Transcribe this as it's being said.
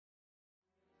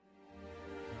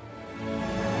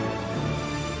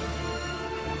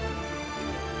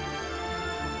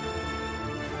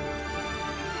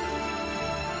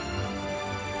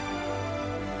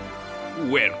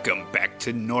Welcome back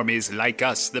to Normies Like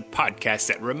Us, the podcast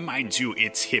that reminds you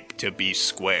it's hip to be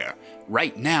square.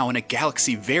 Right now, in a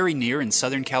galaxy very near in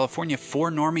Southern California, 4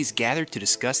 normies gather to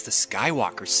discuss the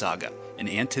Skywalker saga in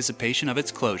anticipation of its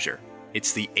closure.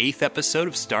 It's the 8th episode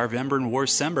of Starvember and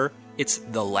Warcember. It's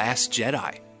The Last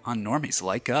Jedi on Normies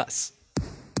Like Us.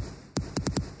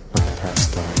 Let the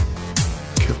past die.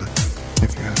 Kill it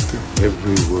if you have to.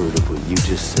 Every word of what you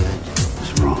just said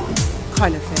is wrong.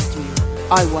 Kylo fair to you.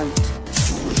 I won't.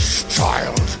 Foolish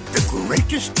child. The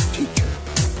greatest teacher.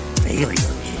 Failure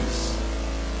is.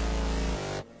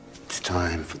 It's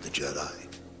time for the Jedi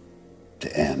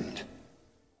to end.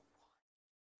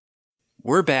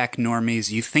 We're back,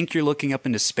 normies. You think you're looking up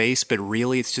into space, but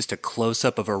really it's just a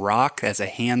close-up of a rock as a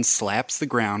hand slaps the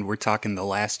ground. We're talking The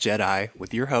Last Jedi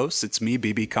with your hosts. It's me,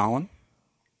 BB Colin.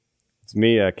 It's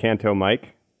me, Canto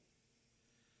Mike.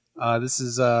 This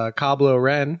is Cablo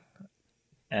Ren.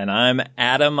 And I'm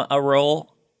Admiral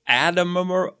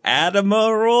Akbar.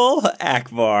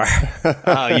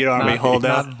 Oh, you don't want me hold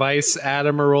out? Not Vice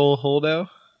Admiral Holdo?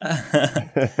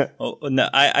 Well, no,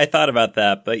 I thought about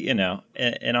that, but, you know,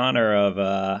 in honor of,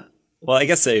 well, I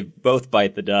guess they both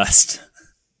bite the dust.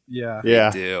 Yeah.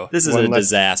 Yeah. Do. This is a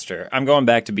disaster. I'm going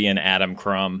back to being Adam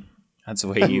Crumb. That's the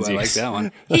way he's I like used. that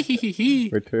one.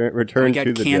 Return We to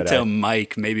got the Canto Jedi.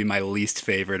 Mike, maybe my least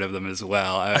favorite of them as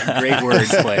well. Great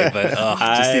wordplay, but just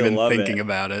I even love thinking it.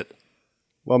 about it.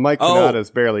 Well, Mike Oh. Kanata's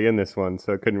barely in this one,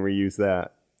 so I couldn't reuse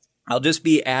that. I'll just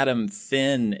be Adam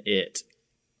Finn it.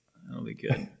 That'll be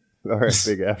good. All right,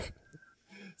 big F.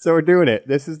 So we're doing it.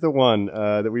 This is the one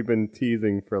that we've been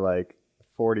teasing for like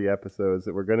 40 episodes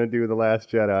that we're going to do The Last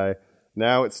Jedi.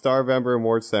 Now it's Starvember and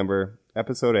Warcember,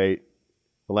 episode 8,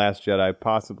 The Last Jedi,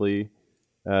 possibly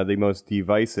the most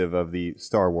divisive of the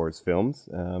Star Wars films,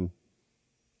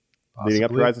 leading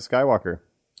up to Rise of Skywalker.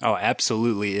 Oh,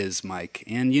 absolutely is, Mike.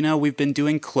 And, you know, we've been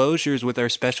doing closures with our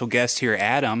special guest here,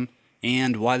 Adam.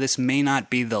 And while this may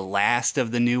not be the last of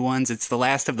the new ones, it's the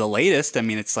last of the latest. I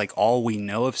mean, it's like all we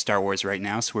know of Star Wars right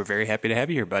now, so we're very happy to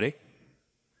have you here, buddy.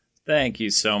 Thank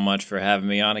you so much for having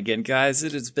me on again, guys.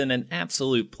 It has been an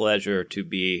absolute pleasure to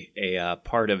be a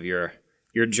part of your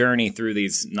journey through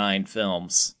these 9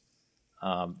 films.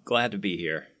 Glad to be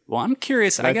here. Well, I'm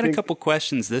curious. I got a think- couple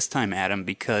questions this time, Adam,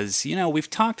 because, you know, we've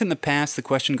talked in the past. The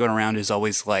question going around is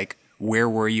always like, where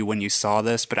were you when you saw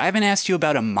this? But I haven't asked you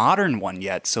about a modern one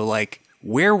yet. So, like,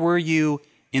 where were you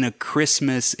in a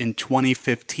Christmas in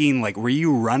 2015? Like, were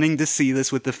you running to see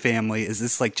this with the family? Is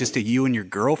this like just a you and your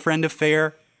girlfriend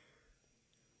affair?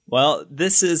 Well,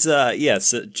 this is,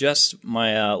 yes, just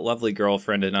my lovely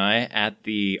girlfriend and I at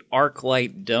the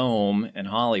ArcLight Dome in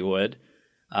Hollywood.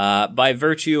 By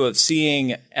virtue of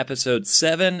seeing episode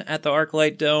 7 at the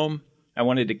ArcLight Dome, I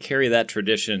wanted to carry that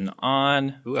tradition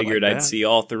on. Ooh, I Figured like I'd that. see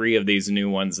all 3 of these new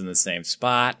ones in the same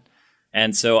spot.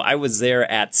 And so I was there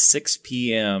at 6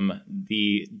 p.m.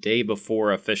 the day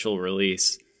before official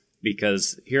release,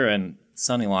 because here in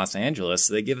sunny Los Angeles,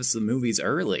 they give us the movies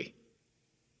early.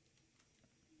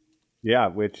 Yeah,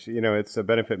 which, you know, it's a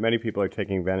benefit many people are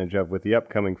taking advantage of with the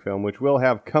upcoming film, which will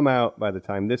have come out by the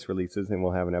time this releases, and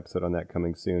we'll have an episode on that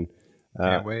coming soon.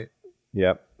 Can't wait.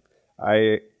 Yep.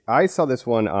 I saw this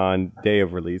one on day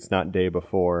of release, not day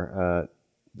before,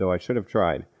 though I should have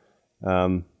tried.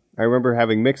 I remember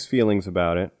having mixed feelings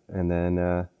about it, and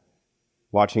then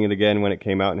watching it again when it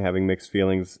came out and having mixed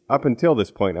feelings up until this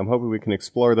point. I'm hoping we can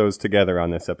explore those together on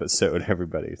this episode,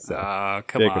 everybody. So,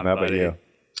 Come Jacob, on, how about buddy. you?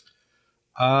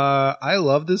 I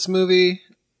love this movie,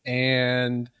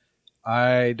 and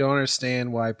I don't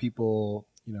understand why people,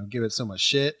 give it so much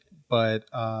shit. But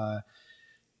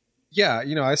yeah,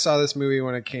 I saw this movie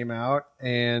when it came out,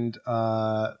 and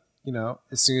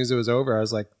as soon as it was over, I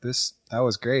was like, that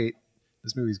was great.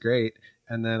 This movie's great.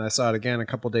 And then I saw it again a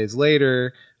couple days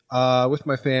later with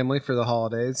my family for the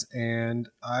holidays, and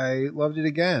I loved it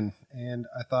again. And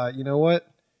I thought, you know what?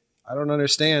 I don't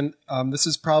understand. This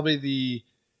is probably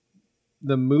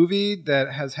the movie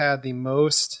that has had the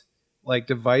most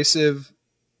divisive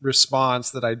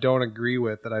response that I don't agree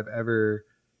with that I've ever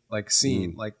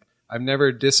seen. I've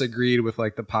never disagreed with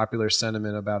the popular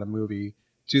sentiment about a movie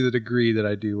to the degree that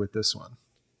I do with this one.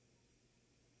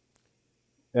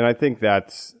 And I think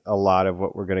that's a lot of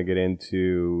what we're going to get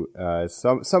into.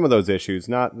 Some of those issues,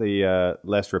 not the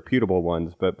less reputable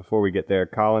ones. But before we get there,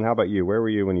 Colin, how about you? Where were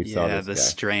you when you saw Yeah, this the guy?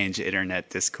 strange internet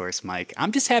discourse, Mike.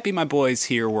 I'm just happy my boys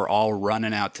here were all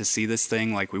running out to see this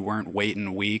thing like we weren't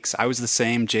waiting weeks. I was the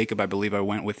same. Jacob, I believe I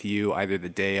went with you either the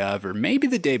day of or maybe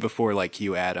the day before like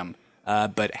you, Adam.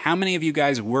 But how many of you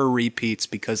guys were repeats?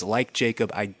 Because like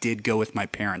Jacob, I did go with my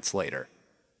parents later.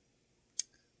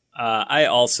 I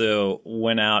also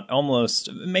went out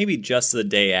almost maybe just the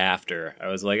day after. I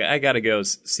was like, I got to go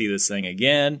see this thing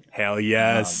again. Hell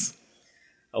yes.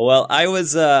 Well, I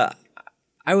was a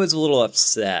little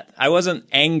upset. I wasn't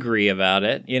angry about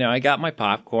it. You know, I got my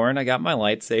popcorn, I got my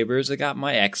lightsabers, I got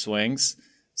my X-Wings.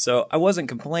 So I wasn't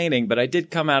complaining, but I did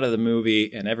come out of the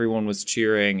movie and everyone was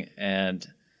cheering. And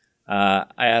I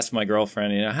asked my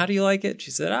girlfriend, you know, how do you like it?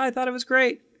 She said, I thought it was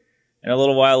great. And a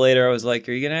little while later, I was like,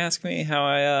 are you going to ask me how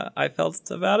I felt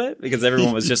about it? Because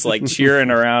everyone was just like cheering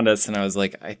around us. And I was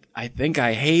like, I think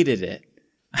I hated it.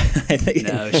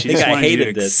 No, she just wanted you to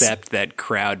accept that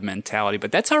crowd mentality.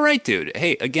 But that's all right, dude.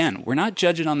 Hey, again, we're not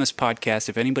judging on this podcast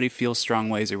if anybody feels strong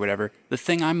ways or whatever. The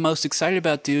thing I'm most excited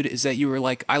about, dude, is that you were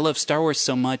like, I love Star Wars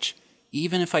so much,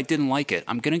 even if I didn't like it,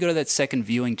 I'm going to go to that second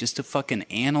viewing just to fucking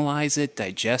analyze it,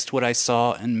 digest what I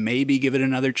saw, and maybe give it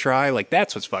another try. Like,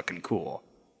 that's what's fucking cool.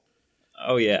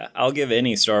 Oh, yeah. I'll give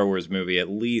any Star Wars movie at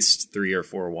least 3 or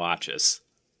 4 watches.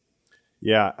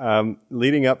 Yeah,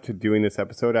 leading up to doing this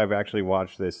episode, I've actually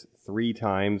watched this 3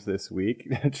 times this week,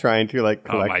 trying to like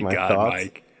collect my thoughts.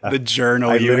 Mike. The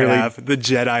journal you have, the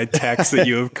Jedi text that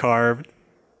you have carved.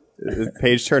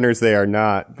 Page turners they are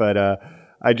not, but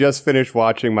I just finished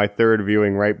watching my 3rd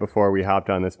viewing right before we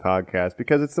hopped on this podcast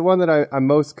because it's the one that I'm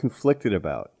most conflicted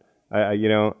about.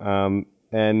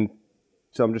 And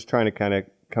so I'm just trying to kind of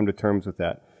come to terms with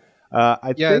that.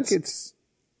 I think it's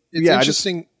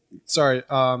interesting.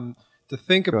 To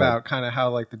think about kind of how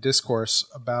like the discourse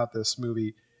about this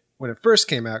movie when it first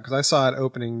came out, because I saw it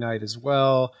opening night as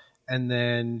well, and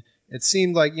then it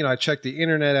seemed like, you know, I checked the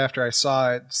internet after I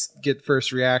saw it, get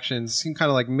first reactions, it seemed kind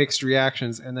of like mixed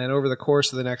reactions, and then over the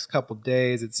course of the next couple of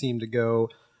days, it seemed to go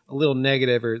a little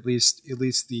negative, or at least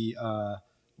the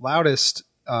loudest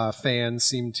fans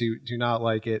seemed to do not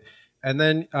like it. And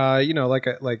then like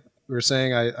we were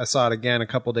saying, I saw it again a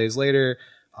couple days later.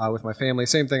 With my family.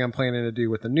 Same thing I'm planning to do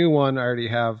with the new one. I already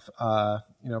have,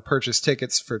 purchased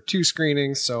tickets for 2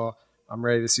 screenings, so I'm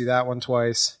ready to see that one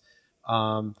twice.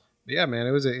 But yeah, man,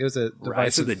 it was a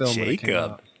divisive film when it came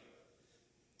out.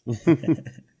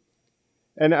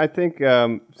 And I think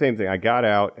same thing. I got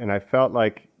out and I felt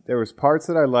like there was parts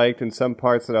that I liked and some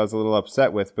parts that I was a little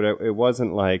upset with, but it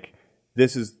wasn't like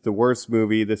this is the worst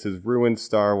movie. This has ruined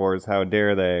Star Wars. How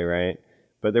dare they, right?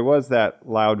 But there was that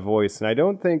loud voice, and I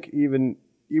don't think even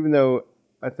though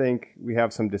I think we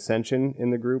have some dissension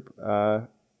in the group,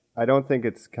 I don't think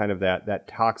it's kind of that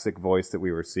toxic voice that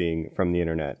we were seeing from the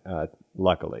internet,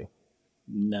 luckily.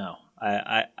 No,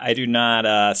 I do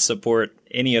not support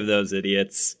any of those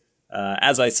idiots.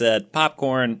 As I said,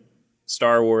 popcorn,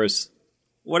 Star Wars,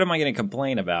 what am I going to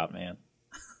complain about, man?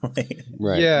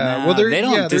 Right. Yeah. Well, they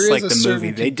don't dislike the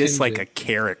movie. They dislike a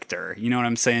character. You know what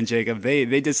I'm saying, Jacob?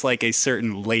 They dislike a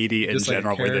certain lady in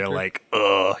general, where they're like,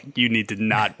 "Ugh, you need to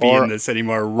not be in this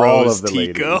anymore." Rose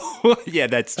Tico. Yeah,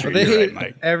 that's true. They You're hate right,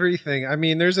 Mike. everything. I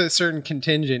mean, there's a certain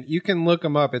contingent. You can look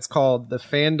them up. It's called the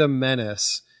Fandom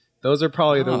Menace. Those are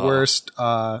probably the worst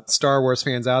Star Wars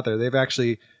fans out there. They've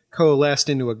actually coalesced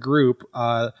into a group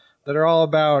that are all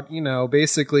about,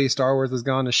 basically Star Wars has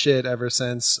gone to shit ever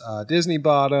since Disney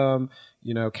bought them.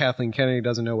 Kathleen Kennedy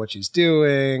doesn't know what she's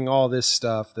doing. All this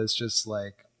stuff that's just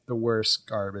like the worst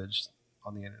garbage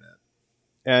on the internet.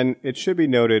 And it should be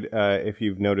noted, if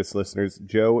you've noticed, listeners,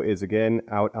 Joe is again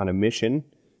out on a mission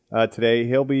today.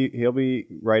 He'll be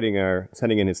writing or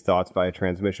sending in his thoughts via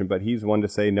transmission, but he's one to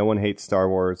say no one hates Star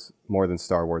Wars more than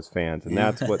Star Wars fans, and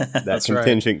that's what that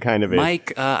contingent kind of is.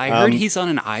 Mike, I heard he's on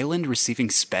an island receiving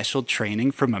special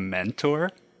training from a mentor.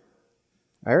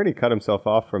 I already cut himself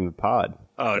off from the pod.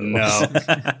 Oh,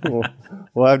 no.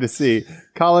 We'll have to see.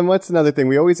 Colin, what's another thing?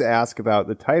 We always ask about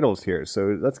the titles here.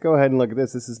 So let's go ahead and look at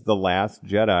this. This is The Last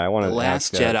Jedi. I want to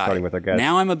Last ask, Jedi. starting with our guys.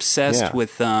 Now I'm obsessed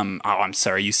with, I'm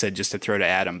sorry, you said just to throw to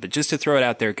Adam, but just to throw it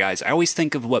out there, guys, I always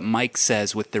think of what Mike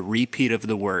says with the repeat of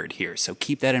the word here. So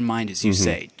keep that in mind as you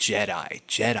say, Jedi,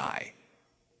 Jedi.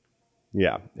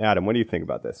 Yeah. Adam, what do you think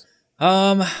about this?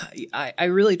 I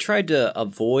really tried to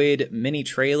avoid many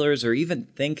trailers or even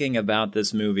thinking about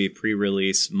this movie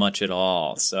pre-release much at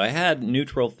all. So I had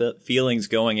neutral feelings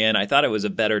going in. I thought it was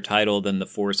a better title than The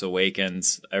Force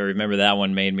Awakens. I remember that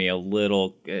one made me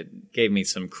it gave me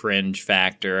some cringe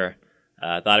factor.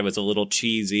 I thought it was a little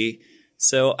cheesy.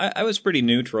 So I was pretty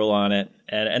neutral on it.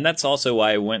 And that's also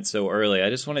why I went so early. I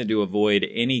just wanted to avoid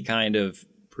any kind of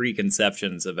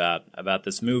preconceptions about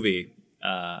this movie.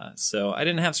 So I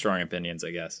didn't have strong opinions, I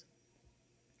guess.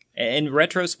 In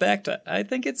retrospect, I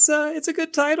think it's a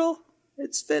good title.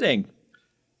 It's fitting.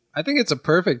 I think it's a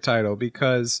perfect title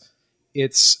because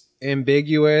it's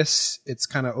ambiguous. It's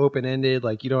kind of open-ended.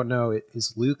 Like, you don't know,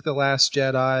 is Luke the last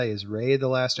Jedi? Is Rey the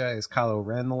last Jedi? Is Kylo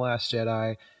Ren the last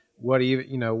Jedi? What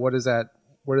even, what is that?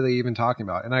 What are they even talking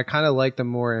about? And I kind of like the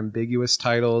more ambiguous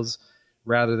titles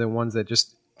rather than ones that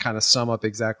just kind of sum up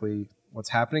exactly what's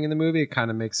happening in the movie. It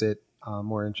kind of makes it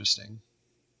more interesting.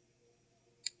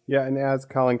 Yeah, and as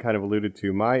Colin kind of alluded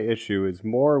to, my issue is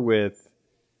more with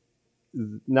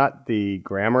not the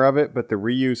grammar of it, but the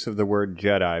reuse of the word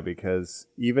Jedi, because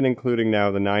even including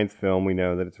now the 9th film, we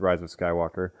know that it's Rise of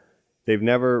Skywalker. They've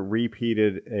never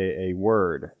repeated a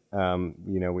word.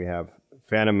 We have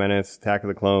Phantom Menace, Attack of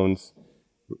the Clones,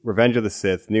 Revenge of the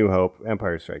Sith, New Hope,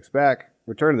 Empire Strikes Back,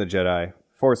 Return of the Jedi,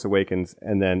 Force Awakens,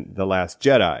 and then The Last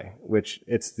Jedi, which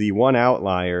it's the one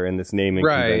outlier in this naming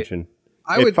convention.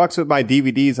 It fucks with my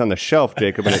DVDs on the shelf,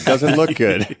 Jacob, and it doesn't look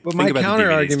good. But my counter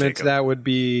argument to that would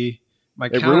be...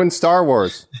 It ruined Star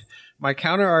Wars. My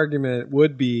counter argument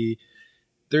would be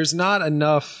there's not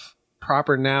enough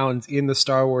proper nouns in the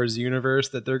Star Wars universe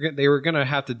that they were going to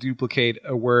have to duplicate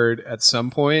a word at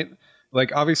some point.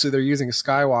 Like, obviously, they're using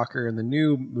Skywalker in the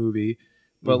new movie,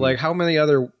 but like, how many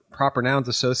other proper nouns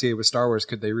associated with Star Wars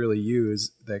could they really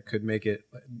use that could make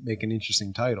an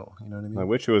interesting title? You know what I mean? I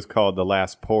wish it was called The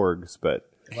Last Porgs, but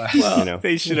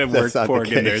they should have worked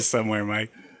Porg in there somewhere,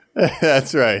 Mike.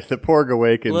 That's right. The Porg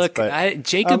Awakens. Look,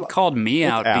 Jacob called me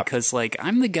out because, like,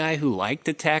 I'm the guy who liked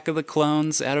Attack of the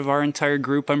Clones out of our entire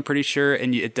group, I'm pretty sure,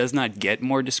 and it does not get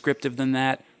more descriptive than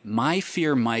that. My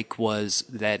fear, Mike, was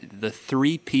that the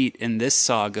three-peat in this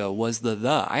saga was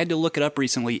the. I had to look it up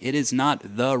recently. It is not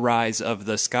the Rise of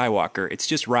the Skywalker. It's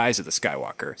just Rise of the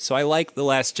Skywalker. So I like The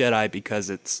Last Jedi because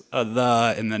it's a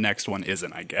the, and the next one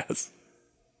isn't, I guess.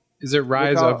 Is it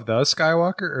Rise of the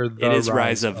Skywalker or the It is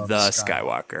Rise of the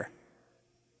Skywalker.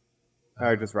 All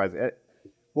right, just Rise.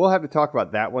 We'll have to talk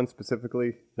about that one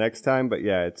specifically next time, but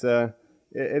yeah,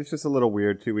 it's just a little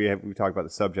weird too. We talk about the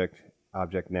subject,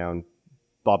 object, noun,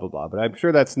 blah blah blah. But I'm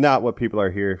sure that's not what people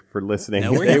are here for listening.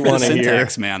 No, we're here for the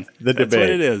syntax, man. The debate. That's what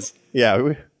it is.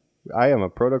 Yeah, I am a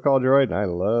protocol droid, and I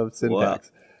love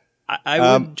syntax. Well,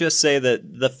 I would just say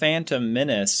that the Phantom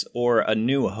Menace or A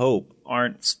New Hope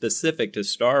aren't specific to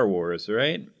Star Wars,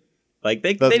 right? Like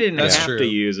they didn't have to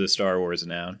use a Star Wars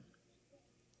noun.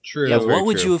 True. Yeah, what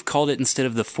would you have called it instead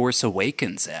of The Force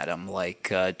Awakens, Adam?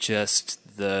 Like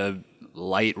just The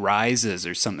Light Rises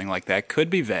or something like that? Could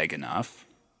be vague enough.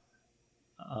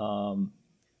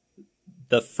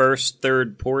 The first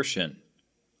third portion,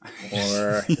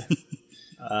 or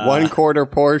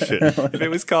 1/4 portion. If it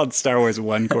was called Star Wars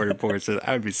 1/4 portion,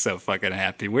 I would be so fucking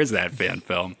happy. Where's that fan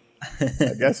film?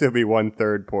 I guess it'll be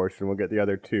 1/3 portion. We'll get the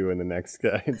other 2 in the next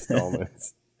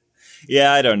installments.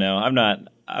 Yeah, I don't know.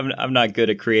 I'm not good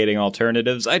at creating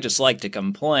alternatives. I just like to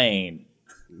complain.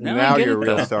 Now you're a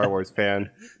real Star Wars fan.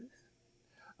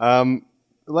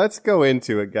 Let's go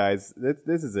into it, guys.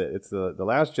 This is it. It's the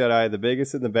Last Jedi, the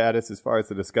biggest and the baddest as far as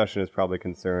the discussion is probably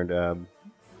concerned.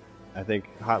 I think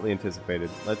hotly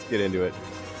anticipated. Let's get into it.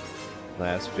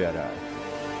 Last Jedi.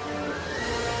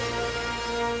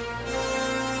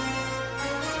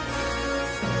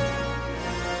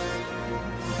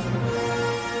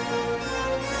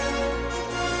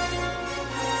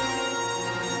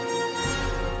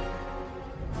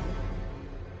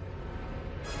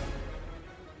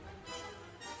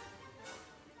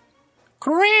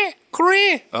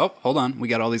 Oh, hold on. We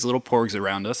got all these little porgs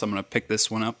around us. I'm going to pick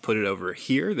this one up, put it over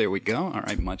here. There we go. All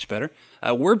right, much better.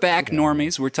 We're back,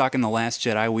 normies. We're talking The Last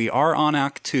Jedi. We are on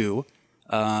Act 2,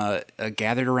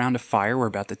 gathered around a fire. We're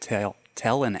about to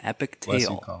tell an epic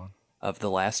tale of The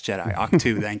Last Jedi. Act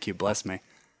 2, thank you. Bless me.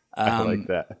 I like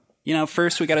that.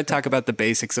 First we got to talk about the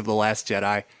basics of The Last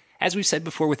Jedi. As we've said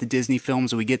before with the Disney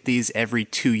films, we get these every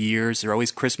 2 years. They're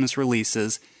always Christmas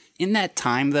releases. In that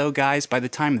time, though, guys, by the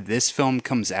time this film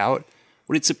comes out,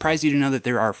 would it surprise you to know that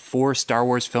there are 4 Star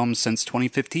Wars films since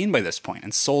 2015 by this point,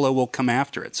 and Solo will come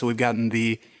after it. So we've gotten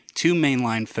the 2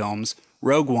 mainline films,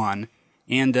 Rogue One,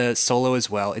 and Solo as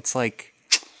well. It's like,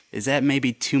 is that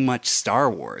maybe too much Star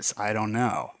Wars? I don't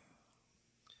know.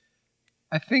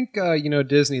 I think,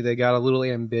 Disney, they got a little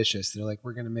ambitious. They're like,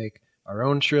 we're going to make our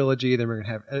own trilogy. Then we're going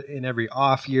to have, in every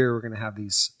off year, we're going to have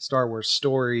these Star Wars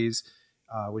stories,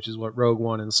 which is what Rogue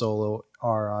One and Solo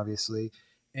are, obviously.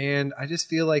 And I just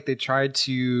feel like they tried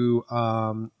to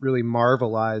really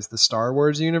marvelize the Star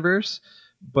Wars universe,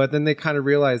 but then they kind of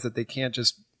realized that they can't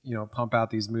just, pump out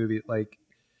these movies. Like,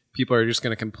 people are just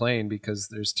going to complain because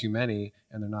there's too many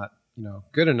and they're not,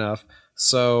 good enough.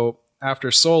 So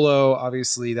after Solo,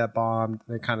 obviously that bombed.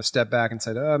 They kind of stepped back and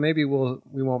said, maybe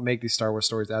we won't make these Star Wars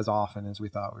stories as often as we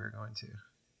thought we were going to.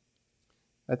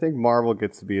 I think Marvel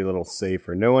gets to be a little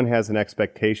safer. No one has an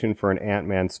expectation for an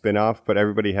Ant-Man spin-off, but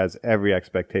everybody has every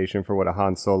expectation for what a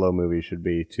Han Solo movie should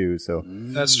be, too. So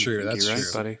That's true. That's You're true.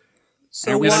 right, buddy.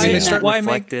 So We're why, seeing that why make?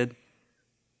 reflected.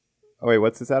 Oh, wait,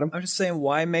 what's this, Adam? I'm just saying,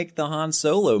 why make the Han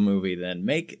Solo movie then?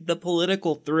 Make the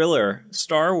political thriller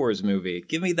Star Wars movie.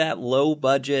 Give me that low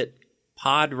budget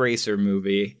pod racer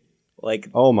movie. Like,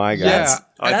 Oh, my God. Yeah,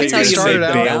 I That's think how you're you going to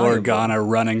say make Bail valuable. Organa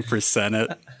running for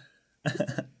Senate.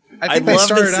 I I'd think they love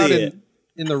to started out see it.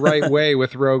 in the right way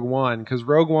with Rogue One, because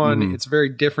Rogue One, Mm-hmm. it's a very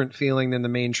different feeling than the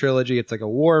main trilogy. It's like a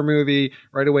war movie.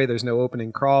 Right away, there's no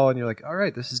opening crawl, and you're like, all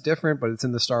right, this is different, but it's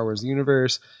in the Star Wars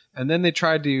universe. And then they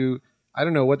tried to, I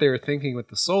don't know what they were thinking with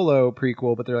the Solo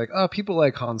prequel, but they're like, oh, people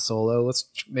like Han Solo. Let's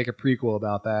make a prequel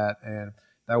about that. And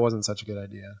that wasn't such a good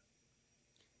idea.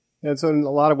 And so in a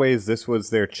lot of ways, this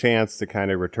was their chance to kind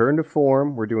of return to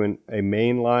form. We're doing a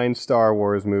mainline Star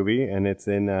Wars movie, and it's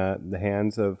in the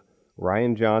hands of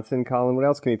Ryan Johnson. Colin, what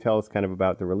else can you tell us kind of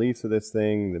about the release of this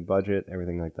thing, the budget,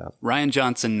 everything like that? Ryan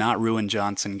Johnson, not Ruin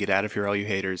Johnson. Get out of here, all you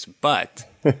haters. But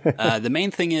the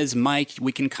main thing is, Mike,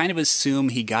 we can kind of assume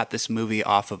he got this movie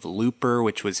off of Looper,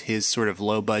 which was his sort of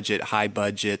low-budget,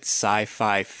 high-budget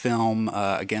sci-fi film,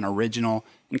 again, original.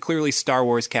 And clearly Star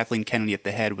Wars, Kathleen Kennedy at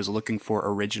the head, was looking for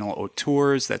original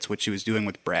auteurs. That's what she was doing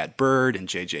with Brad Bird and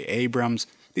J.J. Abrams.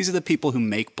 These are the people who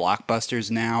make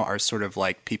blockbusters now, are sort of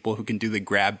like people who can do the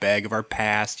grab bag of our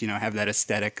past, you know, have that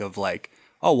aesthetic of like,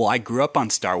 oh, well, I grew up on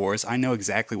Star Wars. I know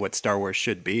exactly what Star Wars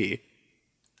should be.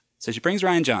 So she brings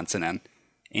Ryan Johnson in,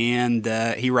 and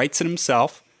he writes it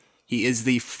himself. He is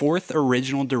the fourth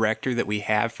original director that we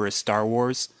have for a Star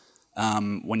Wars,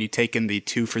 when you take in the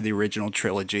two for the original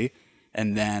trilogy,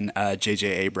 and then J.J.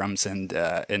 Abrams and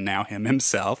now him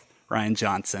himself, Ryan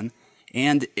Johnson.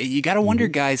 And you got to wonder,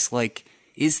 guys, like,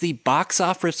 is the box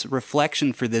office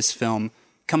reflection for this film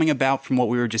coming about from what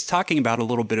we were just talking about, a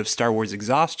little bit of Star Wars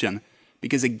exhaustion?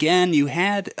 Because, again, you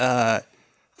had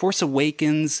Force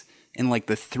Awakens in, like,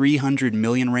 the 300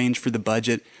 million range for the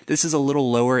budget. This is a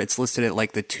little lower. It's listed at,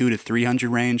 like, the 200 to 300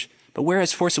 range. But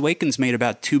whereas Force Awakens made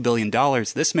about $2 billion,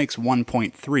 this makes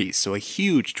 1.3, so a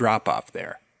huge drop-off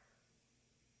there.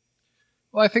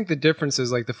 Well, I think the difference is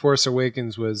like The Force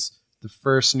Awakens was the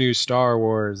first new Star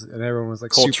Wars, and everyone was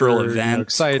like Cultural super event,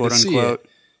 excited quote to see unquote. it.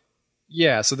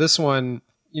 Yeah, so this one,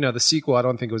 you know, the sequel, I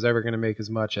don't think was ever going to make as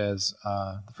much as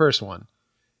the first one.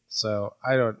 So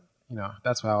I don't, you know,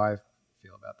 that's how I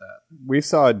feel about that. We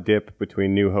saw a dip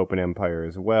between New Hope and Empire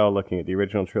as well, looking at the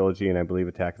original trilogy and I believe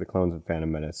Attack of the Clones and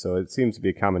Phantom Menace. So it seems to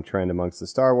be a common trend amongst the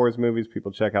Star Wars movies.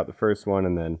 People check out the first one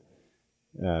and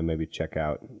then maybe check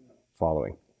out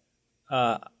following.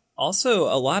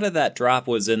 Also, a lot of that drop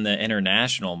was in the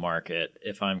international market,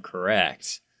 if I'm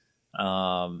correct.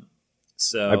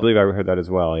 So I believe I heard that as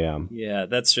well, yeah. Yeah,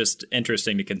 that's just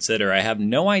interesting to consider. I have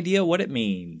no idea what it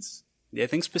means. Yeah, I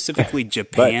think specifically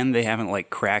Japan, they haven't like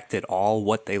cracked at all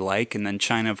what they like. And then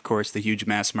China, of course, the huge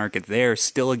mass market there,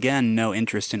 still again, no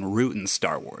interest in rooting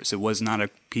Star Wars. It was not a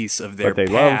piece of their But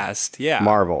they past. love Yeah,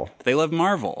 Marvel. They love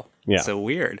Marvel. Yeah. So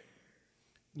weird.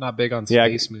 Not big on Yeah,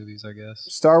 space movies, I guess.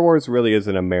 Star Wars really is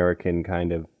an American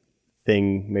kind of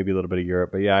thing, maybe a little bit of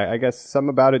Europe. But yeah, I guess some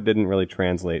about it didn't really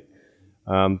translate.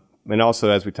 And also,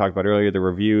 as we talked about earlier, the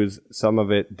reviews, some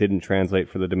of it didn't translate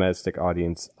for the domestic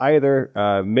audience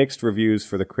either. Mixed reviews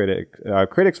for the critic.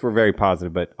 Critics were very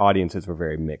positive, but audiences were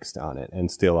very mixed on it, and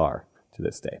still are to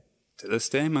this day. To this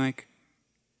day, Mike.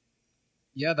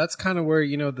 Yeah, that's kind of where,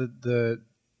 you know, the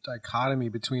dichotomy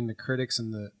between the critics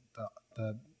and the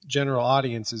general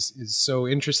audience is so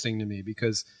interesting to me,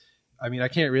 because, I mean, I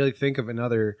can't really think of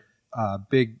another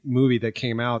big movie that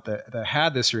came out that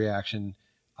had this reaction.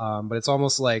 But it's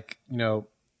almost like, you know,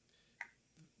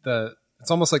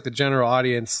 it's almost like the general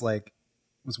audience like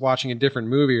was watching a different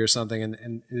movie or something,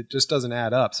 and it just doesn't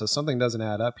add up. So something doesn't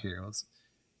add up here.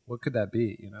 What could that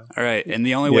be, you know? All right, and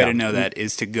the only way to know that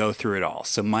is to go through it all.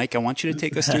 So, Mike, I want you to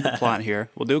take us through the plot here.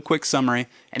 We'll do a quick summary,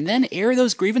 and then air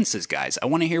those grievances, guys. I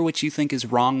want to hear what you think is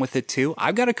wrong with it, too.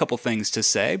 I've got a couple things to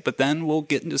say, but then we'll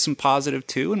get into some positive,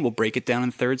 too, and we'll break it down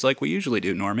in thirds like we usually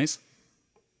do, normies.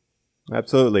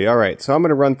 Absolutely. All right. So I'm going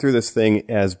to run through this thing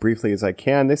as briefly as I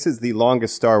can. This is the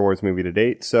longest Star Wars movie to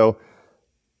date, so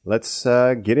let's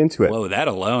get into it. Whoa, that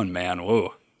alone, man.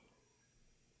 Whoa.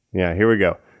 Yeah, here we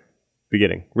go.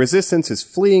 Beginning. Resistance is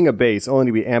fleeing a base only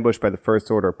to be ambushed by the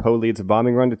First Order. Poe leads a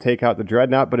bombing run to take out the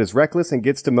Dreadnought, but is reckless and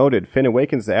gets demoted. Finn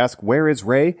awakens to ask, where is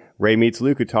Rey? Rey meets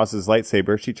Luke, who tosses his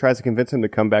lightsaber. She tries to convince him to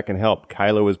come back and help.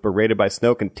 Kylo is berated by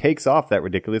Snoke and takes off that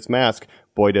ridiculous mask.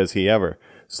 Boy, does he ever.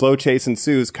 Slow chase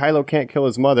ensues. Kylo can't kill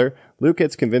his mother. Luke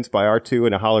gets convinced by R2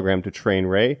 and a hologram to train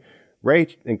Rey.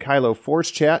 Rey and Kylo force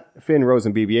chat. Finn, Rose,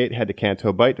 and BB-8 head to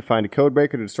Canto Bight to find a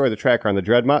codebreaker to destroy the tracker on the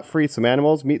Dreadnought, free some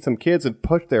animals, meet some kids, and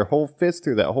push their whole fist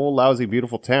through that whole lousy,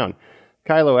 beautiful town.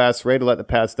 Kylo asks Rey to let the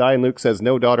past die, and Luke says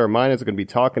no daughter of mine is going to be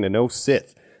talking to no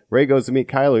Sith. Rey goes to meet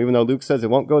Kylo, even though Luke says it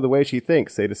won't go the way she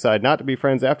thinks. They decide not to be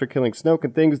friends after killing Snoke,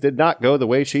 and things did not go the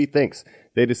way she thinks.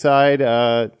 They decide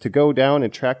to go down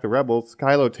and track the rebels.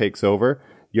 Kylo takes over.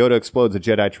 Yoda explodes a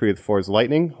Jedi tree with Force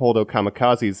lightning. Holdo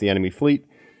kamikazes the enemy fleet.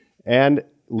 And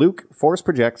Luke force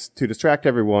projects to distract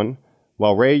everyone,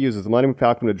 while Rey uses the Millennium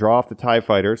Falcon to draw off the TIE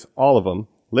fighters, all of them,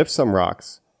 lift some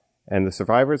rocks, and the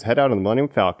survivors head out on the Millennium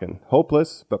Falcon.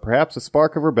 Hopeless, but perhaps a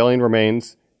spark of rebellion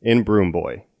remains in Broom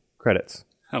Boy. Credits.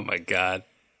 Oh my god.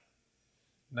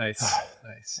 Nice.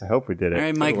 Nice. I hope we did it. All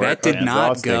right, Mike, It'll that work. did I'm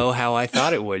not exhausting. go how I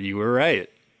thought it would. You were right.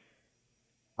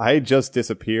 I just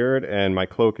disappeared, and my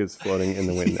cloak is floating in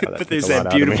the wind now. That But took there's a lot that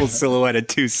out of me. beautiful silhouette of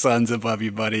two suns above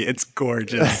you, buddy. It's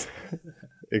gorgeous.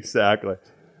 Exactly.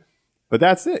 But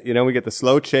that's it. You know, we get the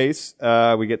slow chase,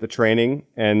 we get the training,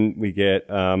 and we get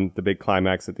the big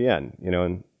climax at the end, you know,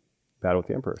 and Battle with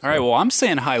the Emperor. All right, well, I'm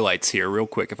saying highlights here real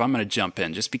quick if I'm going to jump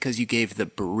in, just because you gave the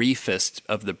briefest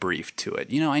of the brief to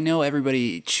it. You know, I know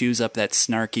everybody chews up that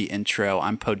snarky intro,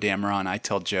 I'm Poe Dameron, I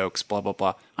tell jokes, blah, blah,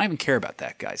 blah. I don't even care about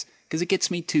that, guys, because it gets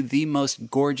me to the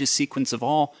most gorgeous sequence of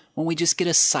all when we just get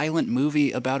a silent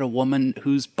movie about a woman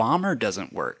whose bomber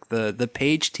doesn't work. The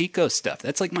Paige Tico stuff.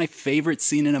 That's like my favorite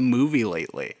scene in a movie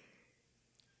lately.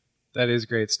 That is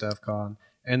great stuff, Colin.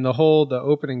 And the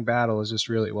opening battle is just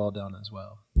really well done as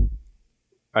well.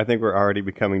 I think we're already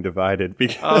becoming divided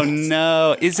because Oh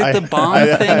no! Is it the bomb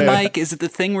thing, Mike? Is it the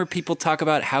thing where people talk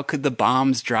about how could the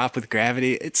bombs drop with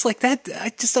gravity? It's like that. I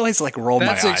just always like roll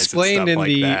That's my eyes. explained at stuff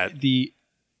in like that. the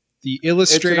it's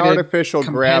illustrated an artificial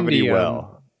gravity compendium.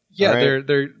 well. Yeah, All right?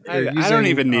 they're I don't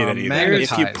even need it either.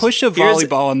 If you magnetized. push a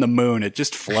volleyball on the moon, it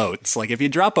just floats. Like if you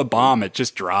drop a bomb, it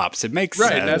just drops. It makes Right,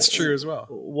 sense. that's true as well.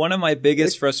 One of my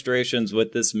biggest frustrations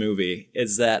with this movie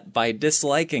is that by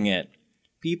disliking it,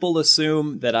 people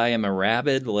assume that I am a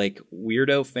rabid, like,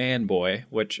 weirdo fanboy,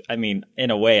 which, I mean, in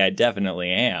a way, I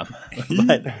definitely am.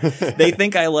 But they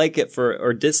think I like it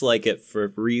or dislike it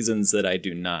for reasons that I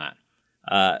do not.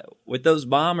 With those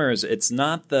bombers, it's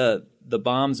not the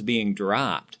bombs being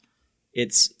dropped.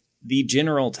 It's the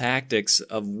general tactics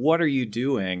of what are you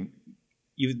doing?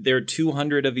 There are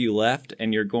 200 of you left,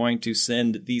 and you're going to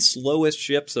send the slowest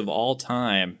ships of all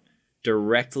time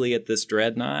directly at this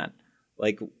dreadnought?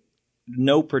 Like,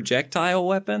 no projectile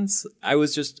weapons? I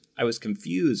was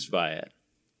confused by it.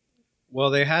 Well,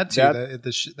 they had to.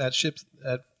 That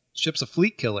ship's a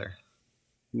fleet killer.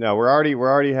 No, we're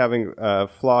already having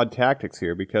flawed tactics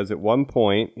here because at one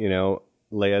point, you know,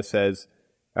 Leia says,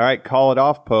 "All right, call it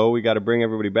off, Poe. We got to bring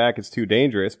everybody back. It's too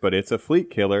dangerous." But it's a fleet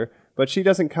killer. But she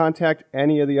doesn't contact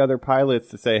any of the other pilots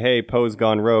to say, "Hey, Poe's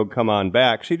gone rogue. Come on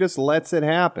back." She just lets it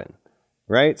happen,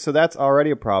 right? So that's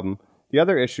already a problem. The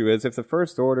other issue is if the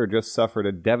First Order just suffered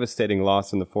a devastating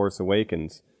loss in The Force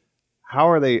Awakens, how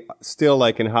are they still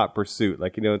like in hot pursuit?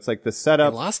 Like, you know, it's like the They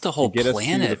setup. lost a whole to get us through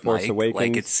The planet, Force Mike. Awakens.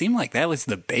 Like it seemed like that was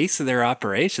the base of their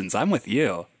operations. I'm with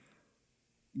you.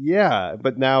 Yeah,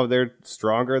 but now they're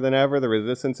stronger than ever. The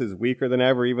resistance is weaker than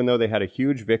ever, even though they had a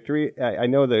huge victory. I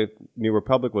know the New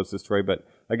Republic was destroyed, but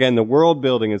again, the world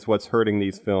building is what's hurting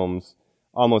these films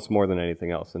almost more than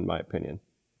anything else, in my opinion.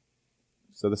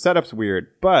 So the setup's weird,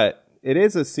 but it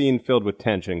is a scene filled with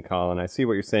tension, Colin. I see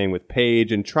what you're saying with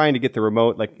Paige and trying to get the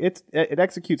remote. Like it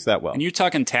executes that well. When you're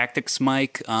talking tactics,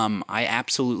 Mike, I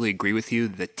absolutely agree with you.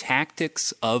 The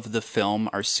tactics of the film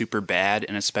are super bad,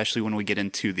 and especially when we get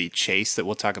into the chase that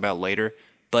we'll talk about later.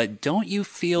 But don't you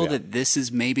feel that this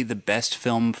is maybe the best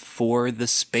film for the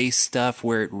space stuff,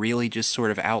 where it really just sort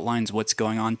of outlines what's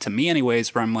going on? To me,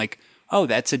 anyways, where I'm like, oh,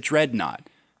 that's a dreadnought.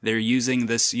 They're using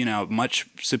this, you know, much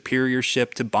superior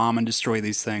ship to bomb and destroy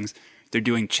these things. They're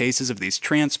doing chases of these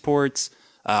transports.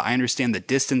 I understand the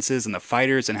distances and the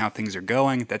fighters and how things are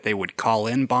going, that they would call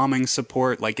in bombing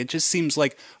support. Like, it just seems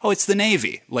like, oh, it's the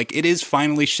Navy. Like, it is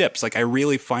finally ships. Like, I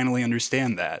really finally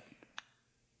understand that.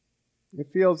 It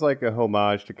feels like a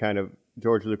homage to kind of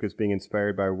George Lucas being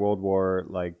inspired by World War,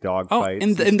 like, dogfights. Oh,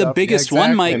 and the stuff. biggest Yeah,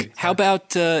 one, exactly. Mike, how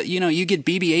about, you get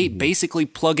BB-8 basically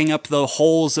plugging up the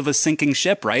holes of a sinking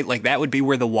ship, right? Like, that would be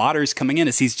where the water's coming in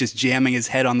as he's just jamming his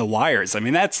head on the wires. I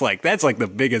mean, that's like the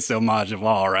biggest homage of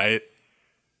all, right?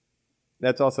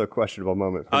 That's also a questionable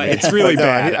moment for me. It's really But no,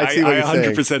 bad. I see what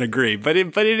you're saying. 100% agree. But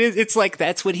it's like,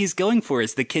 that's what he's going for,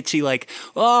 is the kitschy, like,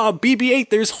 oh, BB-8,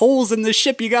 there's holes in the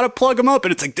ship, you gotta plug them up.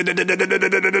 And it's like,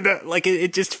 da-da-da-da-da-da-da-da. Like,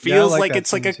 it just feels like that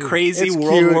it's like scene a too. crazy It's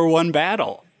World cute. War I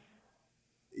battle.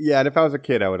 Yeah, and if I was a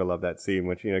kid, I would have loved that scene,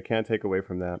 which, you know, can't take away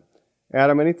from that.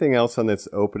 Adam, anything else on this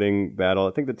opening battle?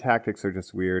 I think the tactics are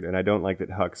just weird, and I don't like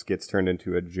that Hux gets turned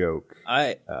into a joke.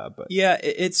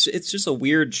 It's just a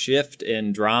weird shift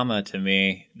in drama to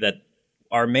me that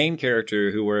our main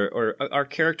character, our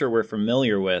character we're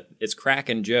familiar with, is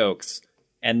cracking jokes,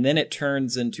 and then it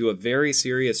turns into a very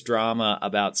serious drama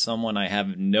about someone I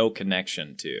have no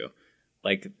connection to.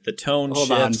 Like, the tone shifts.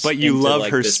 Hold on, but you into, love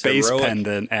like, her this space heroic...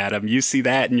 pendant, Adam. You see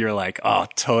that and you're like, oh,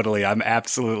 totally. I'm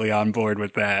absolutely on board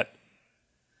with that.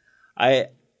 I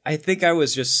think I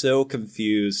was just so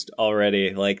confused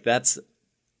already. Like, that's...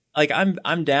 Like,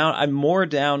 I'm down. I'm more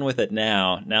down with it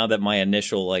now that my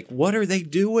initial, like, what are they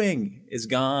doing is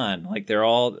gone. Like, they're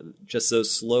all just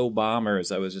those slow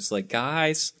bombers. I was just like,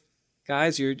 guys,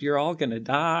 you're all gonna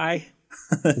die.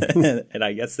 And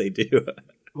I guess they do.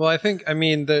 Well, I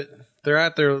mean, they're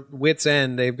at their wits'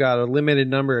 end. They've got a limited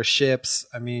number of ships.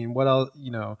 I mean, what else?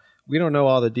 You know, we don't know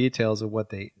all the details of what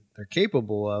they're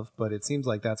capable of, but it seems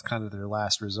like that's kind of their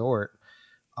last resort.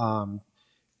 And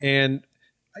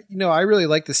you know, I really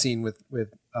like the scene with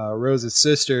Rose's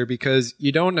sister because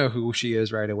you don't know who she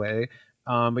is right away,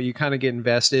 but you kind of get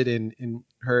invested in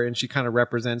her, and she kind of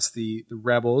represents the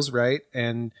rebels, right?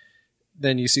 And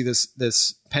then you see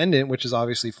this pendant, which is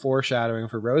obviously foreshadowing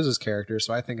for Rose's character.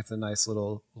 So I think it's a nice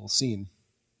little scene.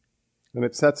 And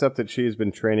it sets up that she's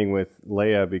been training with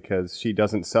Leia because she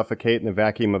doesn't suffocate in the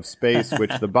vacuum of space,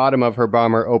 which the bottom of her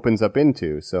bomber opens up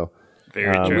into. So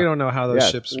Very true. We don't know how those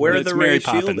ships Where work. are the Mary ray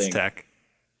Poppins shielding? tech.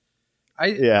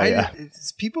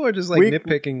 People are just like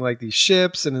nitpicking like these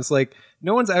ships, and it's like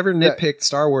no one's ever nitpicked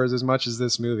Star Wars as much as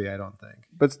this movie, I don't think.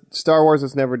 But Star Wars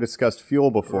has never discussed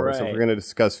fuel before, Right. so if we're going to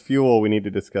discuss fuel, we need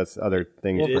to discuss other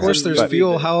things. Well, of course, there's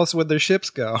fuel. How else would their ships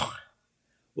go?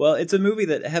 Well, it's a movie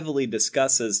that heavily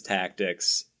discusses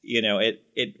tactics. You know,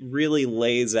 it really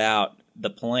lays out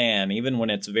the plan, even when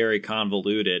it's very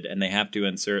convoluted, and they have to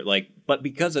insert but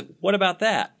because of what about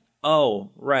that?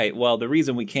 Oh, right. Well, the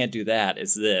reason we can't do that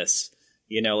is this.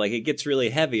 You know, like, it gets really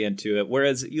heavy into it.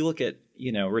 Whereas you look at,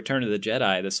 you know, Return of the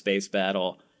Jedi, the space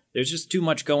battle, there's just too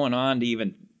much going on to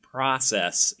even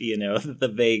process, you know, the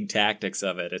vague tactics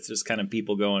of it. It's just kind of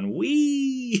people going,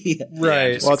 wee!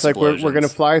 Right. Well, it's like we're going to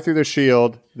fly through the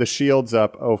shield. The shield's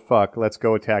up. Oh, fuck. Let's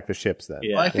go attack the ships then.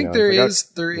 Yeah. Well, I think there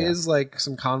is like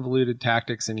some convoluted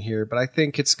tactics in here, but I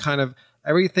think it's kind of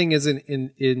everything is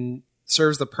in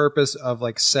serves the purpose of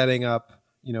like setting up,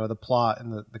 you know, the plot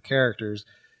and the characters.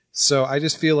 So I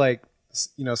just feel like,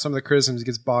 you know, some of the criticisms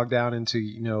gets bogged down into,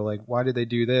 you know, like, why did they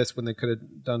do this when they could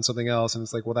have done something else? And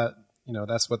it's like, well, that, you know,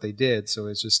 that's what they did. So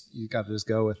it's just, you got to just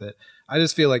go with it. I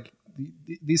just feel like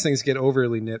these things get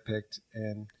overly nitpicked,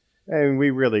 and we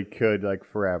really could, like,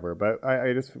 forever. But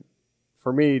I just,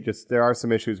 for me, just there are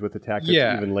some issues with the tactics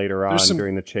even later on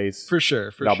during the chase. For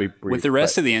sure. I'll be brief. With the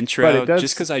rest of the intro,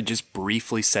 just because I just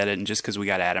briefly said it, and just because we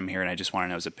got Adam here and I just want to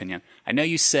know his opinion. I know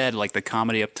you said, like, the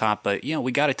comedy up top, but, you know,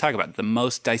 we got to talk about it. The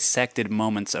most dissected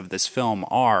moments of this film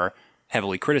are,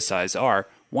 heavily criticized, are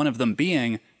one of them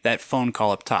being that phone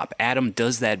call up top. Adam,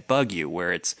 does that bug you,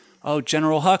 where it's, oh,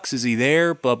 General Hux, is he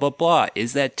there? Blah, blah, blah.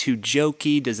 Is that too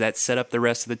jokey? Does that set up the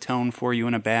rest of the tone for you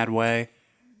in a bad way?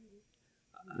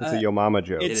 It's a Yo Mama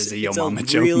joke. It is a Yo Mama joke.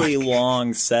 It's a really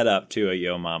long setup to a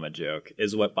Yo Mama joke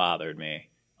is what bothered me.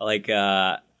 Like,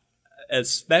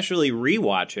 especially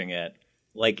rewatching it,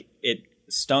 like, it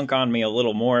stunk on me a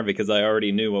little more because I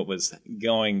already knew what was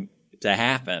going to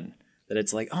happen. That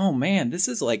it's like, oh man, this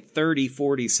is like 30,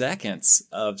 40 seconds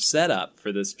of setup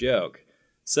for this joke.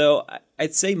 So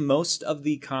I'd say most of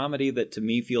the comedy that to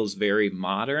me feels very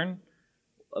modern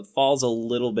falls a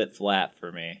little bit flat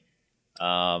for me.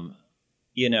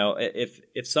 You know,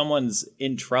 if someone's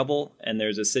in trouble and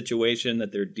there's a situation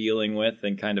that they're dealing with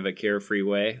in kind of a carefree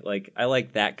way, like, I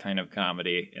like that kind of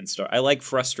comedy. I like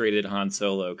frustrated Han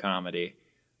Solo comedy.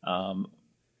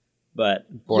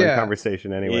 But boring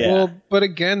conversation anyway. Yeah. Well, but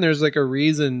again, there's like a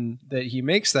reason that he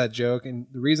makes that joke, and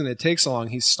the reason it takes so long,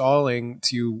 he's stalling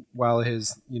while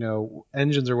his, you know,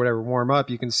 engines or whatever warm up.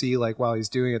 You can see, like, while he's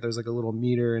doing it, there's like a little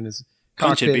meter in his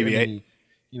Punch it, cockpit, BB-8. and he,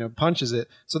 you know, punches it.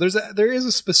 So there is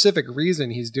a specific reason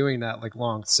he's doing that, like,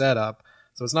 long setup.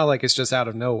 So it's not like it's just out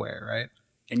of nowhere, right?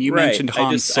 And you Right. mentioned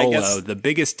Han I Solo. guess- The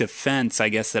biggest defense, I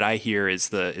guess, that I hear is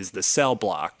the cell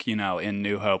block. You know, in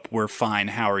New Hope, we're fine.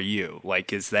 How are you?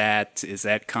 Like, is that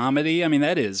comedy? I mean,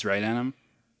 that is, right, Adam?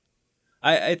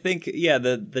 I think, yeah,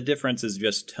 the difference is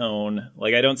just tone.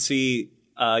 Like, I don't see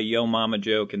a Yo Mama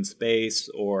joke in space,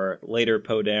 or later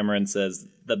Poe Dameron says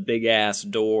the big ass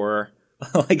door.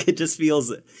 Like, it just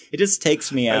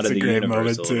takes me out That's of a the great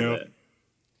universe moment, a little too.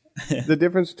 bit. The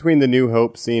difference between the New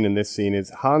Hope scene and this scene is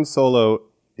Han Solo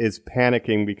is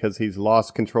panicking because he's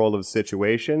lost control of the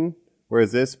situation,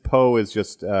 Whereas this, Poe is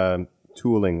just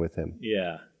tooling with him.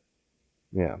 Yeah.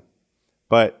 Yeah.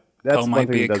 But that's Poe one might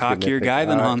thing be a that does get cockier nitpicked. guy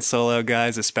than Han Solo,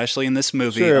 guys, especially in this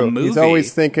movie. True. A movie. He's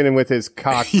always thinking with his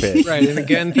cockpit. Right, and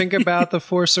again, think about The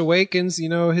Force Awakens.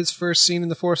 His first scene in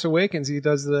The Force Awakens, he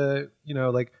does the,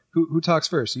 like, who talks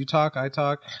first? You talk, I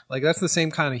talk. Like, that's the same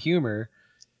kind of humor.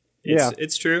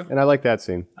 It's true. And I like that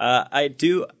scene. I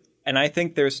do, and I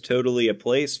think there's totally a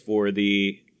place for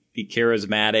the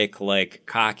charismatic, like,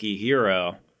 cocky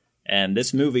hero. And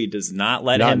this movie does not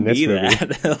let him be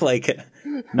that.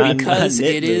 Because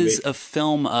it is a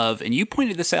film of, and you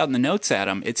pointed this out in the notes,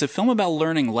 Adam, it's a film about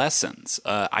learning lessons.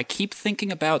 I keep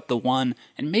thinking about the one,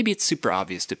 and maybe it's super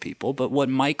obvious to people, but what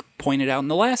Mike pointed out in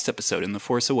the last episode in The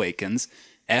Force Awakens,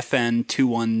 FN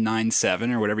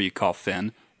 2197, or whatever you call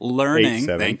Finn, learning,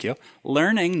 87. thank you,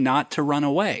 learning not to run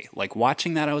away. Like,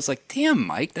 watching that, I was like, damn,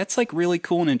 Mike, that's like really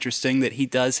cool and interesting that he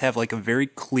does have like a very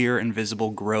clear and visible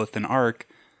growth and arc.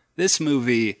 This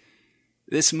movie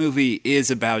is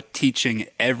about teaching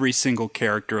every single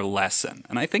character a lesson.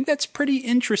 And I think that's pretty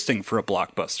interesting for a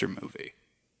blockbuster movie.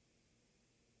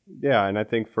 Yeah, and I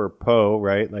think for Poe,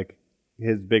 right, like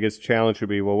his biggest challenge would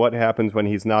be, well, what happens when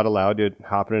he's not allowed to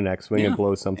hop in an X-Wing and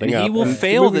blow something up? He will And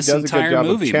fail the movie this does a good entire job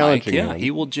of movie, Mike. challenging Yeah, him.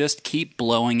 he will just keep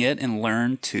blowing it and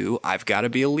learn to, I've got to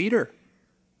be a leader.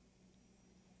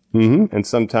 Mm-hmm. And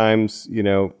sometimes,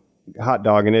 hot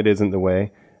dogging it isn't the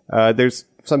way. There's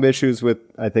some issues with,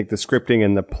 I think, the scripting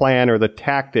and the plan or the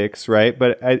tactics, right?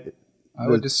 But I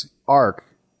would arc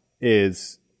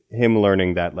is him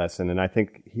learning that lesson, and I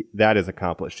think that is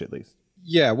accomplished at least.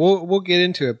 Yeah, we'll get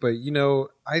into it, but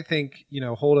I think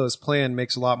Holdo's plan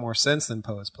makes a lot more sense than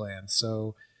Poe's plan.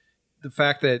 So the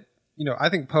fact that I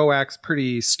think Poe acts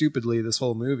pretty stupidly this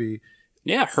whole movie.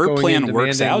 Yeah, her plan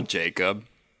works out, Jacob.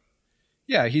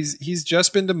 Yeah, he's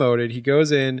just been demoted. He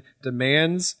goes in,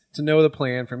 demands to know the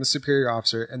plan from a superior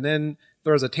officer, and then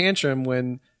throws a tantrum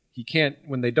when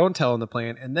they don't tell him the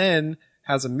plan, and then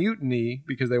has a mutiny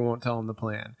because they won't tell him the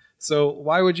plan. So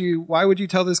why would you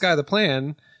tell this guy the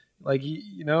plan? Like,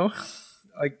 we don't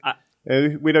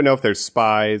know if there's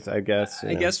spies, I guess.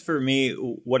 I guess for me,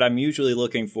 what I'm usually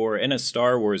looking for in a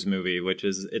Star Wars movie, which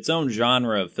is its own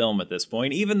genre of film at this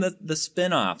point, even the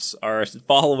spin-offs are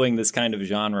following this kind of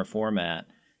genre format,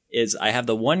 is I have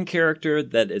the one character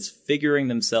that is figuring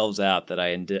themselves out that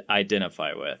I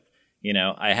identify with.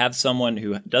 I have someone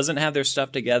who doesn't have their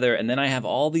stuff together, and then I have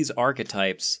all these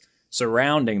archetypes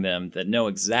surrounding them that know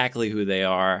exactly who they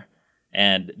are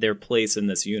and their place in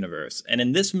this universe. And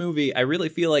in this movie, I really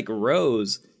feel like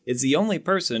Rose is the only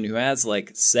person who has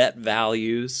like set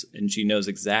values and she knows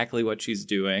exactly what she's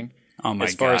doing. Oh my God,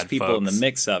 as far as people in folks. the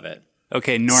mix of it.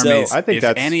 Okay, normies, So, I think if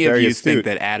that's any of very you astute. think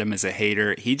that Adam is a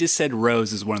hater, he just said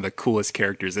Rose is one of the coolest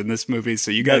characters in this movie,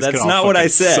 so you guys that's can all not what I fucking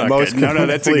said. suck Most it. No,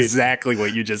 that's complete. exactly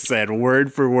what you just said,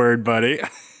 word for word, buddy.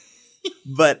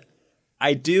 But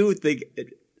I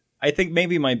think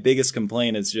maybe my biggest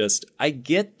complaint is just I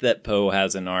get that Poe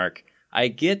has an arc. I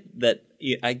get that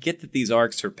these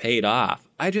arcs are paid off.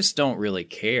 I just don't really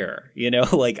care.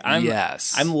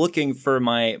 I'm looking for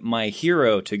my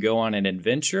hero to go on an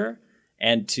adventure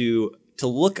and to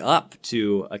look up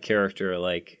to a character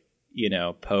like,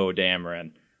 Poe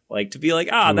Dameron. Like to be like,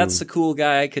 that's the cool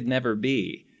guy I could never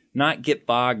be. Not get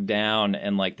bogged down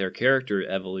in like their character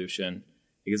evolution.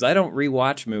 Because I don't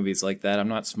rewatch movies like that. I'm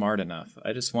not smart enough.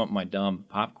 I just want my dumb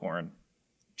popcorn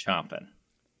chomping.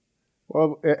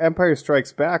 Well, Empire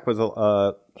Strikes Back was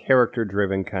a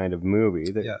character-driven kind of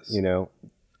movie. That, Yes.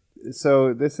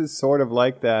 So this is sort of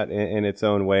like that in its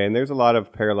own way. And there's a lot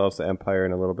of parallels to Empire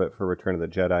and a little bit for Return of the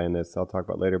Jedi in this I'll talk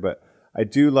about later. But I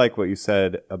do like what you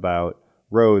said about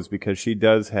Rose because she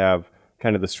does have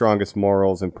kind of the strongest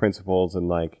morals and principles and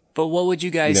like... But what would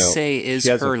you guys say is she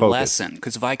has a her focus. lesson?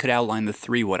 Because if I could outline the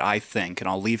three, what I think, and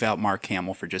I'll leave out Mark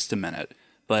Hamill for just a minute,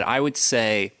 but I would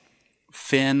say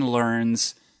Finn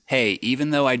learns, hey,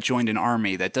 even though I joined an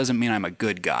army, that doesn't mean I'm a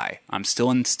good guy. I'm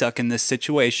still stuck in this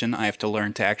situation. I have to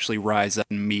learn to actually rise up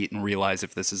and meet and realize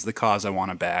if this is the cause I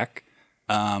want to back.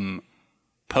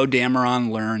 Poe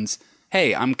Dameron learns,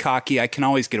 hey, I'm cocky. I can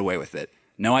always get away with it.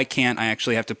 No, I can't. I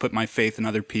actually have to put my faith in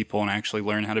other people and actually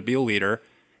learn how to be a leader.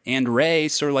 And Rey,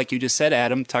 sort of like you just said,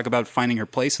 Adam, talk about finding her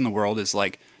place in the world is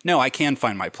like, no, I can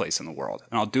find my place in the world.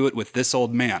 And I'll do it with this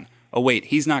old man. Oh, wait,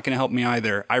 he's not going to help me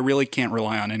either. I really can't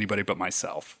rely on anybody but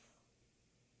myself.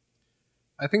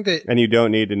 I think that... And you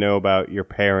don't need to know about your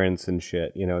parents and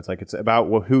shit. It's like it's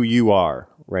about who you are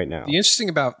right now. The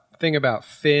interesting thing about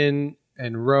Finn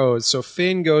and Rose, so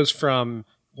Finn goes from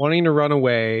wanting to run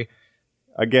away...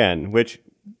 Again, which...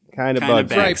 Kind of bugs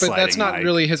me. Right, but that's not Mike.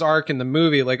 really his arc in the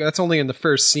movie. Like, that's only in the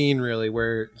first scene, really,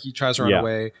 where he tries to run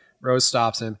away. Rose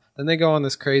stops him. Then they go on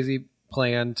this crazy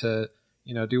plan to,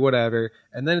 do whatever.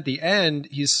 And then at the end,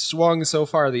 he's swung so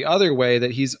far the other way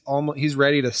that he's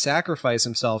ready to sacrifice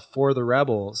himself for the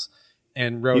rebels.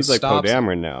 And Rose he's like Poe stops him.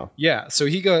 Dameron now. Yeah, so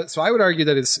he goes. So I would argue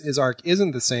that his arc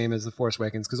isn't the same as the Force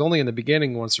Awakens because only in the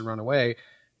beginning he wants to run away.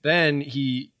 Then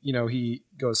he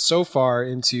goes so far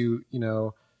into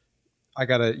I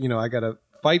gotta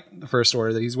fight the First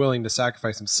Order that he's willing to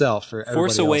sacrifice himself for everybody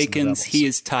Force else Awakens, in the he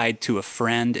is tied to a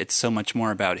friend. It's so much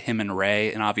more about him and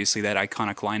Rey, and obviously that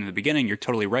iconic line in the beginning, you're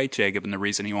totally right, Jacob, and the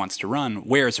reason he wants to run.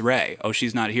 Where's Rey? Oh,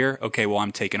 she's not here? Okay, well,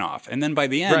 I'm taking off. And then by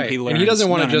the end, Right. he learns, And he doesn't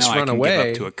want to no, just I run can away. give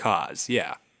up to a cause.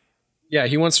 Yeah. Yeah,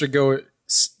 he wants to go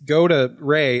to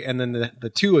Rey, and then the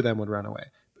two of them would run away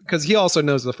because he also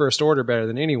knows the First Order better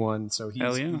than anyone. So he's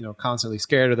Hell yeah. constantly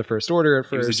scared of the First Order at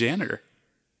He was a first. janitor.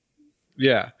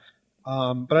 Yeah.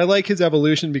 But I like his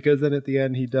evolution because then at the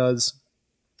end he does,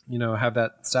 have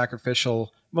that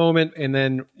sacrificial moment. And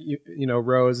then,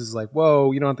 Rose is like,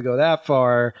 whoa, you don't have to go that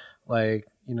far. Like,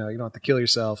 you don't have to kill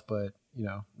yourself, but,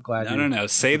 I'm glad you. No.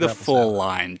 Say the full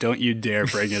line. Don't you dare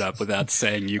bring it up without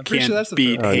saying you pretty sure can't that's the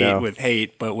beat first- hate with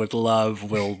hate, but with love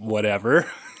will whatever.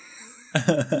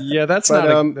 Yeah, that's But,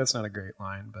 not a great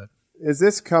line, but. Is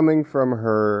this coming from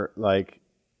her,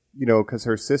 because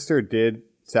her sister did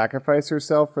sacrifice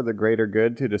herself for the greater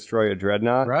good to destroy a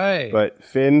dreadnought? Right. But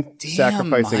Finn Damn,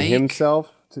 sacrificing Mike.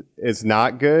 himself is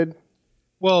not good?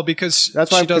 Well, because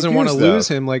That's why she I'm doesn't want to confused, lose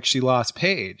though. him like she lost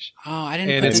Paige. Oh, I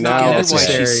didn't And put it's it not together why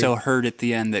necessary. she's so hurt at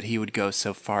the end that he would go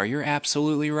so far. You're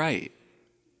absolutely right.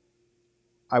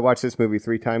 I watched this movie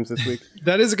 3 times this week.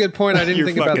 That is a good point. I didn't Your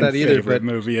think about fucking that either, favorite but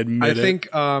movie, admit I it. think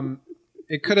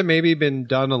it could have maybe been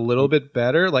done a little bit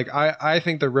better. Like I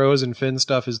think the Rose and Finn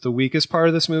stuff is the weakest part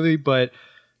of this movie, but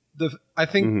I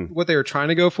think what they were trying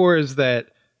to go for is that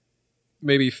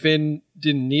maybe Finn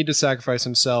didn't need to sacrifice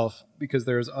himself because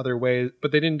there's other ways,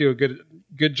 but they didn't do a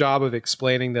good job of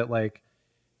explaining that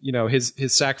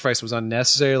his sacrifice was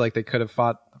unnecessary. Like they could have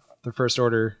fought the First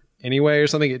Order anyway or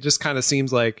something. It just kind of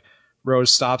seems like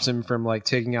Rose stops him from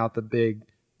taking out the big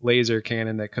laser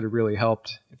cannon that could have really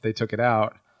helped if they took it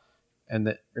out. And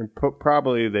that, And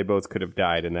probably they both could have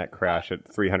died in that crash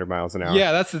at 300 miles an hour.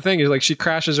 yeah, that's the thing is she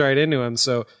crashes right into him.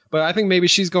 So, but I think maybe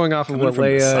she's going off of Coming what from the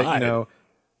Leia, side.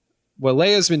 what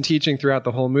Leia's been teaching throughout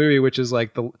the whole movie, which is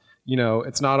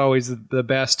it's not always the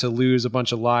best to lose a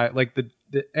bunch of lives. Like the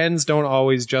ends don't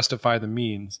always justify the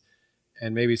means.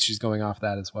 And maybe she's going off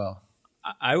that as well.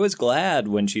 I was glad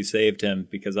when she saved him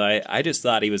because I just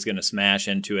thought he was going to smash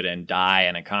into it and die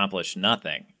and accomplish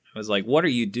nothing. I was like, what are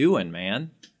you doing,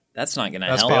 man? That's not going to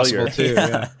That's help. possible too.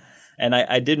 Yeah. And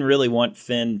I didn't really want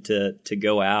Finn to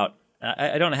go out.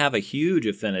 I don't have a huge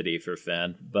affinity for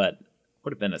Finn, but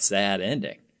would have been a sad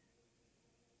ending.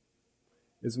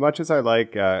 As much as I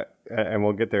like, and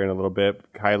we'll get there in a little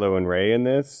bit, Kylo and Rey in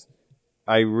this,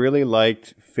 I really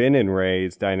liked Finn and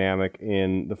Rey's dynamic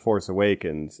in The Force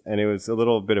Awakens, and it was a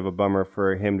little bit of a bummer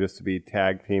for him just to be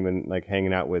tag team and like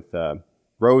hanging out with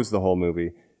Rose the whole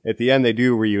movie. At the end, they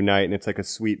do reunite, and it's like a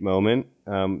sweet moment.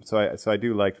 So I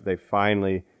do like that they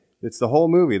finally. It's the whole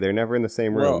movie. They're never in the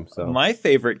same room. So my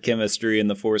favorite chemistry in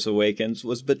The Force Awakens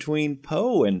was between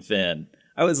Poe and Finn.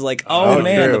 I was like, oh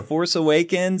man, true. The Force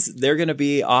Awakens, they're going to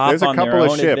be off There's a on their couple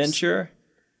of own ships. adventure.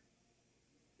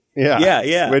 yeah,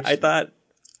 Yeah. Which, I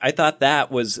thought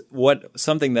that was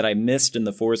something that I missed in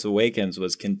The Force Awakens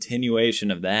was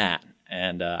continuation of that.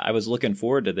 And I was looking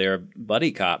forward to their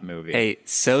buddy cop movie. Hey,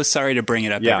 so sorry to bring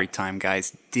it up Yeah. every time,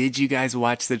 guys. Did you guys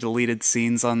watch the deleted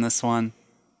scenes on this one?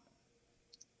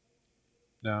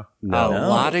 No. A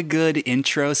lot of good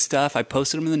intro stuff. I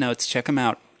posted them in the notes. Check them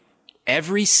out.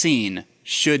 Every scene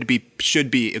should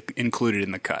be included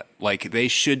in the cut. Like they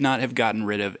should not have gotten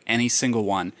rid of any single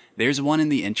one. There's one in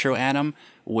the intro, Adam,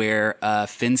 where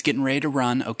Finn's getting ready to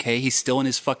run. Okay, he's still in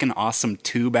his fucking awesome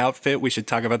tube outfit. We should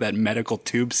talk about that medical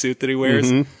tube suit that he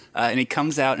wears. And he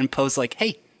comes out and Poe's like,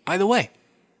 "Hey, by the way,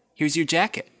 here's your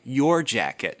jacket. Your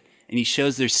jacket." And he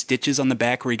shows there's stitches on the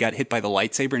back where he got hit by the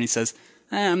lightsaber, and he says,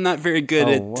 I'm not very good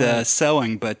at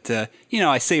sewing, but,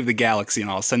 I saved the galaxy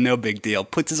and all, so no big deal.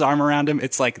 Puts his arm around him.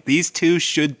 It's like, these two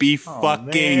should be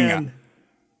fucking. man.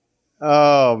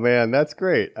 oh man, that's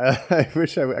great. I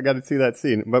wish I got to see that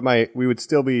scene, but we would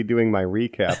still be doing my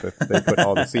recap if they put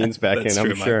all the scenes back in. That's I'm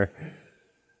true, Mike. sure.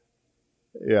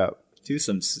 Yeah. Do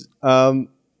some.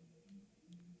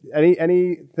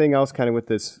 Anything else kind of with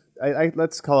this?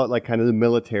 Let's call it like kind of the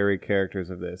military characters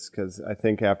of this, because I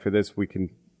think after this we can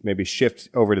maybe shift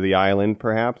over to the island,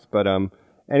 perhaps. But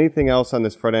anything else on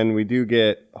this front end? We do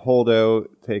get Holdo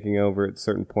taking over at a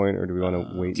certain point, or do we want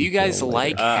to wait? Do you guys until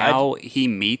like later? how he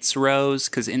meets Rose?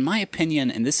 Because in my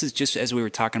opinion, and this is just as we were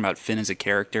talking about Finn as a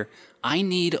character, I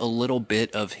need a little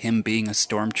bit of him being a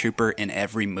stormtrooper in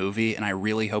every movie, and I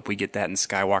really hope we get that in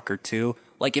Skywalker too.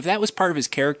 Like, if that was part of his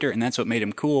character and that's what made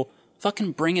him cool,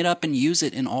 fucking bring it up and use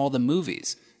it in all the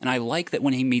movies. And I like that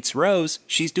when he meets Rose,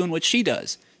 she's doing what she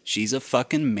does. She's a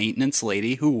fucking maintenance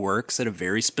lady who works at a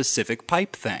very specific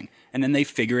pipe thing. And then they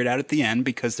figure it out at the end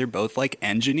because they're both like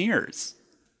engineers.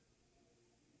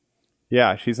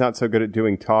 Yeah, she's not so good at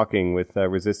doing talking with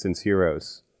Resistance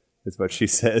heroes, is what she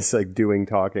says, like doing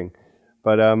talking.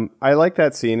 But I like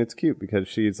that scene. It's cute because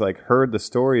she's like heard the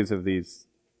stories of these,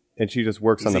 and she just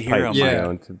works on the pipe, you know,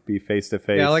 and to be face to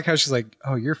face. Yeah, I like how she's like,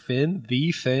 "Oh, you're Finn,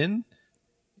 the Finn."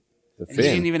 The And he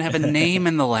didn't even have a name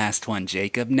in the last one,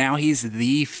 Jacob. Now he's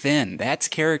the Finn. That's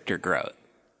character growth.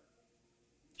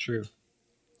 True.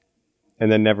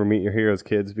 And then never meet your heroes,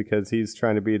 kids, because he's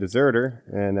trying to be a deserter,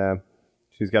 and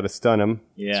she's got to stun him.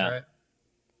 Yeah. That's right.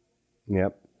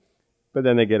 Yep. But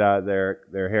then they get out their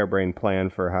harebrained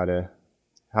plan for how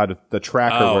the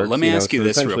tracker works. Let me ask you so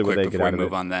this real essentially what quick they get before out we of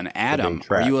move it on then. is Adam, being are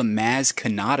tracked. you a Maz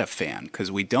Kanata fan?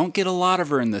 Because we don't get a lot of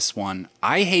her in this one.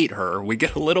 I hate her. We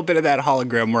get a little bit of that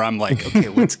hologram where I'm like, okay,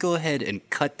 let's go ahead and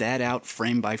cut that out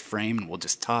frame by frame, and we'll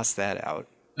just toss that out.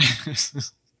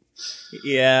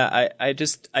 Yeah, I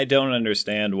don't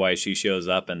understand why she shows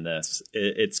up in this.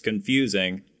 It's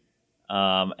confusing.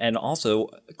 And also,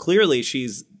 clearly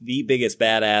she's the biggest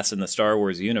badass in the Star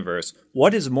Wars universe.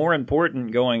 What is more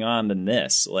important going on than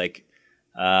this? Like,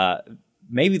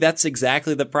 maybe that's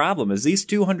exactly the problem, is these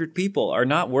 200 people are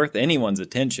not worth anyone's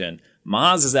attention.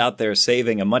 Maz is out there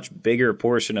saving a much bigger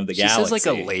portion of the She galaxy. says like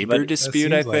a labor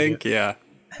dispute, I seems like think. Yeah.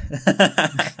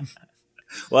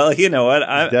 Well, you know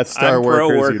what? Death Star I'm pro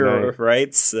workers worker unite.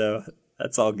 rights, so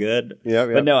that's all good. Yep.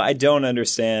 But no, I don't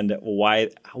understand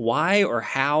why or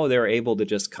how they're able to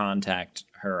just contact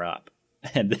her up,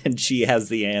 and then she has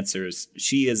the answers.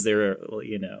 She is their,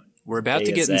 We're about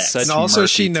to get in Deus Ex. such And also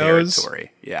murky she knows-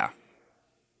 territory. Yeah.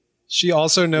 She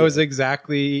also knows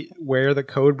exactly where the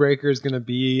code breaker is going to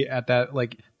be at that.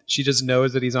 Like, she just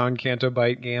knows that he's on Canto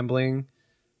Bight gambling.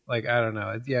 Like, I don't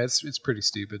know. Yeah, it's pretty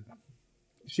stupid.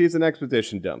 She's an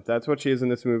exposition dump. That's what she is in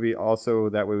this movie. Also,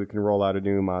 that way we can roll out a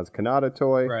new Maz Kanata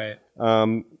toy. Right.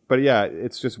 But yeah,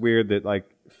 it's just weird that like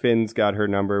Finn's got her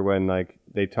number when like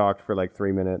they talked for like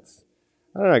 3 minutes.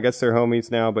 I don't know. I guess they're homies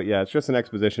now. But yeah, it's just an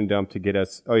exposition dump to get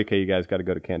us. Oh, okay, you guys got to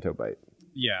go to Canto Bight.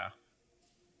 Yeah.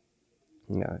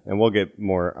 Yeah, and we'll get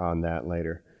more on that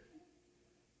later.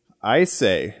 I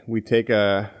say we take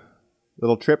a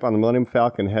little trip on the Millennium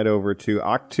Falcon, head over to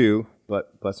Octu,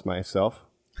 but bless myself,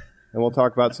 and we'll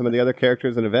talk about some of the other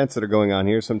characters and events that are going on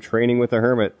here. Some training with a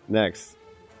hermit next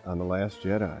on The Last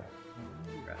Jedi.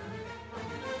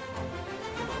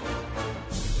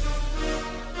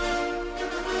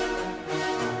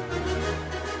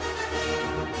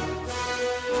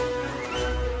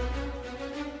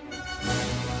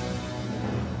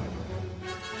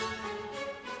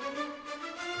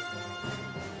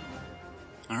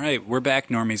 All right, we're back,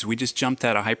 normies. We just jumped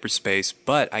out of hyperspace,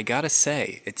 but I gotta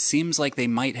say, it seems like they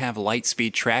might have light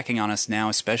speed tracking on us now,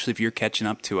 especially if you're catching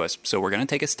up to us. So we're gonna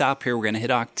take a stop here. We're gonna hit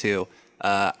Octu.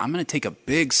 I'm gonna take a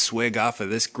big swig off of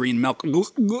this green milk.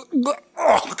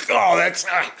 Oh, that's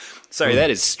sorry.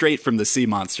 That is straight from the sea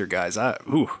monster, guys. That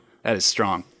is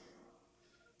strong.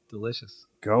 Delicious.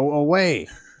 Go away.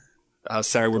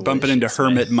 Sorry, we're bumping into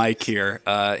Hermit Mike here.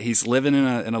 He's living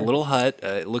in a little hut.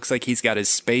 It looks like he's got his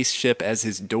spaceship as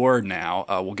his door now.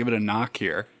 We'll give it a knock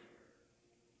here.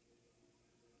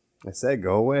 I said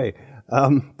go away.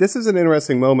 This is an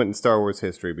interesting moment in Star Wars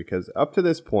history because up to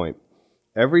this point,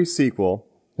 every sequel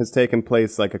has taken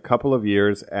place like a couple of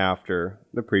years after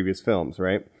the previous films,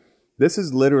 right? This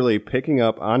is literally picking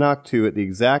up on Octu at the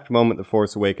exact moment The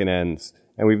Force Awakens ends,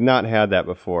 and we've not had that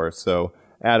before, so...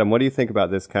 Adam, what do you think about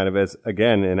this kind of as,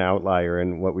 again, an outlier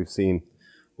in what we've seen?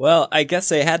 Well, I guess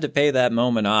they had to pay that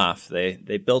moment off.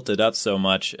 They built it up so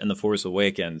much in The Force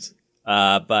Awakens.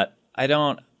 But I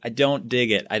don't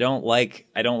dig it. I don't like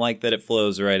that it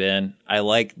flows right in. I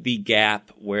like the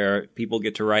gap where people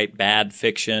get to write bad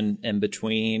fiction in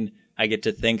between. I get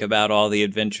to think about all the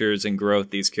adventures and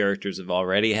growth these characters have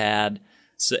already had.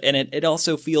 So, and it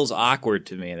also feels awkward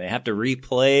to me. They have to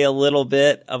replay a little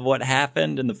bit of what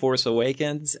happened in The Force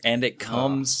Awakens, and it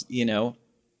comes,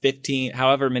 15,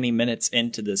 however many minutes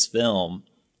into this film,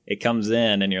 it comes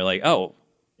in, and you're like, oh,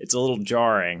 it's a little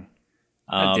jarring.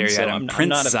 How dare you, so Adam? I'm Prince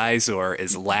not Sizor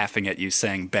is laughing at you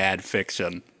saying bad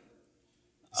fiction.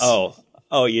 Oh,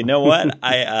 you know what?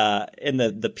 I in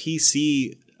the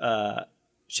PC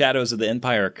Shadows of the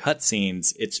Empire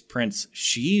cutscenes, it's Prince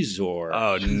Xizor.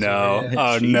 Oh no! Yeah.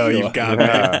 Oh no! You've got me.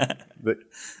 Yeah.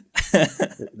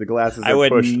 The glasses are I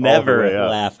would pushed all the never way up.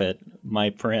 laugh at my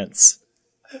prince.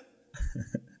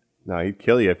 No, he'd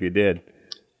kill you if you did.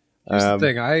 Here's the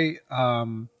thing. I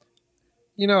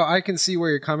can see where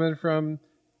you're coming from,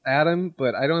 Adam,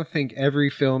 but I don't think every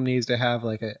film needs to have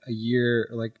like a year,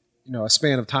 like, a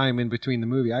span of time in between the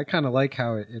movie. I kind of like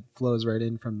how it flows right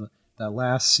in from that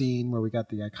last scene where we got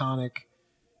the iconic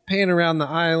pan around the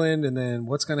island, and then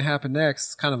what's going to happen next?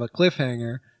 It's kind of a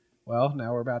cliffhanger. Well,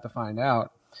 now we're about to find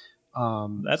out.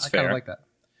 That's I fair. kind of like that.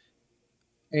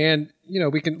 And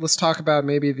let's talk about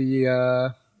maybe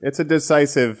the. It's a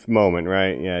decisive moment,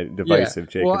 right? Yeah, divisive,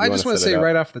 Jacob. Well, I You just wanna want to set it say up?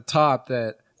 right off the top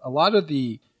that a lot of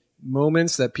the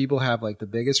moments that people have like the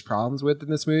biggest problems with in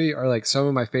this movie are like some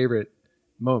of my favorite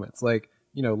moments. Like,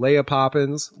 Leia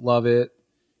Poppins, love it.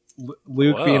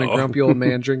 Luke being a Whoa. grumpy old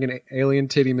man drinking alien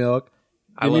titty milk.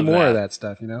 I Give me love more of that. that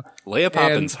stuff, Leia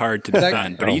Poppins And hard to that-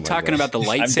 defend, but are Oh you my talking gosh. about the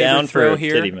down lightsaber for throw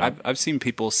titty here? milk. I've seen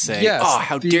people say, Yes, "Oh,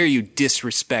 how the- dare you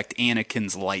disrespect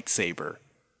Anakin's lightsaber?"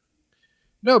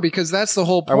 No, because that's the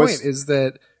whole I was- point, is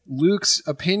that Luke's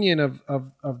opinion of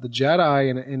the Jedi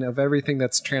and of everything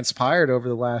that's transpired over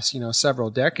the last, several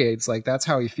decades, like that's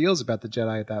how he feels about the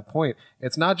Jedi at that point.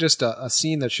 It's not just a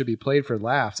scene that should be played for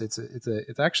laughs. It's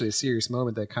actually a serious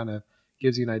moment that kind of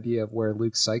gives you an idea of where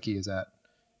Luke's psyche is at.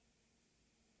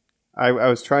 I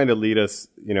was trying to lead us,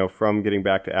 from getting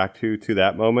back to Act 2 to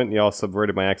that moment. Y'all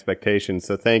subverted my expectations,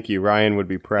 so thank you. Ryan would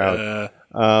be proud.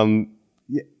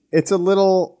 It's a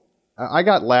little... I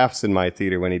got laughs in my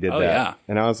theater when he did Oh, that. yeah.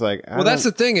 And I was like... Well, that's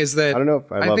the thing, is that I don't know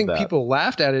if I love think that. people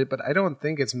laughed at it, but I don't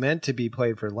think it's meant to be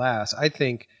played for laughs. I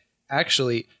think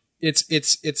actually it's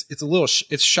a little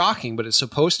it's shocking, but it's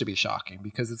supposed to be shocking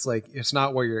because it's like it's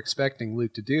not what you're expecting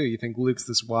Luke to do. You think Luke's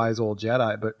this wise old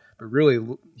Jedi, but really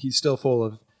he's still full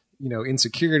of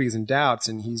insecurities and doubts,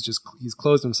 and he's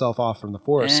closed himself off from the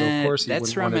Force. So of course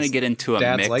that's where I'm going to get into a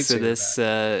dad's mix of lightsaber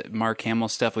this Mark Hamill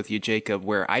stuff with you, Jacob,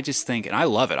 where I just think, and I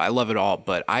love it all,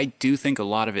 but I do think a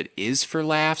lot of it is for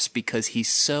laughs because he's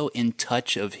so in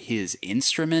touch of his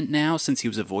instrument now, since he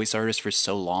was a voice artist for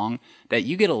so long, that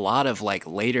you get a lot of like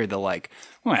later the like,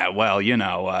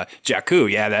 Jakku,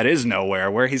 yeah, that is nowhere.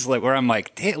 Where he's like, where I'm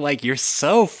like, like you're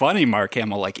so funny, Mark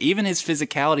Hamill. Like even his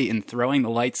physicality in throwing the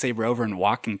lightsaber over and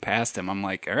walking past him, I'm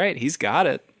like, all right, he's got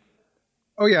it.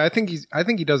 Oh yeah, I think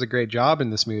he does a great job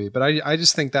in this movie, but I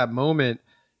just think that moment,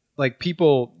 like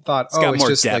people thought, got it's more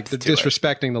just like depth the to it.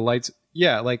 disrespecting the lights.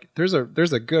 Yeah, like there's a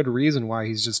good reason why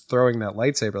he's just throwing that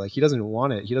lightsaber. Like he doesn't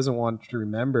want it. He doesn't want to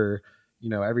remember,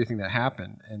 everything that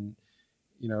happened. And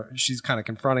she's kind of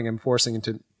confronting him, forcing him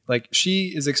to, like, she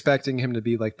is expecting him to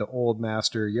be like the old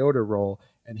master Yoda role,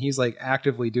 and he's like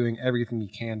actively doing everything he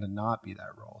can to not be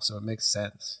that role. So it makes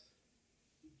sense.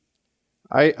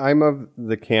 I'm of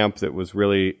the camp that was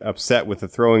really upset with the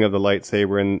throwing of the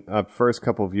lightsaber in first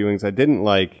couple of viewings. I didn't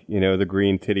like, the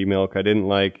green titty milk. I didn't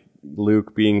like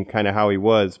Luke being kind of how he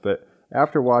was. But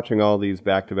after watching all these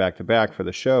back to back to back for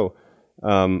the show,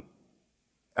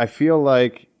 I feel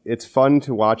like it's fun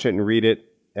to watch it and read it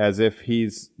as if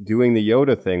he's doing the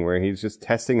Yoda thing where he's just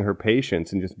testing her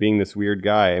patience and just being this weird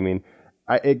guy. I mean,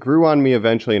 it grew on me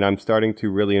eventually, and I'm starting to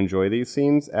really enjoy these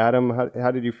scenes. Adam, how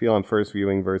did you feel on first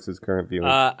viewing versus current viewing?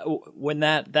 When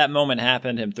that moment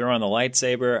happened, him throwing the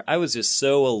lightsaber, I was just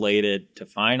so elated to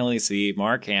finally see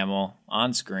Mark Hamill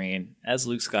on screen as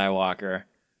Luke Skywalker.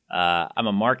 I'm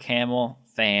a Mark Hamill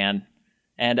fan,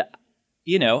 and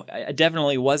I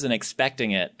definitely wasn't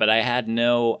expecting it, but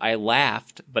I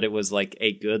laughed, but it was like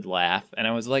a good laugh, and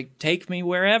I was like, take me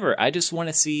wherever. I just want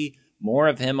to see more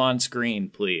of him on screen,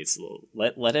 please.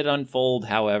 Let it unfold.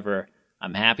 However,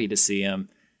 I'm happy to see him,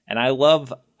 and I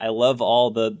love all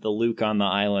the Luke on the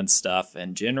island stuff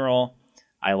in general.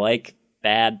 I like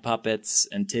bad puppets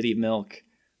and titty milk.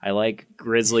 I like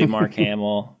grizzly Mark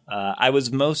Hamill. I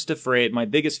was most afraid. My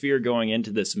biggest fear going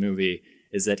into this movie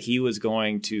is that he was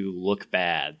going to look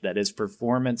bad, that his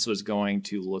performance was going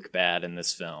to look bad in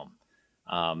this film.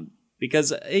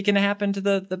 Because it can happen to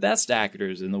the best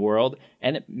actors in the world,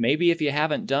 and maybe if you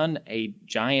haven't done a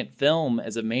giant film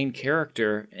as a main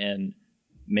character in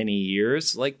many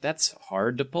years, like that's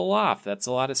hard to pull off. That's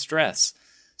a lot of stress.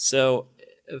 So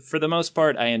for the most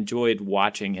part, I enjoyed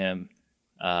watching him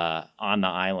on the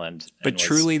island. But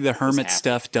truly, the hermit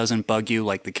stuff doesn't bug you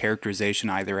like the characterization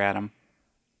either, Adam?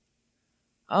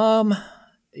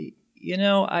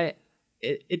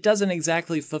 It doesn't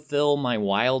exactly fulfill my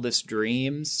wildest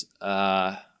dreams,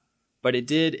 but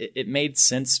it made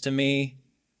sense to me.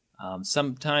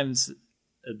 Sometimes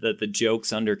the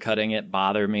jokes undercutting it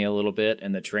bother me a little bit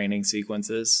in the training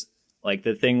sequences. Like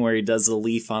the thing where he does the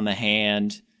leaf on the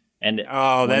hand. And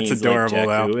Oh, when that's he's adorable, like,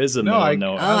 though. Jack, who is in the No, middle I- of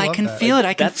nowhere. Oh, I love can that. feel it.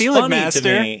 I can That's feel it, funny to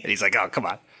Master. me. And he's like, oh, come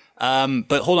on.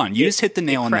 But hold on. You just hit the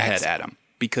nail on the cracks. head, Adam,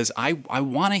 because I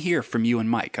want to hear from you and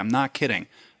Mike. I'm not kidding.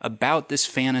 About this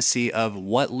fantasy of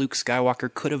what Luke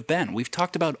Skywalker could have been. We've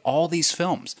talked about all these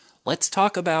films. Let's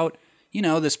talk about,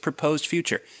 this proposed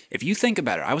future. If you think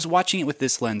about it, I was watching it with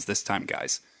this lens this time,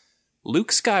 guys.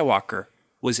 Luke Skywalker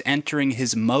was entering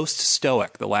his most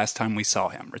stoic the last time we saw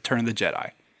him, Return of the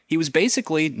Jedi. He was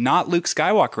basically not Luke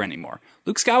Skywalker anymore.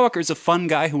 Luke Skywalker is a fun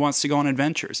guy who wants to go on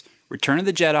adventures. Return of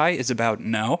the Jedi is about,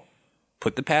 no,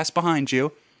 put the past behind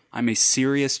you. I'm a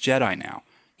serious Jedi now.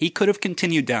 He could have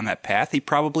continued down that path. He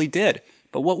probably did.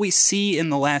 But what we see in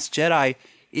The Last Jedi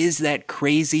is that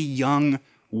crazy, young,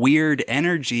 weird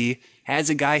energy as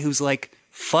a guy who's like,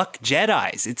 fuck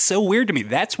Jedis. It's so weird to me.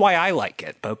 That's why I like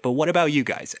it. But what about you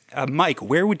guys? Mike,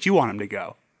 where would you want him to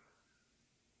go?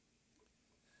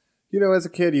 As a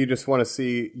kid, you just want to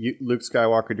see Luke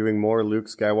Skywalker doing more Luke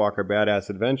Skywalker badass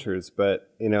adventures. But,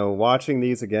 watching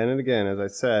these again and again, as I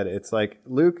said, it's like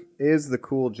Luke is the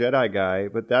cool Jedi guy,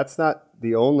 but that's not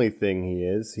the only thing he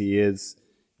is. He is,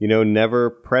 never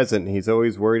present. He's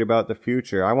always worried about the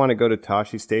future. I want to go to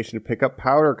Tashi Station to pick up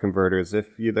powder converters. If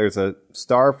there's a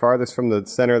star farthest from the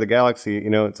center of the galaxy,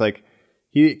 it's like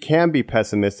he can be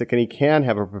pessimistic and he can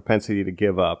have a propensity to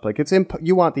give up. Like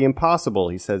you want the impossible,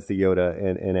 he says to Yoda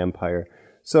in Empire.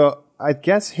 So I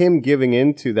guess him giving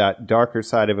into that darker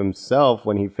side of himself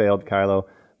when he failed Kylo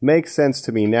makes sense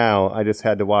to me now. I just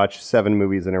had to watch 7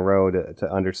 movies in a row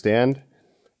to understand.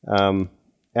 Adam,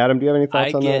 do you have any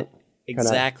thoughts on that? I get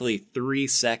exactly 3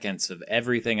 seconds of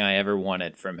everything I ever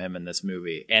wanted from him in this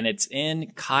movie. And it's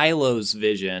in Kylo's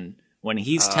vision when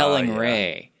he's telling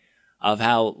Rey of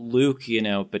how Luke,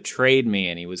 betrayed me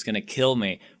and he was going to kill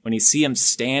me. When you see him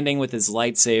standing with his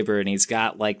lightsaber and he's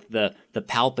got like the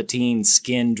Palpatine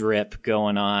skin drip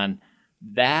going on,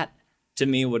 that to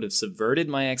me would have subverted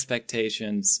my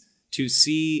expectations to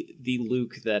see the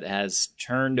Luke that has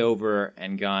turned over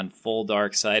and gone full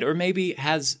dark side, or maybe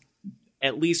has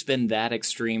at least been that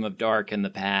extreme of dark in the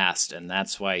past, and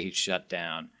that's why he's shut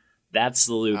down. That's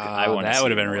the Luke I want to see. That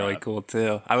would have been more really of. cool,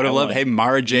 too. I would have loved, hey,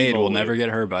 Mara Jade evil will never Luke. get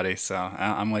her, buddy. So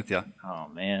I'm with you. Oh,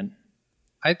 man.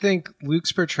 I think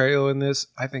Luke's portrayal in this,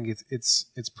 I think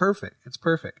it's perfect. It's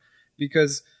perfect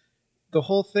because the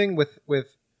whole thing with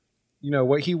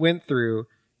what he went through,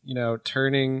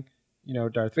 turning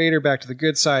Darth Vader back to the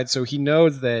good side, so he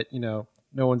knows that no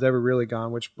one's ever really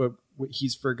gone, but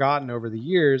he's forgotten over the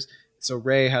years. So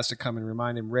Rey has to come and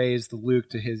remind him. Rey is the Luke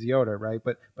to his Yoda, right?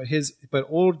 But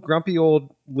old grumpy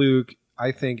old Luke,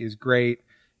 I think, is great.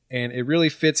 And it really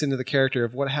fits into the character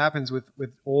of what happens with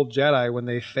old Jedi when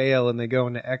they fail and they go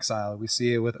into exile. We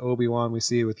see it with Obi-Wan. We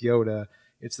see it with Yoda.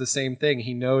 It's the same thing.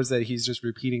 He knows that he's just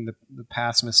repeating the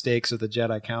past mistakes of the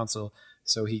Jedi Council,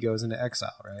 so he goes into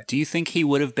exile, right? Do you think he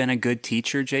would have been a good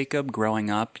teacher, Jacob, growing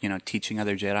up, teaching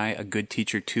other Jedi, a good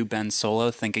teacher to Ben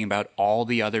Solo, thinking about all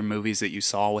the other movies that you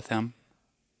saw with him?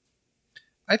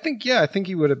 I think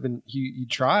he would have been, he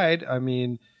tried. I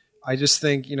mean, I just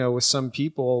think, with some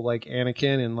people like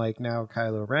Anakin and like now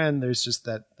Kylo Ren, there's just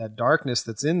that darkness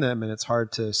that's in them and it's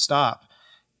hard to stop.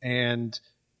 And,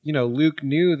 Luke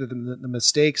knew that the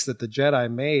mistakes that the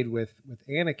Jedi made with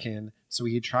Anakin, so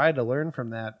he tried to learn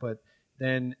from that, but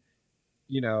then,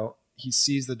 he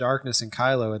sees the darkness in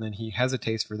Kylo and then he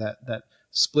hesitates for that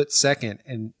split second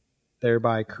and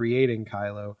thereby creating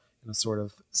Kylo in a sort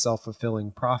of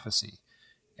self-fulfilling prophecy.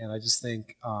 And I just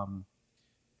think,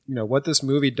 what this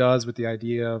movie does with the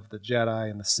idea of the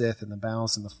Jedi and the Sith and the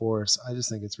balance in the Force, I just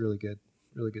think it's really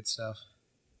good stuff.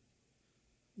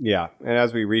 Yeah, and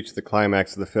as we reach the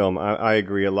climax of the film, I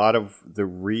agree. A lot of the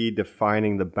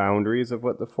redefining the boundaries of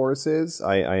what the Force is,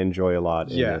 I enjoy a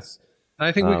lot in this. And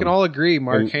I think we can all agree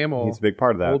Mark and Hamill, he's a big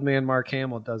part of that. old man Mark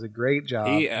Hamill, does a great job.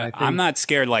 I'm not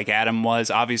scared like Adam was.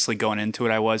 Obviously, going into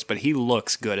it, I was, but he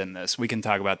looks good in this. We can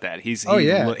talk about that. He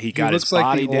got his looks like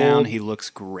body the down. old He looks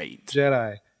great.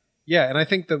 Jedi. Yeah, and I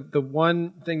think the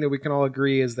one thing that we can all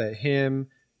agree is that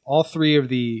all three of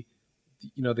the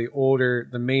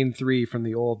main three from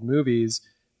the old movies,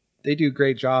 they do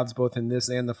great jobs both in this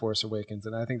and The Force Awakens.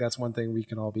 And I think that's one thing we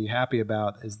can all be happy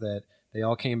about is that they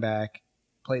all came back,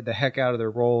 played the heck out of their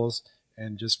roles,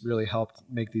 and just really helped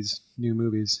make these new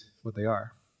movies what they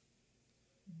are.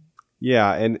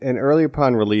 Yeah, and early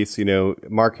upon release,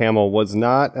 Mark Hamill was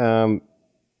not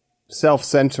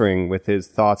self-centering with his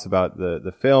thoughts about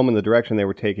the film and the direction they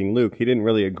were taking Luke. He didn't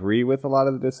really agree with a lot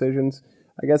of the decisions.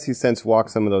 I guess he since walked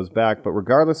some of those back, but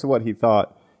regardless of what he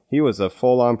thought, he was a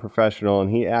full-on professional,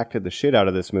 and he acted the shit out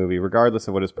of this movie, regardless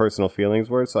of what his personal feelings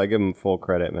were. So I give him full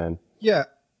credit, man. Yeah.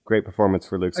 Great performance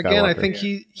for Luke Skywalker. Again, I think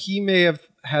he may have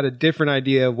had a different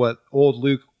idea of what old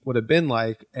Luke would have been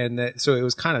like, and so it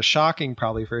was kind of shocking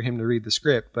probably for him to read the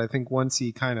script. But I think once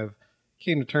he kind of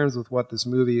came to terms with what this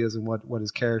movie is and what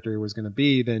his character was going to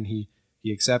be, then he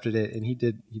accepted it, and he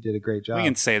did a great job. We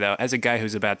can say, though, as a guy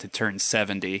who's about to turn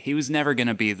 70, he was never going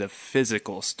to be the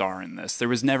physical star in this. There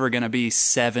was never going to be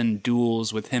 7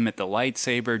 duels with him at the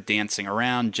lightsaber, dancing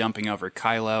around, jumping over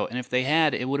Kylo. And if they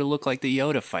had, it would have looked like the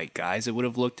Yoda fight, guys. It would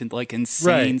have looked like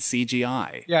insane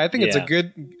CGI. Yeah, I think it's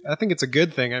a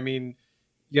good thing. I mean,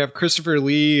 you have Christopher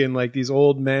Lee and like these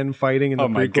old men fighting in the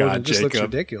prequels. It just looks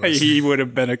ridiculous. He would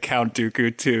have been a Count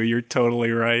Dooku too. You're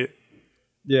totally right.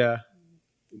 Yeah.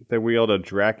 They wheeled a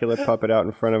Dracula puppet out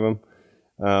in front of him.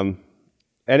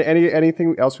 And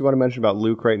anything else we want to mention about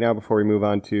Luke right now before we move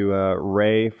on to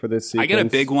Rey for this sequence? I got a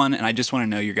big one, and I just want to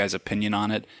know your guys' opinion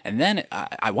on it. And then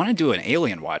I want to do an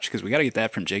Alien watch, because we got to get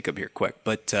that from Jacob here quick.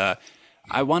 But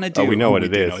I want to do... Oh, we know what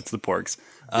it is. No, it's the Porgs.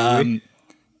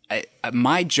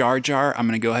 My Jar Jar, I'm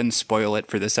going to go ahead and spoil it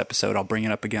for this episode. I'll bring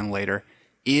it up again later,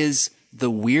 is the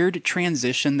weird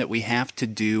transition that we have to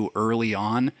do early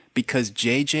on, because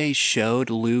JJ showed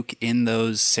Luke in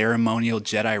those ceremonial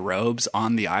Jedi robes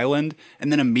on the island,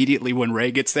 and then immediately when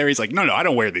Rey gets there, he's like, no, I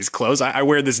don't wear these clothes. I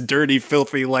wear this dirty,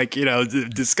 filthy,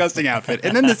 disgusting outfit.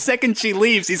 And then the second she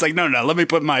leaves, he's like, no, let me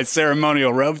put my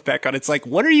ceremonial robes back on. It's like,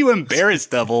 what are you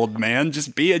embarrassed of, old man?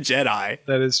 Just be a Jedi.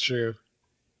 That is true.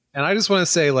 And I just want to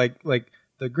say, like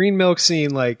the green milk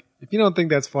scene, like, if you don't think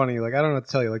that's funny, like, I don't know what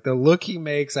to tell you. Like, the look he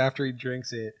makes after he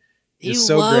drinks it is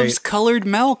so great. He loves colored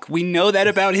milk. We know that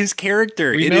about his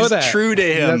character. It is true to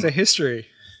him. That's a history.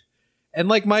 And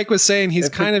like Mike was saying, he's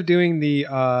kind of doing the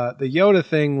Yoda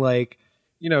thing. Like,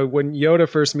 when Yoda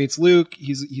first meets Luke,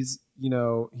 he's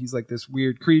like this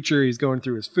weird creature. He's going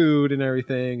through his food and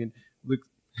everything. And Luke,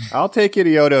 I'll take you to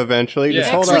Yoda eventually. Yeah,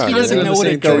 just hold on. He doesn't know what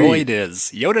a droid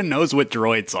is. Yoda knows what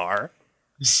droids are.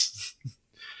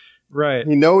 Right.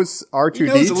 He knows R2-D2. He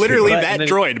knows literally that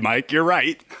droid, Mike. You're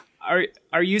right.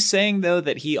 Are you saying, though,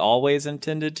 that he always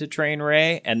intended to train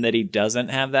Rey and that he doesn't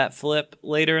have that flip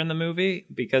later in the movie?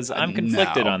 Because I'm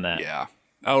conflicted on that. Yeah.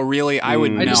 Oh, really? I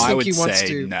would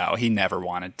say no. He never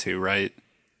wanted to, right?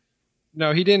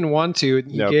 No, he didn't want to.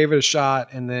 He gave it a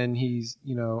shot, and then he's,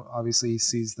 obviously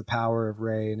sees the power of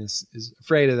Rey and is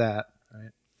afraid of that,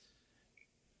 right?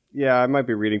 Yeah, I might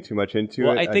be reading too much into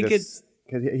it. I think it's...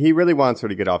 Because he really wants her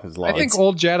to get off his lawn. I think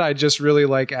old Jedi just really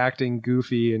like acting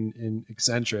goofy and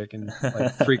eccentric and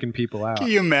like freaking people out. Can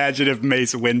you imagine if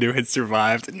Mace Windu had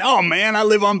survived? No, man, I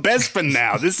live on Bespin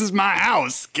now. This is my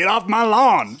house. Get off my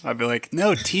lawn. I'd be like,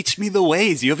 no, teach me the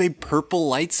ways. You have a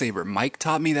purple lightsaber. Mike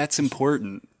taught me that's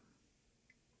important.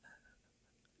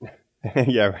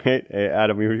 Yeah, right. Hey,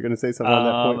 Adam, you were going to say something on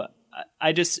that point?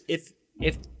 I just, if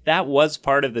that was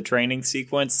part of the training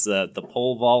sequence, the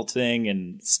pole vaulting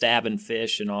and stabbing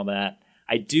fish and all that,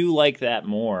 I do like that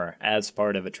more as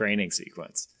part of a training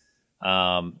sequence.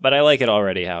 But I like it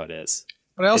already how it is.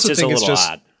 But I also think it's just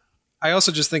odd. I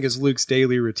also just think it's Luke's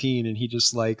daily routine, and he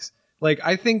just likes,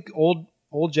 I think old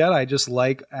Jedi just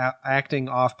like acting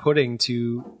off-putting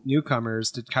to newcomers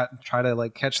to try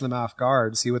to catch them off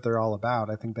guard, see what they're all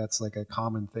about. I think that's like a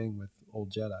common thing with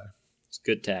old Jedi. It's a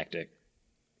good tactic.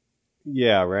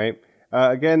 Yeah, right.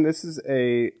 Again, it's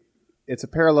a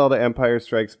parallel to Empire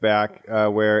Strikes Back,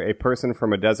 where a person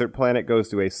from a desert planet goes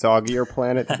to a soggier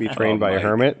planet to be trained by a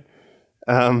hermit.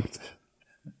 And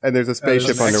there's a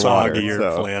spaceship underwater.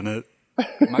 Soggier planet.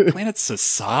 My planet's so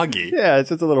soggy. Yeah, it's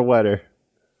just a little wetter.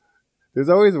 There's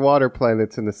always water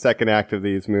planets in the second act of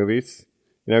these movies.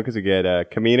 Because you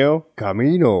get Camino,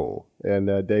 and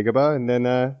Dagobah, and then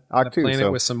Ahch-To. A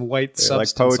planet with some white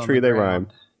substance like poetry, on the they ground.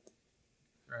 rhyme.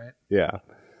 Right. Yeah.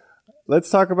 Let's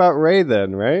talk about Rey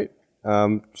then, right?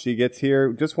 She gets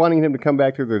here just wanting him to come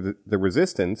back to the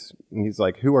Resistance. And he's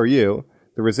like, who are you?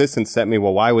 The Resistance sent me.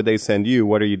 Well, why would they send you?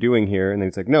 What are you doing here? And then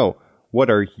he's like, no, what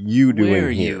are you doing here? Where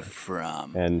are you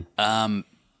from? And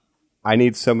I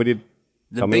need somebody to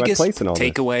tell me my place in all this. The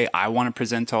biggest takeaway I want to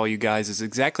present to all you guys is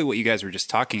exactly what you guys were just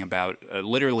talking about.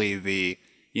 Literally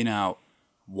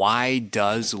why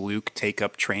does Luke take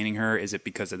up training her? Is it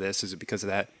because of this? Is it because of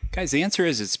that? Guys, the answer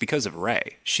is it's because of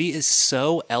Rey. She is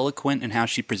so eloquent in how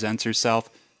she presents herself.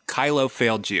 Kylo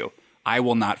failed you. I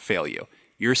will not fail you.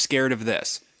 You're scared of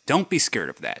this. Don't be scared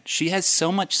of that. She has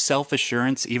so much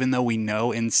self-assurance, even though we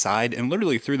know inside and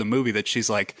literally through the movie that she's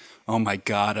like, oh my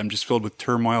God, I'm just filled with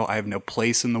turmoil. I have no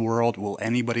place in the world. Will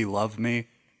anybody love me?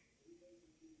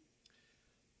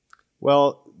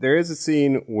 Well, there is a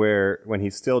scene where, when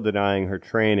he's still denying her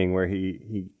training, where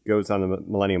he goes on the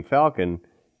Millennium Falcon,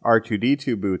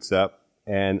 R2-D2 boots up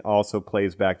and also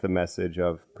plays back the message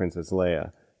of Princess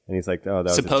Leia. And he's like, oh, that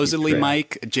was supposedly, a cheap trick.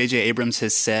 Mike, J.J. Abrams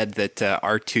has said that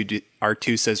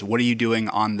R2 says, what are you doing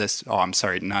on this? Oh, I'm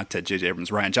sorry, not J.J.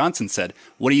 Abrams. Ryan Johnson said,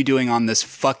 what are you doing on this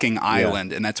fucking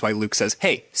island? And that's why Luke says,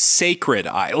 hey, sacred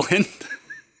island.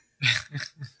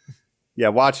 Yeah,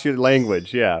 watch your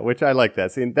language. Yeah, which I like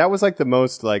that scene. That was like the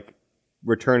most like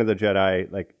Return of the Jedi,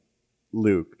 like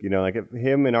Luke. You know, like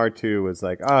him and R2 was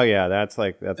like, oh yeah, that's.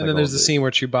 And then there's the scene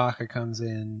where Chewbacca comes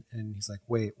in and he's like,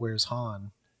 wait, where's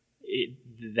Han?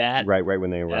 Right when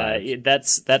they arrive.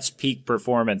 That's peak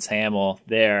performance Hamill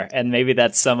there, and maybe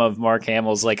that's some of Mark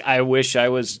Hamill's like, I wish I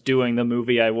was doing the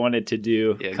movie I wanted to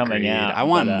do coming agreed. out. I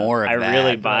want more of that. I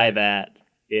really buy that.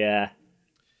 Yeah,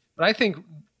 but I think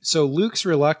so. Luke's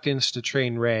reluctance to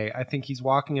train Rey, I think he's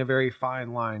walking a very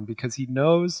fine line because he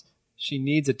knows she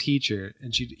needs a teacher,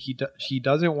 and he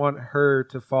doesn't want her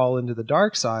to fall into the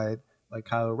dark side like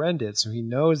Kylo Ren did. So he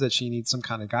knows that she needs some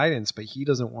kind of guidance, but he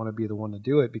doesn't want to be the one to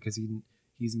do it because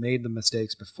he's made the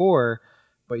mistakes before,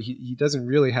 but he doesn't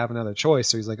really have another choice.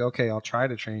 So he's like, okay, I'll try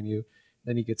to train you.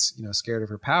 Then he gets, scared of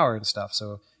her power and stuff.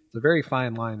 So it's a very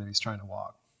fine line that he's trying to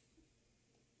walk.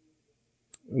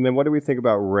 And then what do we think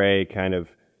about Rey kind of,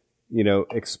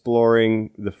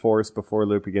 exploring the Force before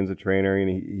Luke begins to train her, and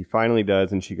he finally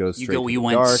does, and she goes straight to the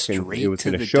dark, and it was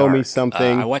going to show me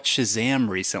something. I watched Shazam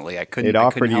recently. I couldn't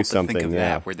help but think of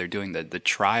that, where they're doing the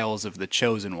trials of the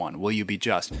chosen one. Will you be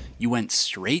just? You went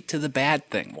straight to the bad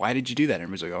thing. Why did you do that? And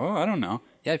everybody's like, oh, I don't know.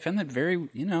 Yeah, I found that very,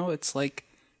 it's like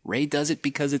Rey does it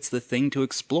because it's the thing to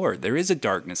explore. There is a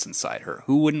darkness inside her.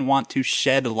 Who wouldn't want to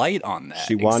shed light on that?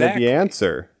 She wanted the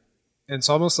answer. And it's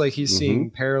almost like he's seeing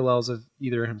parallels of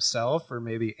either himself or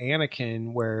maybe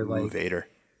Anakin, where Vader.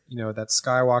 That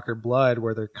Skywalker blood,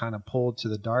 where they're kind of pulled to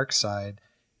the dark side,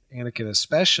 Anakin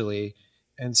especially.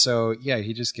 And so, yeah,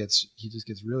 he just gets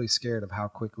really scared of how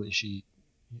quickly she's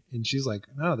like,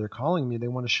 no, they're calling me. They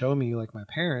want to show me like my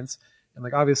parents. And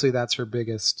like, obviously that's her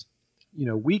biggest,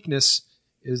 weakness,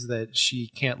 is that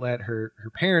she can't let her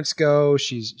parents go.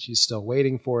 She's still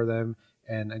waiting for them.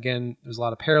 And again, there's a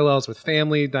lot of parallels with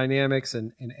family dynamics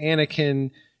and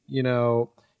Anakin,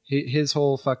 his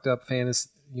whole fucked up fantasy,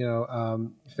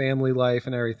 family life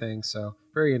and everything. So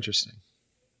very interesting.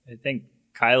 I think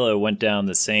Kylo went down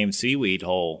the same seaweed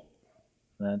hole.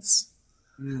 That's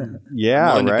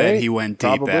yeah, right. Bet he went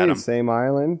deep Probably at him. Same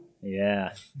island.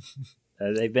 Yeah,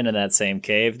 they've been in that same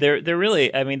cave. They're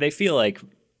really. I mean, they feel like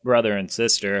brother and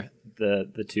sister.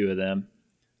 The two of them.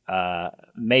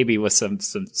 Maybe with some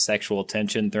sexual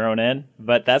tension thrown in,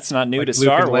 but that's not new like to Luke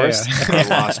Star Wars. I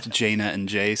lost Jaina and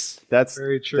Jace. That's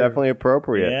very true. Definitely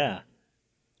appropriate. Yeah.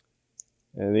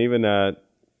 And even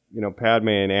Padme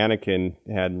and Anakin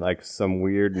had like some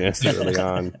weirdness early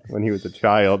on when he was a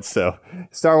child. So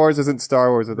Star Wars isn't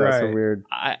Star Wars without some weird,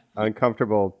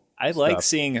 uncomfortable. I like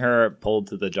seeing her pulled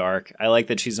to the dark. I like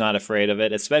that she's not afraid of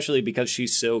it, especially because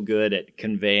she's so good at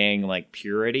conveying like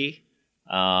purity.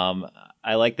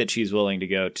 I like that she's willing to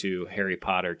go to Harry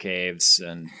Potter caves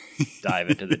and dive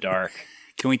into the dark.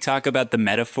 Can we talk about the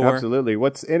metaphor? Absolutely.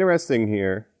 What's interesting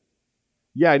here?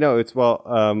 Yeah, I know. It's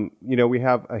we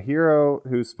have a hero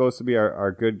who's supposed to be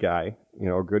our good guy,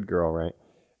 a good girl, right?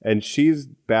 And she's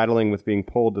battling with being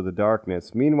pulled to the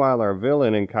darkness. Meanwhile, our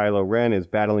villain in Kylo Ren is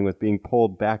battling with being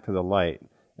pulled back to the light.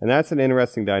 And that's an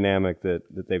interesting dynamic that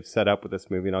they've set up with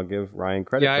this movie, and I'll give Ryan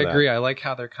credit for that. Yeah, I agree. I like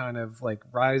how they're kind of like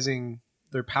rising.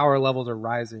 Their power levels are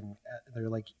rising. They're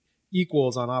like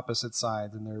equals on opposite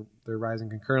sides, and they're rising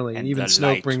concurrently. And even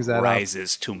Snoke brings that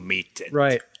rises to meet it.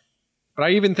 Right. But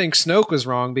I even think Snoke was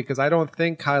wrong because I don't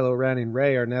think Kylo Ren and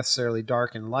Rey are necessarily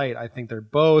dark and light. I think they're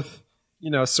both,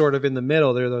 sort of in the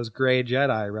middle. They're those gray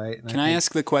Jedi, right? And Can I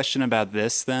ask the question about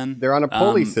this then? They're on a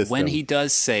pulley system. When he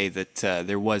does say that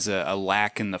there was a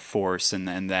lack in the Force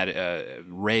and that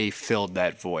Rey filled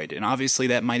that void, and obviously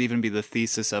that might even be the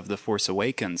thesis of The Force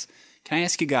Awakens. Can I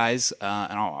ask you guys,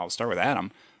 and I'll start with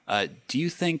Adam, do you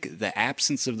think the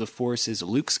absence of the Force is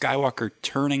Luke Skywalker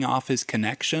turning off his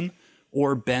connection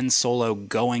or Ben Solo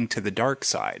going to the dark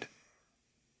side?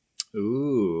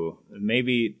 Ooh,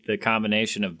 maybe the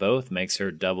combination of both makes her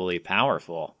doubly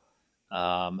powerful.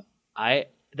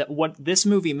 What this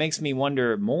movie makes me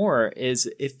wonder more is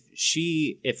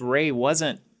if Rey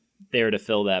wasn't there to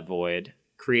fill that void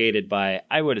created by,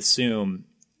 I would assume,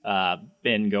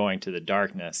 Ben going to the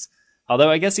darkness. Although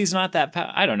I guess he's not that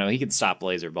I don't know. He can stop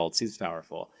laser bolts. He's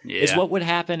powerful. Yeah. Is what would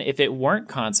happen if it weren't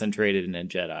concentrated in a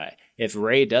Jedi? If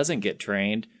Rey doesn't get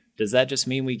trained, does that just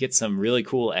mean we get some really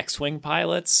cool X-Wing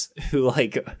pilots who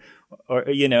or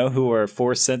who are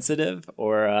force sensitive,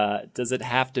 or does it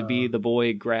have to be the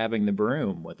boy grabbing the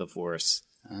broom with the force?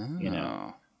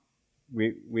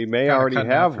 We may Kinda already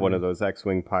cutting out have for one me. of those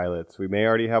X-wing pilots. We may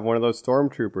already have one of those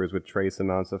stormtroopers with trace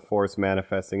amounts of force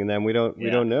manifesting in them. We don't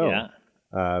know.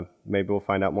 Yeah. Maybe we'll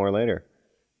find out more later.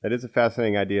 That is a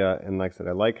fascinating idea, and like I said,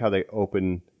 I like how they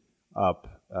open up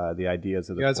the ideas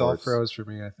of the You guys all force. froze for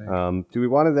me, I think. Do we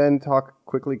want to then talk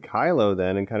quickly Kylo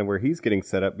then and kind of where he's getting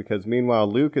set up? Because meanwhile,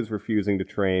 Luke is refusing to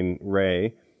train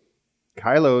Rey.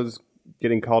 Kylo's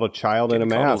getting called a child in a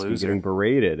Getting called a mask and loser. getting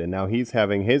berated, and now he's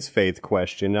having his faith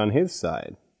questioned on his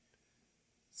side.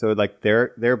 So like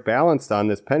they're balanced on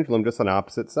this pendulum, just on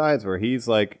opposite sides, where he's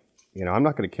like, I'm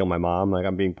not going to kill my mom. Like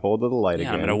I'm being pulled to the light Yeah,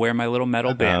 again. I'm gonna wear my little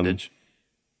metal bandage.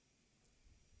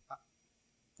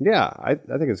 Yeah, I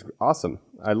think it's awesome.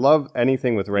 I love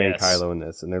anything with Rey Yes. and Kylo in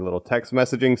this, and their little text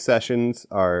messaging sessions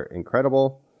are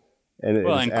incredible, and it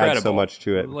Well, just incredible. adds so much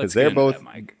to it because Let's they're get into both that,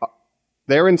 Mike.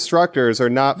 their instructors are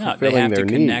not No, they fulfilling have their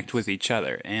to needs. connect with each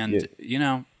other, and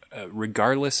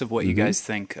regardless of what you guys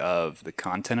think of the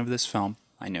content of this film,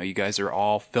 I know you guys are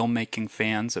all filmmaking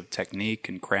fans of technique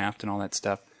and craft and all that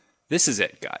stuff. This is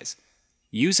it, guys.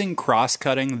 Using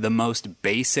cross-cutting, the most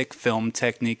basic film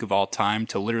technique of all time,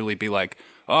 to literally be like,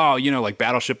 oh, like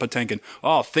Battleship Potemkin,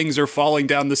 oh, things are falling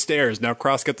down the stairs, now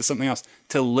cross-cut to something else.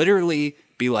 To literally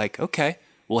be like, okay,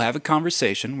 we'll have a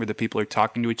conversation where the people are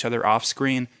talking to each other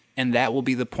off-screen, and that will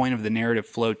be the point of the narrative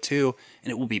flow too,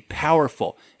 and it will be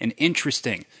powerful and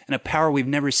interesting, and a power we've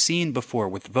never seen before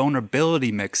with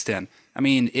vulnerability mixed in. I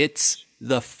mean, it's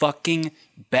the fucking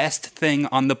best thing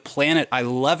on the planet. I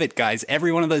love it, guys.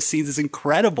 Every one of those scenes is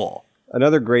incredible.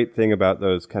 Another great thing about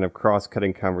those kind of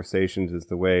cross-cutting conversations is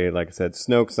the way, like I said,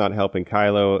 Snoke's not helping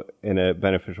Kylo in a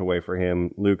beneficial way for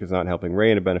him. Luke is not helping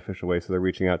Rey in a beneficial way, so they're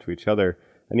reaching out to each other.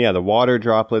 And yeah, the water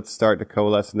droplets start to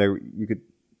coalesce, and you could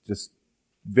just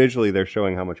visually they're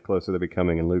showing how much closer they're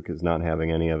becoming, and Luke is not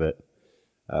having any of it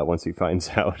once he finds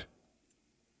out.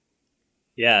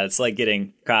 Yeah, it's like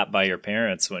getting caught by your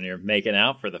parents when you're making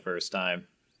out for the first time.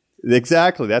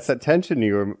 Exactly. That's that tension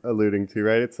you were alluding to,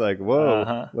 right? It's like,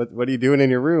 whoa, what are you doing in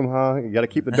your room, huh? You got to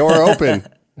keep the door open.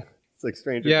 It's like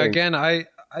Stranger Yeah, Things. again, I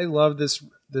love this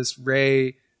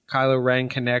Rey Kylo Ren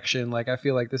connection. Like I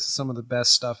feel like this is some of the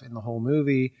best stuff in the whole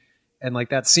movie. And like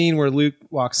that scene where Luke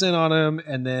walks in on him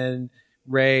and then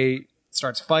Rey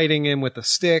starts fighting him with a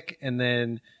stick, and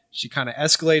then she kind of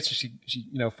escalates. She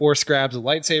force grabs a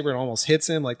lightsaber and almost hits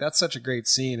him. Like that's such a great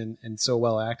scene and so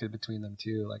well acted between them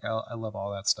too. Like I love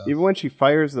all that stuff. Even when she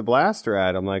fires the blaster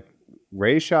at him, like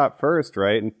Rey shot first,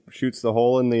 right, and shoots the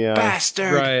hole in the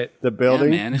Bastard! Right. the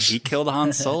building. Yeah, man, he killed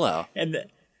Han Solo.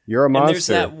 You're a monster. And there's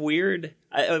that weird.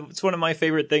 It's one of my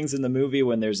favorite things in the movie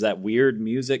when there's that weird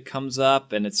music comes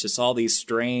up, and it's just all these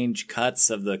strange cuts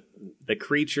of the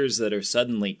creatures that are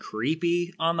suddenly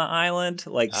creepy on the island,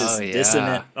 like this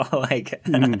dissonant. Like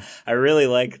I really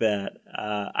like that.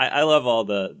 I love all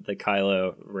the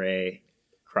Kylo Rey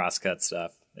crosscut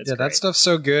stuff. It's yeah, great. that stuff's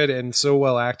so good and so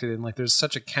well acted, and like there's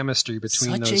such a chemistry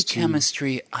between Such those a two.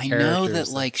 chemistry. I know that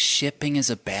characters. like shipping is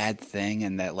a bad thing,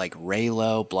 and that like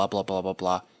Reylo, blah blah blah blah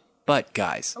blah. But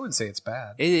guys, I wouldn't say it's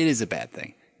bad. it is a bad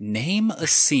thing. Name a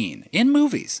scene in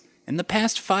movies in the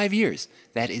past 5 years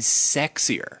that is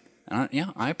sexier.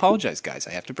 I apologize, guys.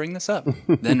 I have to bring this up.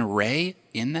 Than Rey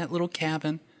in that little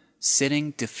cabin,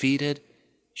 sitting defeated.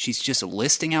 She's just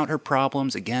listing out her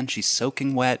problems. Again, she's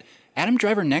soaking wet. Adam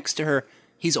Driver next to her,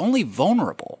 he's only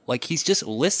vulnerable. Like, he's just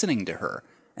listening to her.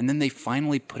 And then they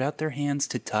finally put out their hands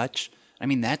to touch. I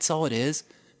mean, that's all it is.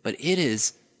 But it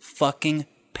is fucking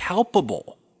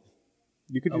palpable.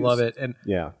 You could I love it. And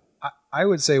Yeah. I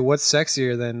would say what's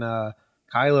sexier than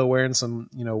Kylo wearing some,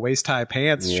 waist high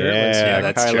pants, shirtless. Yeah,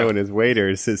 that's Kylo true. and his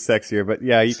waiters is sexier. But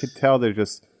yeah, you could tell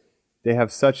they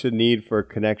have such a need for a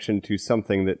connection to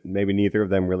something that maybe neither of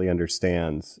them really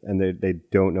understands. And they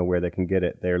don't know where they can get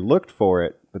it. They're looked for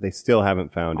it, but they still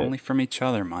haven't found Only it. from each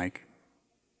other, Mike.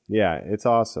 Yeah, it's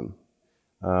awesome.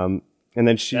 And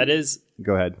then That is.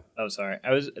 Go ahead. Oh, sorry.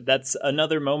 That's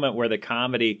another moment where the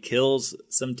comedy kills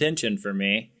some tension for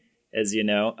me. As you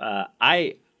know,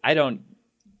 I don't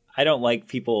like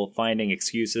people finding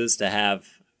excuses to have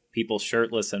people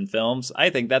shirtless in films. I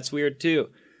think that's weird too.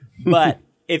 But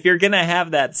if you're gonna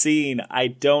have that scene, I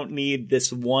don't need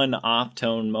this one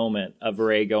off-tone moment of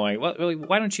Rey going, "Well,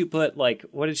 why don't you put like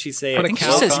what did she say? Put a think she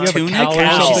cowl says on? You have a tunic. cowl or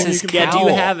Cowl. something you can Yeah, do you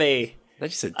cowl. have a That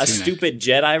just said a tunic. stupid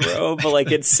Jedi robe? But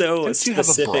like it's so Don't you have a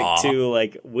specific bra? to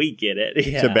like we get it.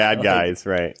 Yeah, To bad like, guys,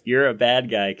 right? You're a bad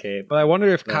guy, Cape. But I wonder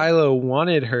if Kylo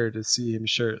wanted her to see him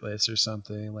shirtless or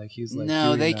something. Like he's like, No,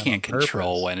 doing they that can't on purpose.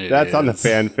 control when it is. That's on the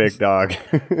fanfic, dog.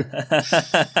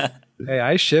 Hey,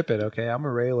 I ship it. Okay, I'm a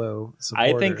Reylo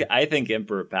supporter. I think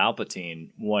Emperor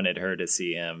Palpatine wanted her to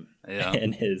see him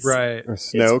and his right. Or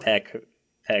his Snoke.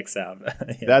 pecs out.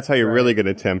 Yeah. That's how you're really going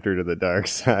to tempt her to the dark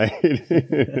side.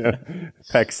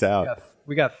 Pecs out.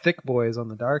 We got thick boys on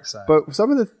the dark side. But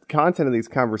some of the content of these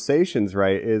conversations,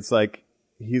 right, is like,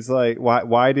 he's like,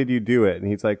 why did you do it? And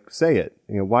he's like, say it.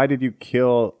 Why did you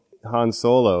kill Han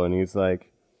Solo? And he's like,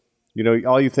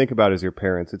 all you think about is your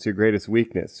parents. It's your greatest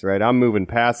weakness, right? I'm moving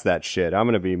past that shit. I'm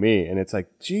going to be me. And it's like,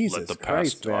 Jesus Let the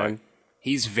Christ, past die. man.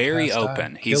 He's very Past open.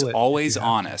 time. He's Kill it always if you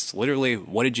have honest. Literally,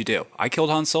 what did you do? I killed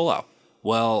Han Solo.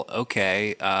 Well,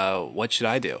 okay. What should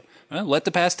I do? Well, let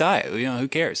the past die. Who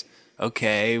cares?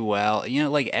 Okay, well,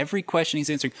 like every question he's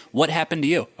answering, what happened to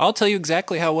you? I'll tell you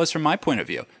exactly how it was from my point of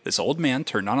view. This old man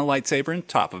turned on a lightsaber on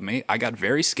top of me. I got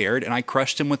very scared and I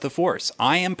crushed him with the Force.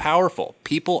 I am powerful.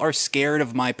 People are scared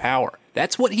of my power.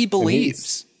 That's what he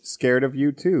believes. Scared of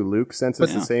you too. Luke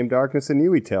senses the same darkness in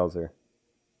you, he tells her.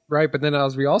 Right, but then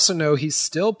as we also know, he's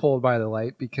still pulled by the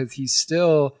light because he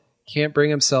still can't bring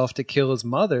himself to kill his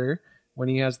mother when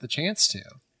he has the chance to.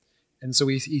 And so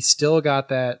he's still got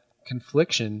that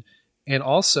confliction. And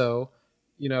also,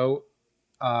 the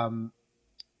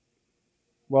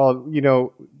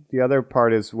other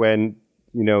part is when,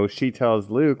 she tells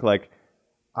Luke, like,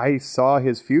 I saw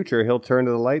his future. He'll turn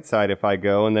to the light side if I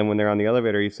go. And then when they're on the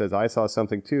elevator, he says, I saw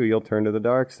something too. You'll turn to the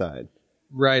dark side.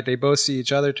 Right. They both see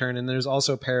each other turn. And there's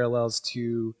also parallels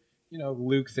to,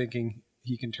 Luke thinking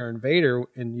he can turn Vader,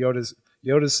 and Yoda's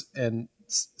and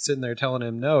sitting there telling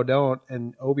him, no, don't.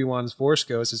 And Obi-Wan's Force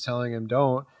Ghost is telling him,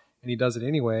 don't. And he does it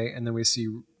anyway. And then we see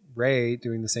Rey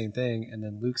doing the same thing. And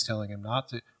then Luke's telling him not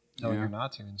to. Telling her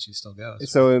not to, and she still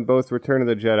goes. So in both Return of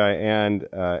the Jedi and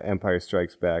Empire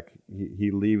Strikes Back, he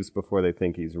leaves before they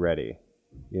think he's ready.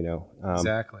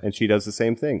 Exactly. And she does the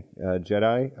same thing.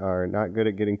 Jedi are not good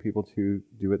at getting people to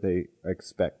do what they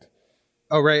expect.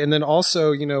 Oh, right. And then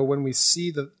also, when we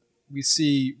see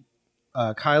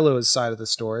Kylo's side of the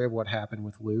story of what happened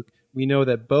with Luke, we know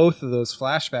that both of those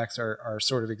flashbacks are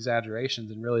sort of exaggerations,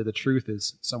 and really the truth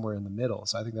is somewhere in the middle.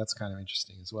 So I think that's kind of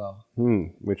interesting as well.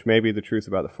 Which may be the truth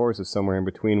about the Force is somewhere in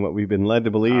between what we've been led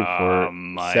to believe for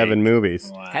 7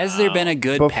 movies. Wow. Has there been a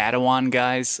good Padawan,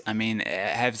 guys? I mean,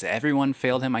 has everyone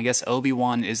failed him? I guess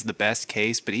Obi-Wan is the best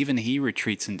case, but even he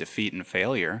retreats in defeat and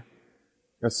failure.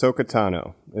 Ahsoka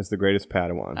Tano is the greatest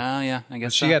Padawan. Oh, yeah, I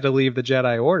guess She had to leave the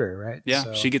Jedi Order, right? Yeah,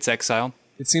 So she gets exiled.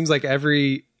 it seems like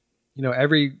every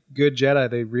good Jedi,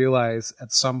 they realize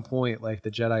at some point, like, the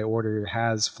Jedi Order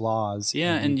has flaws.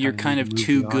 Yeah, and you're kind of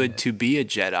too good to be a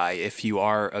Jedi if you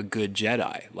are a good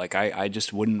Jedi. Like, I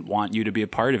just wouldn't want you to be a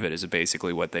part of it, is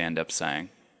basically what they end up saying.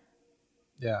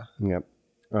 Yeah. Yep.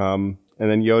 And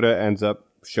then Yoda ends up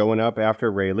showing up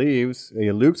after Rey leaves.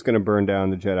 Luke's going to burn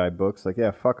down the Jedi books. Like, yeah,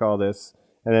 fuck all this.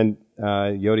 And then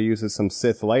Yoda uses some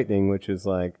Sith lightning, which is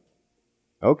like,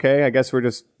 okay, I guess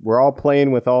we're all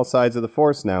playing with all sides of the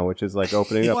Force now, which is like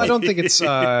opening up. Well, I don't think it's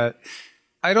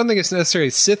necessarily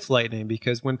Sith lightning,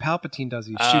 because when Palpatine does,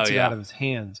 he shoots it out of his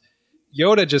hands.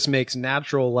 Yoda just makes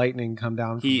natural lightning come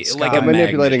down from the sky. Like a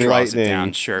manipulating magnet draws lightning. it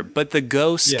down, sure. But the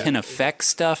ghosts can affect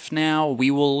stuff now.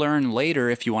 We will learn later,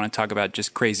 if you want to talk about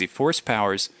just crazy Force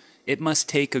powers, it must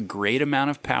take a great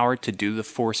amount of power to do the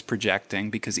Force projecting,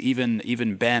 because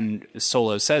even Ben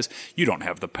Solo says, you don't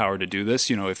have the power to do this,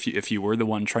 if you were the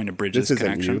one trying to bridge this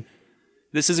connection. You.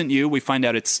 This isn't you. We find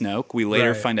out it's Snoke. We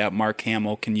later find out Mark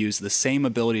Hamill can use the same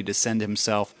ability to send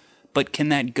himself, but can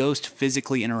that ghost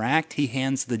physically interact? He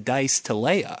hands the dice to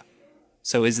Leia.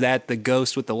 So is that the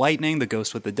ghost with the lightning, the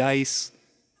ghost with the dice?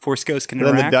 Force ghost can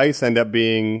interact? Then the dice end up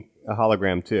being a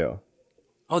hologram too.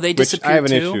 Oh, they Which disappear I have an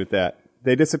too? issue with that.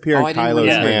 They disappear in I didn't Kylo's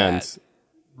remember hands.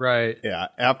 Right. Yeah,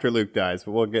 after Luke dies,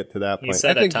 but we'll get to that He point.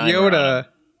 set I a think timer Yoda.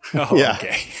 Oh, Yeah.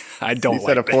 okay. I don't He like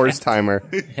set a that. Force timer.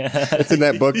 It's in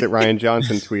that book that Ryan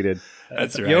Johnson tweeted.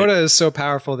 That's right. Yoda is so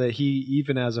powerful that he,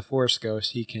 even as a Force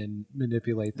ghost, he can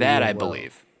manipulate the That real I world.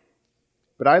 believe.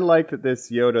 But I liked that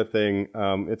this Yoda thing,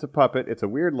 it's a puppet. It's a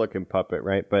weird looking puppet,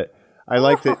 right? But I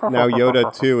liked it now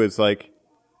Yoda too is like,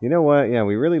 you know what? Yeah,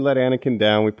 we really let Anakin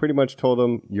down. We pretty much told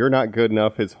him, you're not good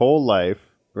enough his whole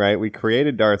life, right? We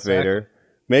created Darth Vader.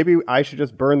 Maybe I should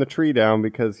just burn the tree down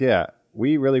because, yeah,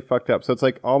 we really fucked up. So it's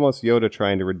like almost Yoda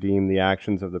trying to redeem the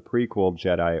actions of the prequel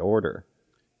Jedi Order.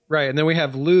 Right, and then we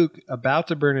have Luke about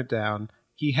to burn it down.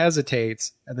 He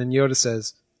hesitates, and then Yoda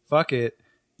says, fuck it.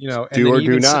 And do then or he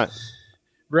do even not.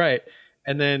 Right.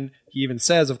 And then he even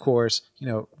says, of course,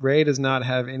 Rey does not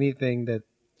have anything that,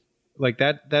 like,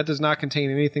 that does not contain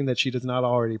anything that she does not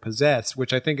already possess,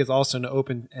 which I think is also an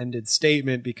open-ended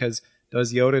statement, because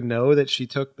does Yoda know that she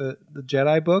took the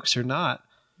Jedi books or not?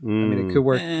 I mean, it could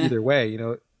work either way.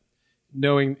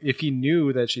 knowing if he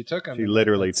knew that she took him. She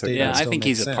literally that took statement him. Yeah, I still think makes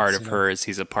he's a sense, part of you know? her as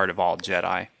he's a part of all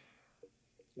Jedi.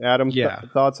 Adam, Yeah.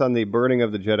 thoughts on the burning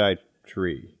of the Jedi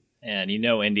tree? And you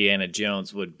know Indiana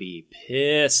Jones would be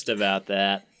pissed about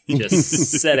that. Just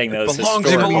setting those Belongs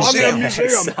historic in a events.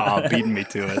 museum. Oh, beating me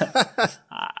to it.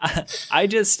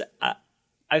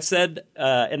 I've said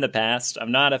in the past,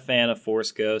 I'm not a fan of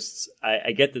Force Ghosts.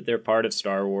 I get that they're part of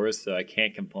Star Wars, so I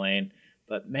can't complain.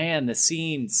 But man, the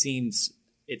scene seems,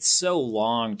 it's so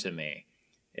long to me.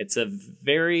 It's a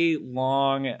very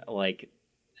long, like,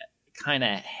 kind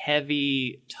of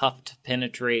heavy, tough to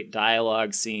penetrate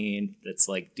dialogue scene that's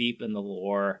like deep in the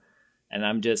lore. And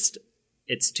I'm just,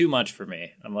 it's too much for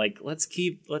me. I'm like, let's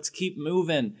keep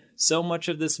moving. So much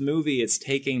of this movie is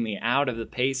taking me out of the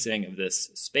pacing of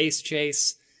this space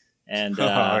chase. And so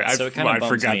it kind of I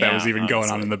forgot that was even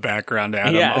going on in the background,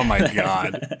 Adam. Yeah. Oh my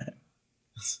god.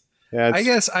 Yeah, I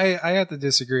guess I have to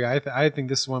disagree. I think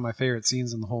this is one of my favorite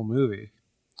scenes in the whole movie.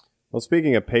 Well,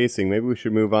 speaking of pacing, maybe we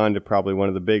should move on to probably one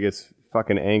of the biggest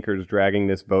fucking anchors dragging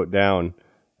this boat down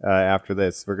after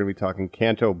this. We're going to be talking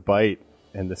Canto Bight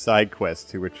and the side quest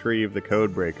to retrieve the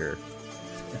Codebreaker.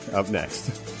 Up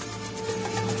next.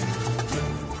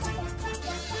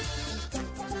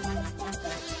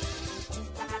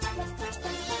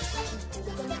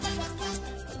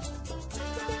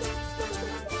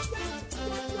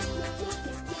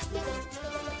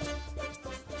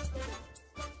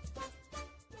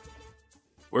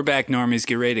 We're back, normies.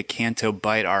 Get ready to Canto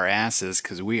bite our asses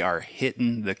because we are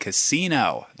hitting the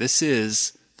casino. This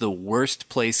is the worst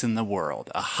place in the world,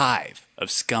 a hive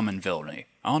of scum and villainy.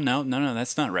 Oh, no,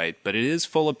 that's not right. But it is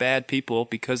full of bad people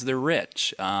because they're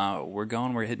rich.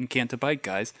 We're hitting Canto bite,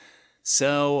 guys.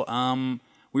 So,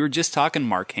 we were just talking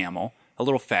Mark Hamill. A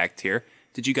little fact here.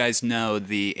 Did you guys know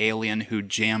the alien who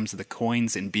jams the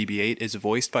coins in BB-8 is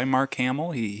voiced by Mark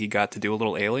Hamill? He got to do a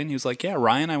little alien. He was like, yeah,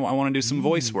 Ryan, I want to do some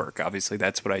voice work. Obviously,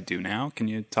 that's what I do now. Can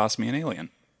you toss me an alien?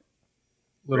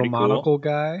 Little Pretty cool. monocle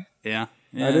guy. Yeah.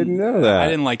 I didn't know that. I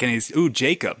didn't like any. Ooh,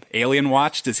 Jacob. Alien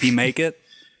Watch, does he make it?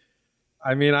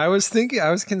 I mean, I was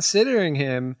considering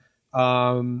him,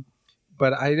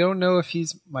 but I don't know if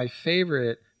he's my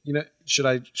favorite. You know, should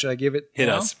I give it? Hit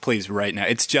now? us, please, right now.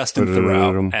 It's Justin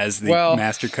Theroux as the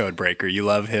Master Codebreaker. You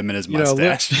love him and his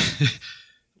mustache.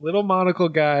 Little monocle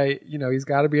guy. You know, he's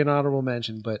got to be an honorable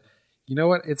mention. But you know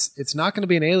what? It's not going to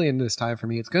be an alien this time for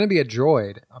me. It's going to be a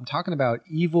droid. I'm talking about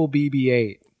evil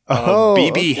BB-8. Oh, BB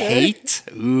okay. hate?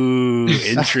 Ooh,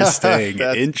 interesting.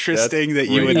 Interesting that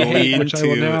you would BB hate, lean which I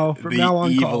will now- from the now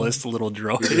on call evilest little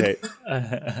droid.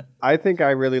 Okay. I think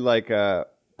I really like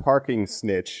parking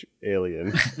snitch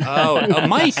alien. Oh,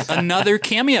 Mike, another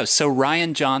cameo. So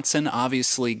Ryan Johnson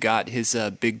obviously got his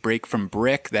big break from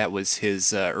Brick. That was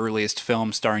his earliest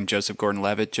film starring Joseph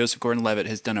Gordon-Levitt. Joseph Gordon-Levitt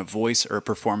has done a voice or a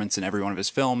performance in every one of his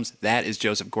films. That is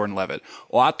Joseph Gordon-Levitt.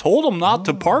 Well, I told him not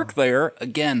to park there.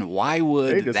 Again, why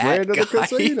would They just that ran to the guy?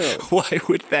 casino. Why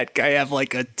would that guy have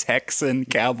like a Texan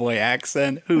cowboy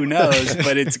accent? Who knows?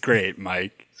 But it's great,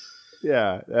 Mike.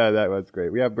 Yeah, that was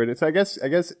great. We have British. So I guess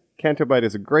Canto Bight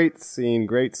is a great scene,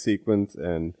 great sequence,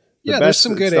 and the Yeah, best there's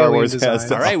some that good Star alien Wars design. has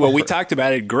to All right, well, we offer. talked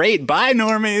about it. Great. Bye,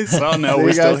 normies. Oh, no, See we're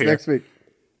you still guys here. next week.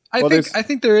 I Well,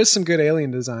 think there is some good alien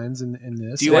designs in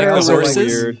this. Do you like I the also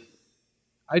horses? Weird.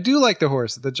 I do like the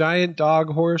horse. The giant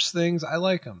dog horse things. I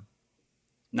like them.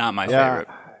 Not my Yeah,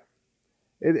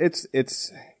 favorite.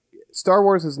 it's Star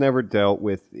Wars has never dealt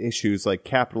with issues like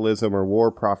capitalism or war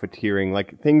profiteering,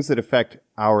 like things that affect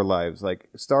our lives. Like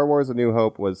Star Wars: A New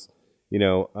Hope was,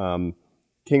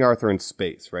 King Arthur in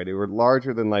space, right? It were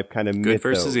larger than life kind of Good mythos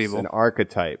versus evil. and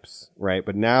archetypes, right?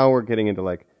 But now we're getting into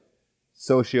like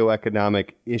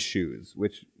socioeconomic issues,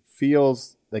 which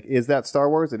feels like, is that Star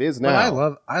Wars? It is now.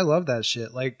 But I love that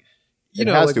shit. Like, you it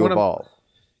know, has like to one of- evolve.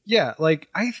 yeah, like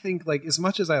I think like as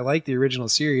much as I like the original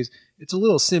series, it's a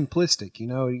little simplistic. You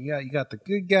know, you got the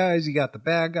good guys, you got the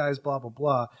bad guys, blah blah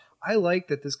blah. I like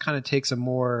that this kind of takes a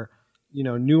more,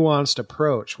 nuanced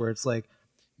approach where it's like,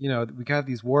 we got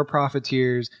these war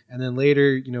profiteers, and then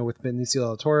later, with Benicio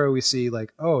del Toro, we see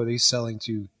like, oh, they're selling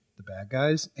to the bad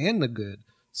guys and the good.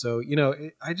 So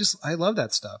I love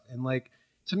that stuff, and like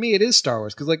to me, it is Star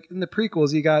Wars because like in the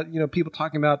prequels, you got people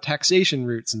talking about taxation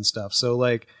routes and stuff. So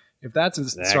like. If that's in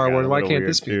Star got Wars, a why little can't weird,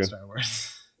 this be in too. Star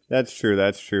Wars? That's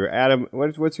true. Adam,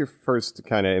 what's your first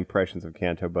kind of impressions of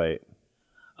Canto Bight?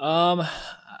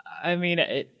 I mean,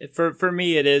 for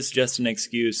me, it is just an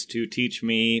excuse to teach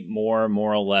me more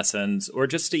moral lessons, or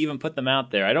just to even put them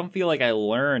out there. I don't feel like I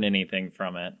learn anything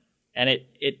from it, and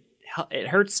it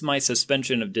hurts my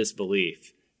suspension of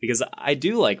disbelief because I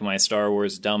do like my Star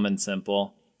Wars dumb and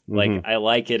simple. Like, I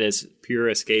like it as pure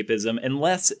escapism,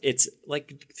 unless it's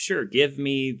like, sure, give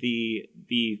me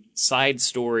the side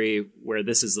story where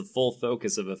this is the full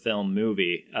focus of a film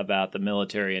movie about the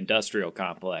military-industrial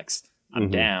complex. I'm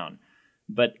down.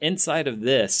 But inside of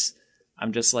this,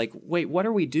 I'm just like, wait, what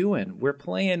are we doing? We're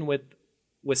playing with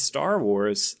Star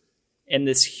Wars and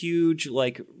this huge,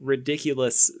 like,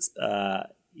 ridiculous,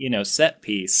 set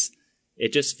piece.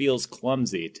 It just feels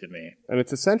clumsy to me. And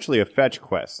it's essentially a fetch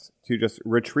quest to just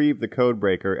retrieve the code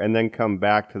breaker and then come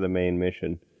back to the main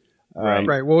mission.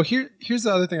 Right. Well, here's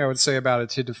the other thing I would say about it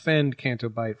to defend Canto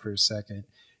Bight for a second.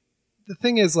 The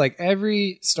thing is, like,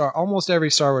 almost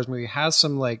every Star Wars movie has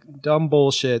some, like, dumb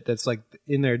bullshit that's, like,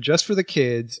 in there just for the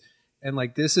kids. And,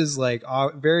 like, this is, like,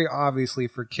 very obviously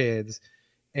for kids.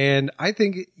 And I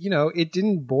think, it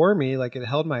didn't bore me. Like, it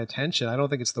held my attention. I don't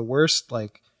think it's the worst,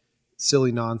 like,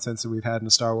 silly nonsense that we've had in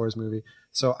a Star Wars movie.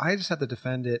 So I just have to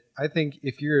defend it. I think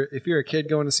if you're a kid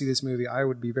going to see this movie, I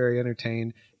would be very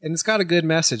entertained. And it's got a good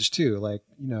message too. Like,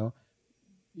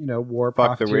 war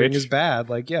profiteering is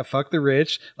bad. Like, yeah, fuck the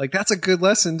rich. Like, that's a good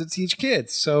lesson to teach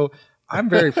kids. So I'm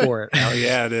very for it. Oh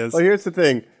yeah, it is. Well, here's the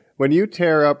thing. When you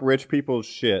tear up rich people's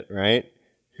shit, right?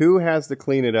 Who has to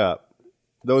clean it up?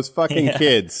 Those fucking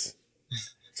kids.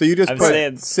 So you just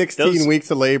put 16 weeks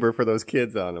of labor for those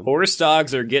kids on them. Horse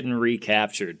dogs are getting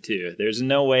recaptured, too. There's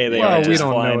no way they are just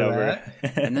flying over.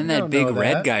 And then that big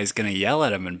red guy's going to yell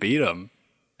at him and beat him.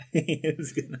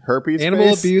 Herpes Animal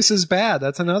face? abuse is bad.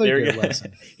 That's another good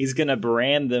lesson. He's going to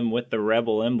brand them with the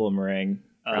Rebel emblem ring.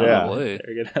 Probably.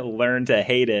 They're going to learn to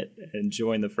hate it and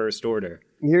join the First Order.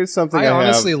 Here's something I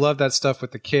honestly love that stuff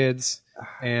with the kids.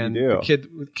 And You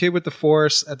do. the kid with the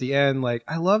Force at the end, like,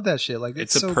 I love that shit. Like,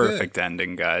 It's a so perfect good.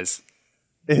 ending, guys.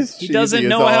 He doesn't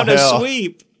know how to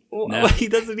sweep. No. He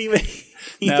doesn't even.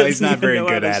 He's not very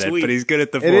good at it, but he's good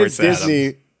at the It Force. is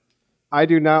Disney. I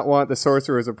do not want the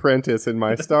Sorcerer's Apprentice in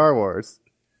my Star Wars.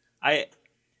 I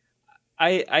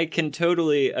can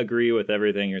totally agree with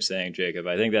everything you're saying, Jacob.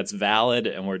 I think that's valid,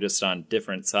 and we're just on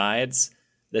different sides.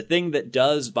 The thing that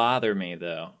does bother me,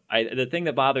 though, the thing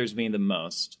that bothers me the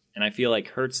most, and I feel like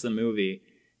hurts the movie,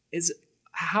 is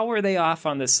how are they off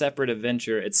on this separate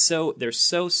adventure? They're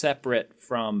so separate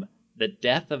from the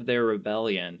death of their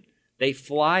rebellion. They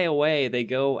fly away, they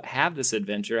go have this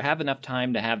adventure, have enough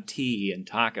time to have tea and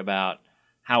talk about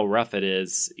how rough it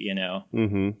is,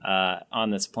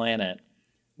 on this planet.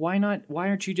 Why not? Why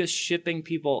aren't you just shipping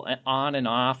people on and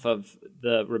off of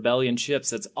the rebellion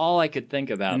ships? That's all I could think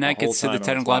about. And that gets to the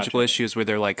technological issues where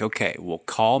they're like, okay, we'll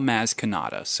call Maz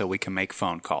Kanata so we can make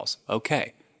phone calls.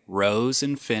 Okay, Rose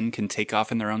and Finn can take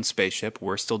off in their own spaceship.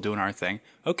 We're still doing our thing.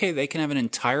 Okay, they can have an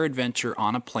entire adventure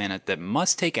on a planet that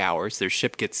must take hours. Their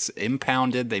ship gets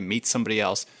impounded. They meet somebody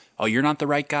else. Oh, you're not the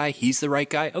right guy? He's the right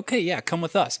guy? Okay, yeah, come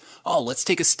with us. Oh, let's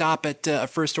take a stop at a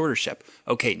First Order ship.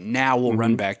 Okay, now we'll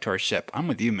run back to our ship. I'm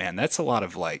with you, man. That's a lot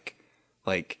of, like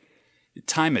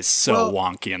time is so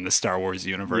wonky in the Star Wars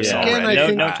universe already.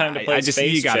 Again, no time to play I just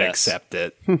space you gotta chess. accept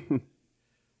it.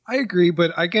 I agree,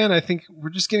 but again, I think we're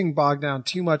just getting bogged down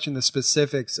too much in the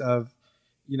specifics of,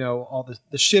 all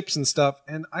the ships and stuff.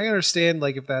 And I understand,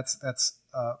 like, if that's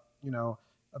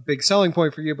a big selling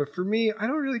point for you, but for me, I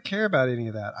don't really care about any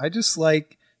of that. I just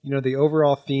like, the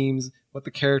overall themes, what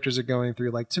the characters are going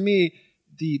through. Like, to me,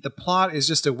 the plot is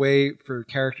just a way for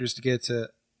characters to get to,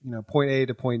 point A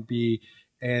to point B.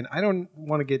 And I don't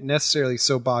want to get necessarily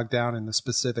so bogged down in the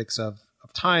specifics of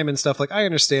time and stuff. Like, I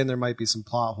understand there might be some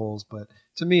plot holes, but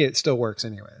to me, it still works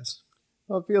anyways.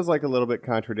 Well, it feels like a little bit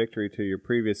contradictory to your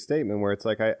previous statement where it's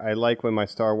like I like when my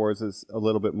Star Wars is a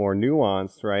little bit more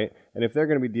nuanced, right? And if they're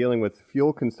going to be dealing with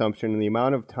fuel consumption and the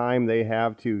amount of time they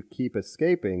have to keep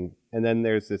escaping, and then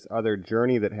there's this other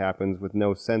journey that happens with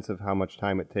no sense of how much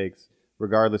time it takes,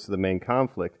 regardless of the main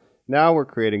conflict, now we're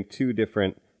creating two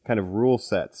different kind of rule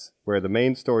sets where the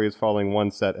main story is following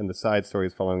one set and the side story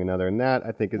is following another. And that,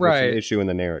 I think, is just an issue in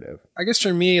the narrative. I guess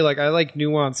for me, like, I like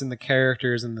nuance in the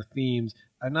characters and the themes.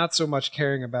 I'm not so much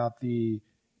caring about the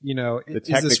is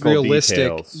this realistic?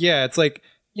 Details. Yeah, it's like,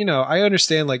 I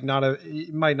understand, like,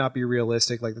 it might not be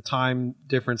realistic, like the time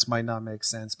difference might not make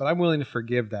sense, but I'm willing to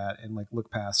forgive that and, like,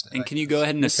 look past it. And can you go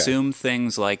ahead and assume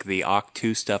things like the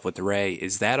Octu stuff with Rey,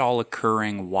 is that all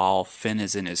occurring while Finn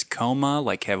is in his coma?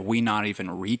 Like, have we not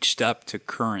even reached up to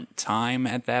current time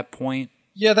at that point?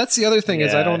 Yeah, that's the other thing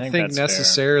is I don't think that's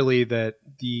necessarily that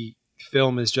the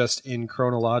film is just in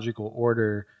chronological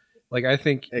order. Like, I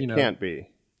think, It can't be.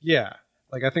 Yeah.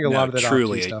 Like, I think a lot of that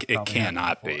truly, Octu stuff it probably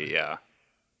cannot happened be, yeah.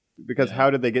 Because how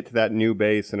did they get to that new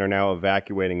base and are now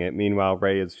evacuating it? Meanwhile,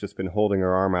 Rey has just been holding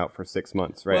her arm out for 6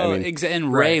 months, right? Well,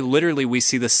 and Rey, literally, we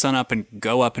see the sun up and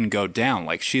go down.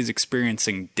 Like, she's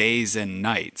experiencing days and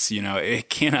nights. You know, it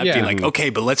cannot be like, okay,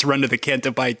 but let's run to the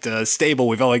Canto Bight stable.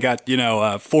 We've only got,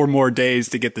 4 more days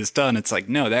to get this done. It's like,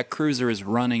 no, that cruiser is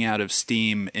running out of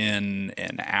steam in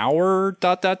an hour, ...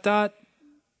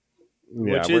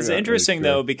 Which is interesting,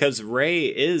 though, because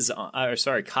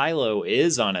Kylo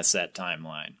is on a set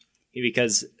timeline.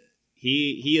 Because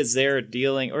he is there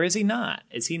dealing, or is he not?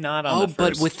 Is he not on the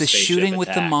first but with the shooting attack?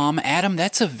 with the mom, Adam,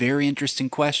 that's a very interesting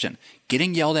question.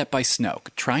 Getting yelled at by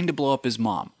Snoke, trying to blow up his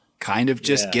mom, kind of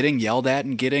just getting yelled at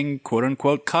and getting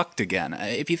quote-unquote cucked again.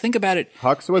 If you think about it...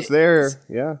 Hux was there,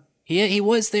 yeah. He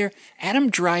was there. Adam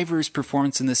Driver's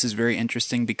performance in this is very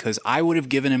interesting because I would have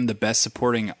given him the Best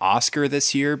Supporting Oscar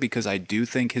this year because I do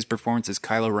think his performance as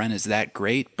Kylo Ren is that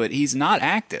great, but he's not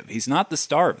active. He's not the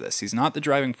star of this. He's not the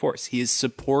driving force. He is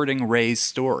supporting Rey's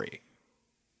story.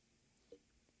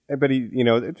 But he,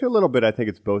 it's a little bit, I think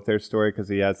it's both their story because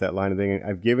he has that line of thing,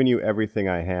 I've given you everything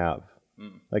I have.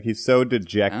 Like, he's so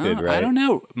dejected, right? I don't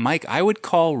know. Mike, I would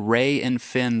call Rey and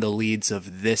Finn the leads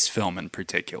of this film in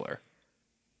particular.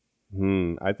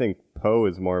 I think Poe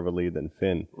is more of a lead than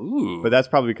Finn. Ooh. But that's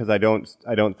probably because I don't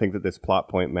think that this plot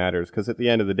point matters. Because at the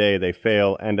end of the day, they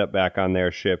fail, end up back on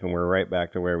their ship, and we're right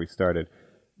back to where we started.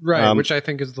 Right, which I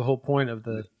think is the whole point of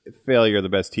the... Failure, the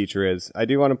best teacher is. I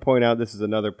do want to point out this is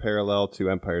another parallel to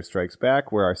Empire Strikes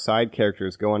Back, where our side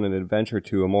characters go on an adventure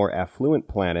to a more affluent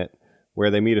planet, where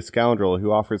they meet a scoundrel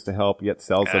who offers to help yet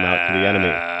sells them out to the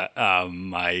enemy.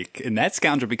 Mike. And that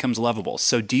scoundrel becomes lovable.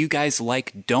 So do you guys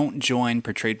like Don't Join,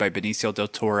 portrayed by Benicio del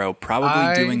Toro,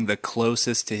 probably doing the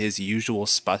closest to his usual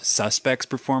suspects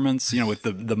performance, with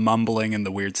the mumbling and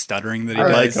the weird stuttering that he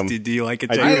does? Like him. Do you like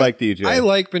it, I Jay? do like DJ. I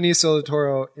like Benicio del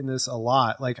Toro in this a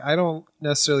lot. Like, I don't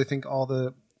necessarily think all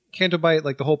the Canto Bight,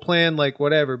 like the whole plan, like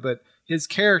whatever, but his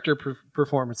character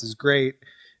performance is great.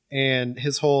 And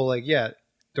his whole,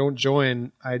 don't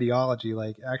join ideology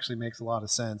actually makes a lot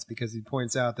of sense because he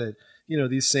points out that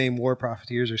these same war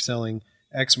profiteers are selling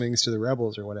X-Wings to the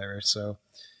rebels or whatever. So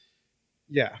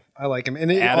yeah, I like him.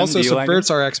 And it also subverts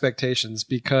our expectations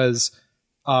because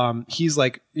he's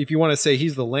like, if you want to say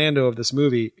he's the Lando of this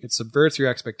movie, it subverts your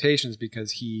expectations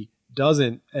because he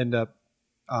doesn't end up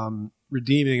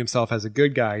redeeming himself as a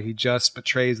good guy. He just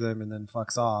betrays them and then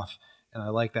fucks off. And I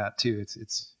like that too.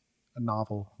 It's a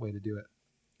novel way to do it.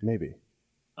 Maybe.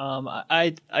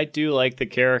 I do like the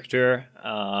character.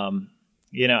 I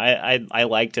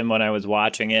liked him when I was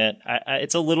watching it.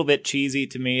 It's a little bit cheesy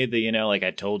to me that,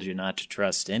 I told you not to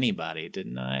trust anybody,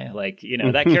 didn't I?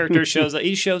 That character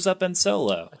shows up in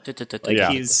Solo.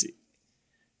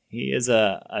 He is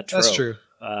a trope. That's true.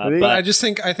 But I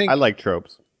think I like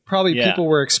tropes. Probably people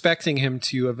were expecting him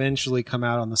to eventually come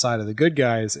out on the side of the good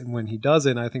guys. And when he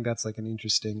doesn't, I think that's an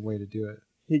interesting way to do it.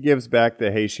 He gives back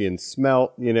the Haitian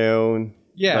smelt,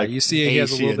 Yeah, you see he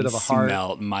has a little bit of a heart.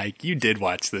 Smelt, Mike. You did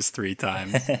watch this 3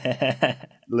 times.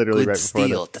 Literally good right before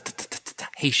steel.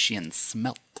 Haitian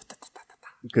smelt.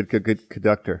 Good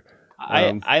conductor.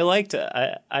 I liked.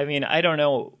 I don't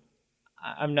know.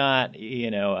 I'm not,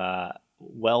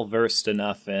 well versed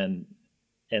enough in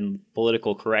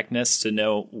political correctness to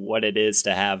know what it is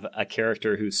to have a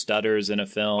character who stutters in a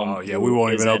film. Oh yeah, we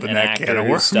won't even open that can of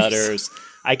worms. Stutters.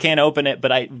 I can't open it,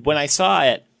 but when I saw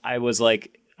it, I was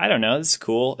like, I don't know, this is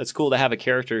cool. It's cool to have a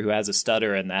character who has a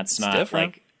stutter, and that's not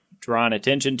different. Drawn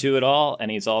attention to at all, and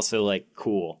he's also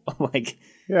cool.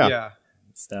 Yeah.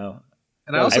 So,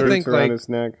 and I also think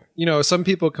some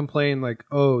people complain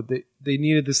they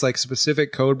needed this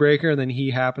specific code breaker, and then he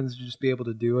happens to just be able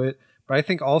to do it. But I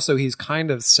think also he's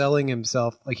kind of selling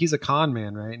himself, he's a con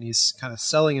man, right? And he's kind of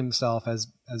selling himself as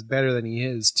better than he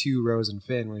is to Rose and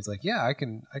Finn, where he's like, yeah, I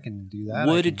can do that.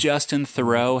 Would Justin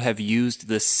Theroux have used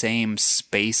the same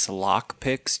space lock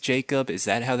picks, Jacob? Is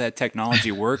that how that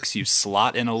technology works? You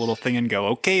slot in a little thing and go,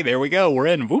 okay, there we go, we're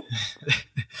in. Whoop.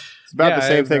 It's about the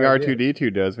same thing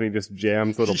R2-D2 does when he just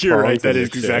jams little pawns. You're right, that is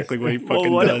exactly what he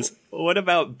fucking does. What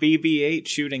about BB-8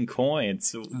 shooting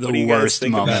coins? The worst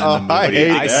moment in the movie.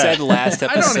 I said last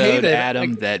episode,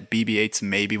 Adam, that BB-8's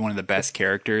maybe one of the best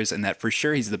characters and that for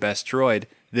sure he's the best droid.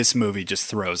 This movie just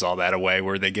throws all that away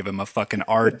where they give him a fucking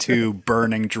R2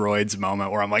 burning droids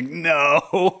moment where I'm like,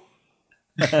 no.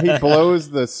 He blows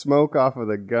the smoke off of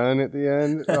the gun at the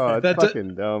end. Oh, it's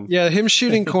fucking dumb. Yeah, him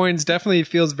shooting coins definitely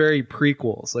feels very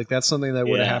prequels. That's something that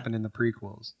would have happened in the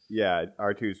prequels. Yeah,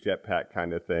 R2's jetpack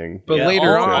kind of thing. But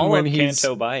later on, when he's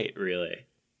Canto Bight, really,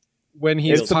 when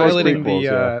he's piloting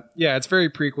it's very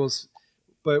prequels.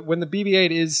 But when the BB-8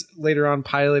 is later on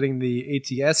piloting the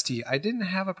ATST, I didn't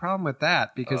have a problem with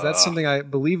that because that's something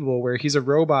believable where he's a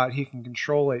robot, he can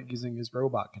control it using his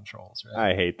robot controls,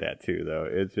 right? I hate that too, though.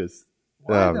 It's just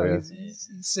Why, though? He's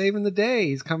saving the day.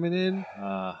 He's coming in.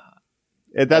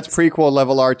 That's prequel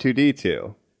level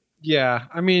R2D2. Yeah,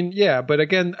 I mean, yeah, but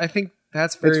again, I think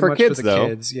that's very for much kids, for the though.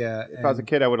 kids. Yeah, If I was a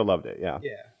kid, I would have loved it. Yeah.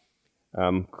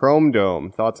 yeah. Chrome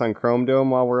Dome. Thoughts on Chrome Dome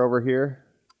while we're over here?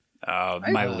 Oh,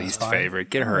 my least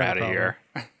favorite. Get her No out of problem. here.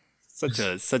 such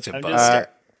a I'm buzz. just-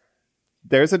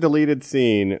 There's a deleted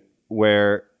scene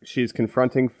where she's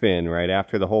confronting Finn right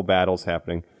after the whole battle's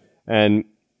happening, and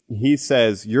he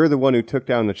says, "You're the one who took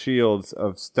down the shields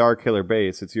of Starkiller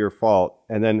Base. It's your fault."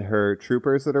 And then her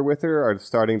troopers that are with her are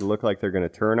starting to look like they're going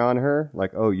to turn on her,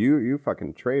 like, "Oh, you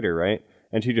fucking traitor," right?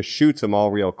 And she just shoots them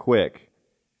all real quick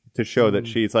to show that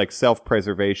she's like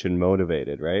self-preservation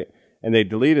motivated, right? And they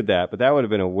deleted that, but that would have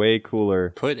been a way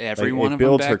cooler. Put every like, one it of them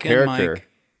builds her back in, character. Mike.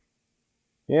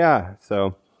 Yeah,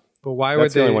 so But why would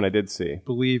that's the only they one I did see.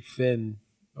 believe Finn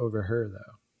over her,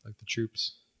 though? Like the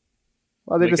troops?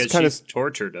 Well, they because just kind of. she's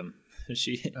tortured him.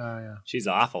 Yeah. She's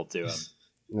awful to him.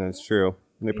 That's true.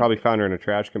 And they probably found her in a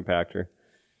trash compactor.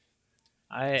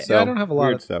 So, I don't have a lot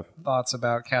weird of stuff. thoughts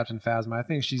about Captain Phasma. I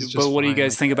think she's just But what do you fine.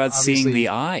 guys Like, think about seeing obviously- the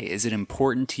eye? Is it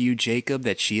important to you, Jacob,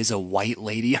 that she is a white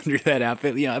lady under that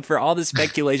outfit? You know, for all the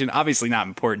speculation, obviously not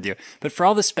important to you, but for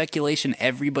all the speculation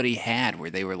everybody had where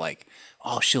they were like,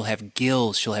 oh, she'll have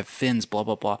gills, she'll have fins, blah,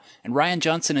 blah, blah. And Ryan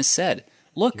Johnson has said,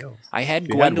 look, I had She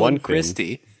had Gwendolyn one fin.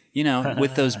 Christie, you know,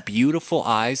 with those beautiful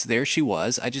eyes, there she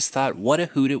was. I just thought, what a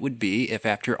hoot it would be if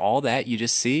after all that you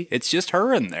just see, it's just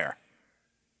her in there.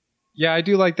 Yeah, I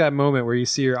do like that moment where you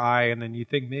see her eye and then you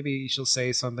think maybe she'll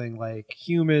say something like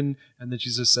human, and then she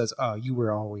just says, "Oh, you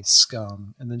were always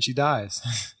scum," and then she dies.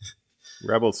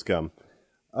 Rebel scum.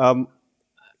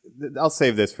 I'll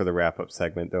save this for the wrap-up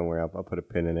segment. Don't worry, I'll put a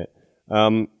pin in it. I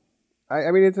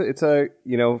mean, it's a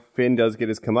you know, Finn does get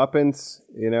his comeuppance.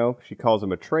 You know, she calls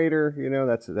him a traitor. You know,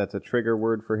 that's a trigger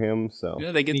word for him. So You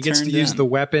know, they get He gets to turned use in. the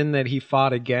weapon that he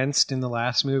fought against in the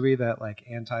last movie, that like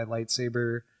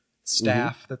anti-lightsaber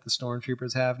staff that the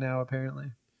stormtroopers have now, apparently.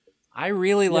 I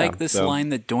really like this so- line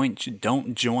that Don't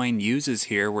Join uses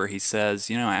here where he says,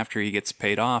 you know, after he gets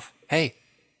paid off, hey,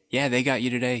 yeah, they got you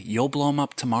today. You'll blow them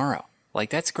up tomorrow. Like,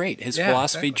 that's great. His Yeah,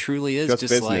 philosophy exactly. truly is Just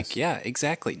just business. like, yeah,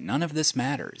 exactly. None of this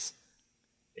matters.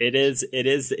 It is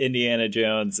Indiana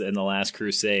Jones and the Last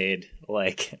Crusade,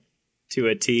 like, to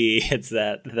a T. It's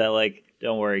that like,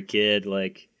 don't worry, kid,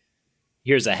 like,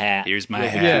 here's a hat. Here's my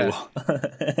You'll be hat. cool.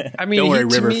 I mean, Don't worry,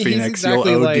 to River me, he's Phoenix,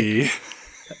 exactly you'll like,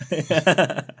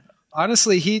 OD.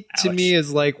 honestly, he to me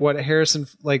is like what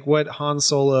what Han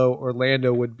Solo or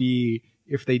Lando would be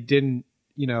if they didn't,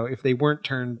 you know, if they weren't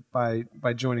turned by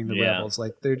joining the Yeah. rebels.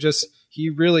 Like he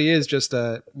really is just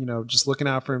a, you know, just looking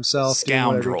out for himself, doing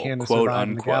whatever Scoundrel, he can to quote, survive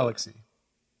in the unquote. galaxy.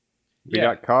 we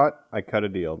got caught. I cut a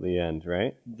deal. The end.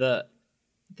 Right.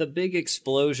 The big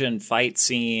explosion fight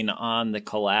scene on the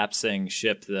collapsing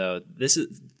ship, though, this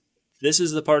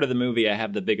is the part of the movie I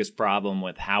have the biggest problem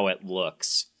with how it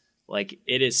looks. Like,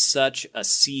 it is such a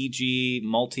CG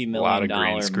multi-million Lot of green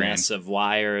dollar screen. mess of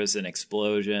wires and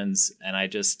explosions, and I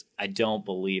don't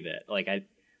believe it. Like,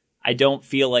 I don't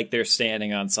feel like they're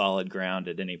standing on solid ground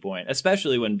at any point,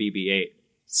 especially when BB-8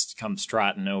 comes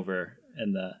trotting over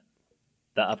in the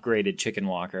upgraded chicken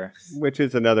walker. Which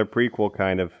is another prequel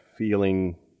kind of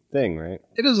feeling thing, right?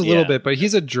 It is a little Yeah. bit, but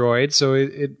he's a droid, so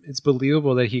it's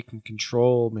believable that he can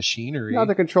control machinery. Not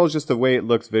the controls, just the way it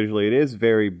looks visually. It is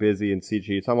very busy in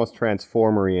CG. It's almost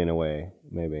transformery in a way,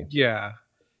 maybe.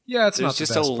 Yeah, it's There's not the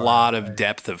just a best part, lot of right?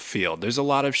 depth of field. There's a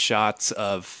lot of shots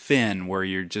of Finn where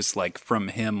you're just like from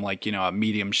him, like, you know, a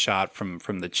medium shot from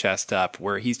the chest up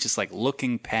where he's just like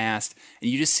looking past and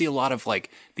you just see a lot of like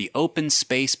the open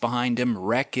space behind him,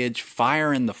 wreckage,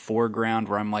 fire in the foreground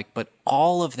where I'm like, but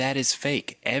all of that is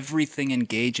fake. Everything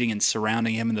engaging and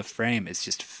surrounding him in the frame is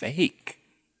just fake.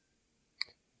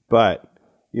 But,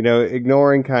 you know,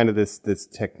 ignoring kind of this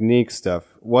technique stuff,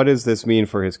 what does this mean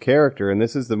for his character? And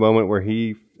this is the moment where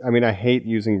I hate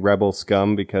using rebel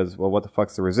scum because, well, what the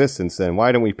fuck's the resistance then?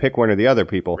 Why don't we pick one or the other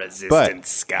people? Resistance but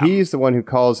scum. He's the one who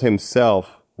calls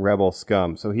himself rebel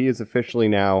scum. So he is officially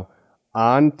now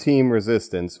on team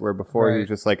resistance, where before he was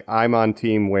Right. just like, I'm on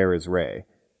team, where is Rey?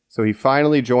 So he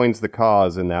finally joins the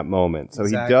cause in that moment. So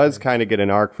Exactly. he does kind of get an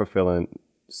arc fulfilling,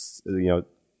 you know,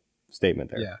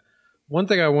 statement there. Yeah. One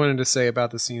thing I wanted to say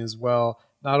about the scene as well,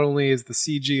 not only is the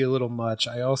CG a little much,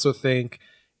 I also think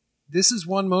this is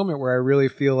one moment where I really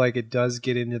feel like it does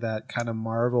get into that kind of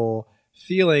Marvel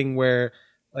feeling where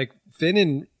like Finn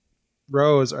and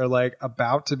Rose are like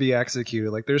about to be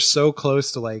executed. Like they're so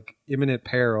close to like imminent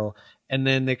peril, and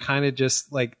then they kind of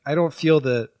just like, I don't feel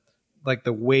the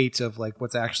weight of like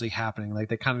what's actually happening. Like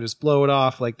they kind of just blow it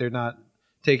off, like they're not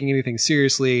taking anything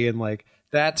seriously, and like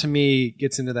that to me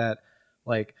gets into that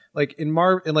like in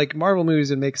Marvel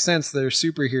movies, it makes sense they're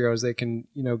superheroes, they can,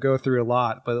 you know, go through a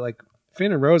lot, but like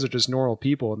Finn and Rose are just normal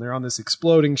people, and they're on this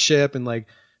exploding ship, and like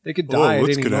they could die at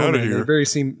any moment. They very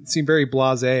seem very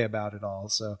blasé about it all.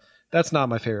 So that's not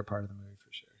my favorite part of the movie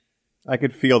for sure. I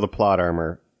could feel the plot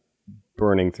armor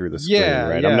burning through the screen,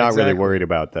 right? I'm not really worried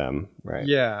about them, right?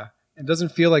 Yeah. It doesn't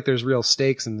feel like there's real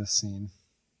stakes in this scene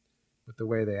with the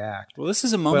way they act. Well, this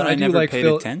is a moment I never paid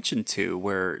attention to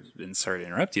where, and sorry to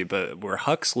interrupt you, but where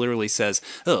Hux literally says,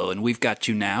 oh, and we've got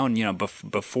you now, and, you know,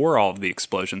 before all of the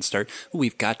explosions start,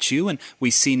 we've got you, and we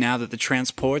see now that the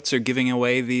transports are giving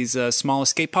away these small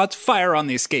escape pods, fire on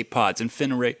the escape pods, and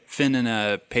Finn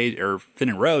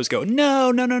and Rose go,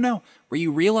 no, where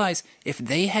you realize if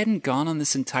they hadn't gone on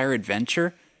this entire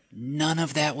adventure, none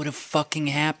of that would have fucking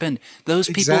happened. Those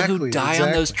people who die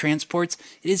on those transports,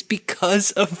 it is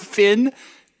because of Finn,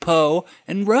 Poe,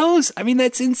 and Rose. I mean,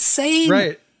 that's insane.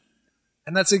 Right.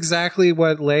 And that's exactly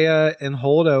what Leia and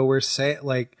Holdo were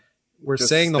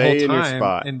saying the whole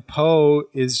time. And Poe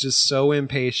is just so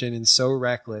impatient and so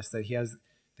reckless that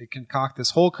they concoct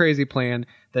this whole crazy plan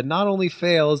that not only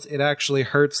fails, it actually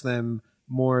hurts them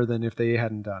more than if they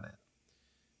hadn't done it.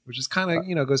 Which is kind of,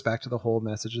 you know, goes back to the whole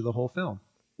message of the whole film.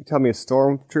 You tell me a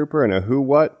stormtrooper and a who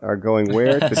what are going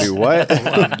where to do what?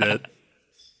 Loved it.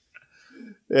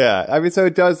 Yeah, I mean, so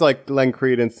it does like lend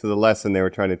credence to the lesson they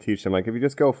were trying to teach them. Like, if you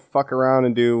just go fuck around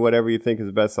and do whatever you think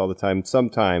is best all the time,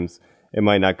 sometimes it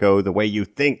might not go the way you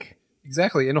think.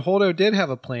 Exactly, and Holdo did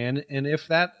have a plan, and if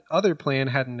that other plan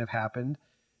hadn't have happened,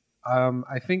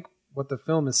 I think what the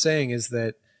film is saying is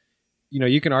that, you know,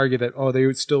 you can argue that, oh,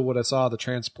 they still would have saw the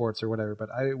transports or whatever, but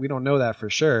we don't know that for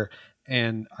sure.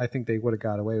 And I think they would have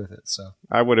got away with it. So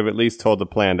I would have at least told the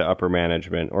plan to upper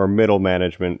management or middle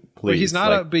management, please. But he's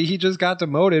not. But he just got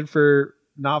demoted for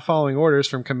not following orders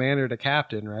from commander to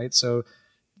captain, right? So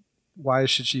why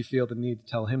should she feel the need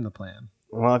to tell him the plan?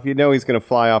 Well, if you know he's going to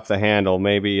fly off the handle,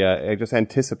 maybe just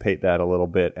anticipate that a little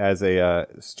bit as a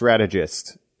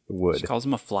strategist would. She calls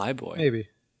him a flyboy. Maybe.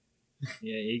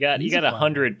 Yeah, you got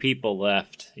 100 people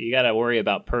left. You got to worry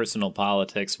about personal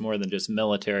politics more than just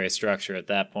military structure at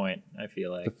that point, I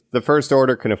feel like. The First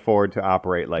Order can afford to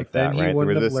operate like that, right? The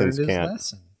Resistance can't.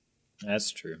 Lesson.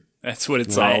 That's true. That's what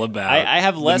it's all about. I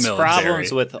have less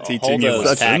problems with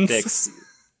Holdo's tactics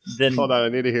than... Hold on, I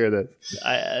need to hear this.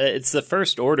 It's the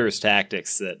First Order's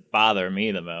tactics that bother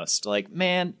me the most. Like,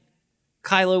 man,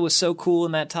 Kylo was so cool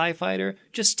in that TIE fighter.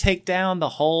 Just take down the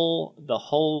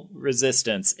whole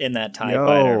resistance in that TIE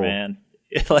fighter, man.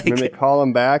 Like, and then they call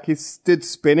him back. He did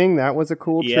spinning. That was a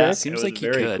cool trick. Seems like he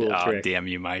could. Cool trick. Damn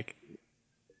you, Mike.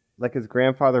 Like his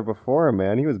grandfather before him,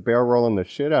 man. He was barrel rolling the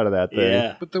shit out of that thing.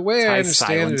 Yeah. But the way I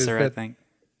understand it is that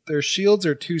their shields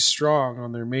are too strong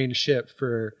on their main ship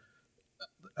for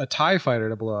a TIE fighter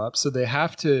to blow up. So they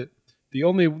have to... The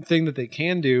only thing that they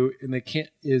can do, and they can't,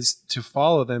 is to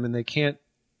follow them, and they can't,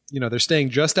 you know, they're staying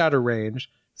just out of range,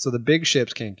 so the big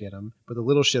ships can't get them, but the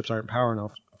little ships aren't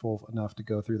powerful enough to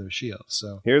go through their shields.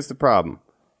 So here's the problem.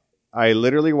 I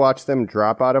literally watched them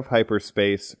drop out of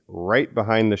hyperspace right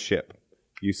behind the ship.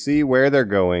 You see where they're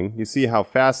going. You see how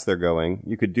fast they're going.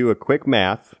 You could do a quick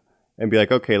math and be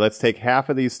like, okay, let's take half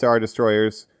of these Star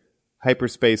Destroyers,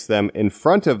 hyperspace them in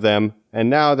front of them, and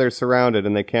now they're surrounded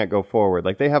and they can't go forward.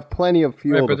 Like, they have plenty of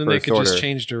fuel. Right, but then they could just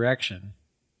change direction.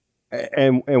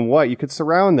 And what? You could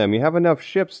surround them. You have enough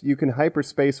ships. You can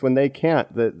hyperspace when they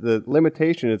can't. The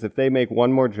limitation is if they make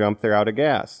one more jump, they're out of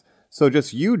gas. So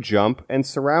just you jump and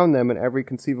surround them in every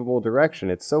conceivable direction.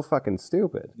 It's so fucking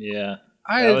stupid. Yeah.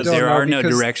 There are no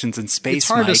directions in space. It's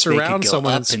hard Mike. to surround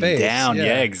someone in up space. And down.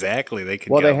 Yeah, exactly. They could.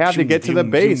 Well, they have to get to the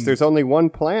base. There's only one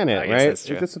planet, right?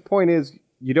 Just the point is,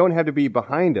 you don't have to be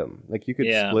behind them. Like, you could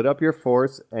split up your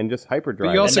force and just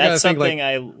hyperdrive. And that's something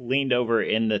I leaned over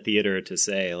in the theater to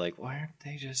say, like, why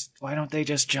don't they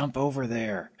just jump over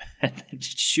there and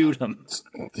just shoot them?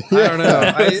 I don't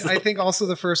know. I think also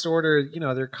the First Order, you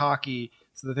know, they're cocky.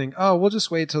 So they think, oh, we'll just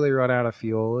wait till they run out of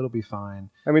fuel. It'll be fine.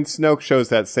 I mean, Snoke shows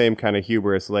that same kind of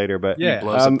hubris later, but he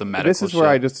blows up the medical this is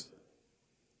where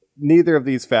neither of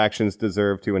these factions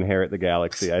deserve to inherit the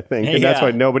galaxy, I think. And that's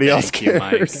why nobody else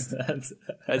cares.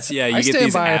 I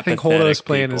stand by, I think Holdo's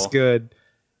plan is good.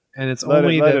 And it's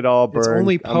only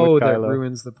Poe that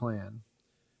ruins the plan.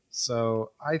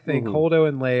 So I think Holdo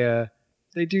and Leia,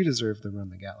 they do deserve to run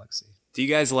the galaxy. Do you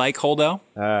guys like Holdo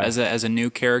as a new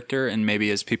character, and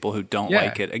maybe as people who don't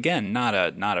like it? Again, not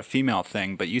a female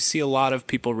thing, but you see a lot of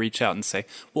people reach out and say,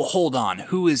 "Well, hold on,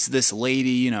 who is this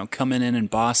lady? Coming in and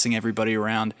bossing everybody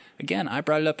around." Again, I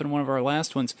brought it up in one of our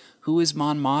last ones. Who is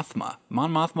Mon Mothma?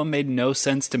 Mon Mothma made no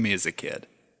sense to me as a kid.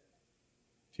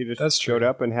 She just showed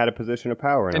up and had a position of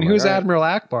power. And who's Admiral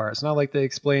Akbar? It's not like they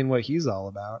explain what he's all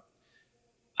about.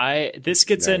 This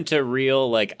gets into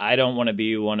real, I don't want to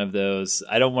be one of those.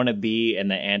 I don't want to be in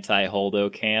the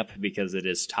anti-Holdo camp because it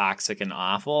is toxic and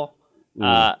awful.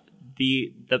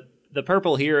 The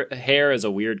purple hair is a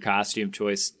weird costume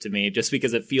choice to me, just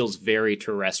because it feels very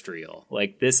terrestrial.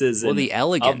 This is the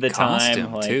elegant of the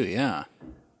costume time, too. Yeah.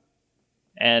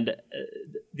 And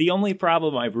the only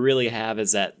problem I really have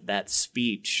is that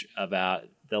speech about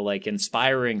the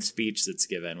inspiring speech that's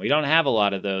given. We don't have a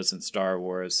lot of those in Star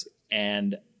Wars,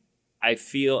 and I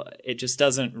feel it just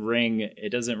doesn't ring.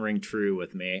 It doesn't ring true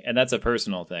with me, and that's a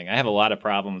personal thing. I have a lot of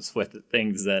problems with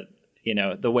things that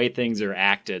the way things are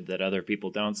acted that other people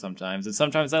don't sometimes, and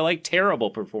sometimes I like terrible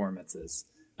performances.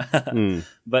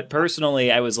 But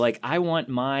personally, I was like, I want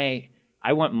my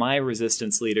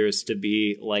resistance leaders to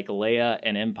be like Leia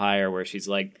in Empire, where she's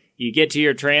like, you get to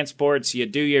your transports, you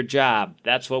do your job.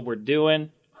 That's what we're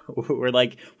doing.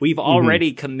 We've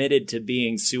already committed to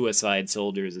being suicide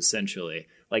soldiers, essentially.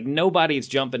 Nobody's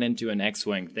jumping into an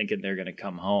X-Wing thinking they're going to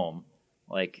come home.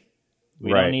 We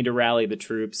don't need to rally the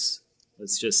troops.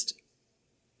 Let's just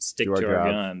stick to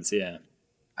our guns. Yeah.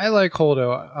 I like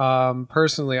Holdo.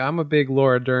 Personally, I'm a big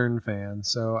Laura Dern fan,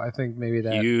 so I think maybe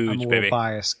that I'm a little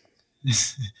biased.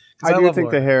 I do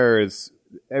think the hair is...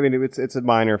 I mean, it's a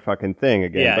minor fucking thing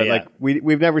again, but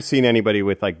we've never seen anybody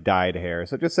with dyed hair,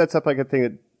 so it just sets up a thing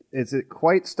that... Is it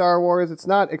quite Star Wars? It's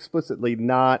not explicitly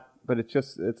not, but it's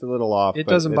a little off. It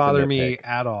doesn't bother me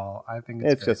at all. I think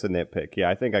it's just a nitpick. Yeah,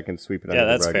 I think I can sweep it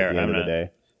under the rug at the end of the day.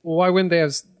 Well, why wouldn't they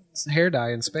have hair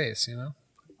dye in space,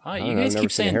 Oh, you guys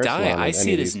keep saying dye. I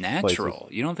see it as natural.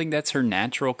 Places. You don't think that's her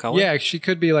natural color? Yeah, she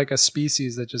could be like a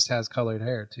species that just has colored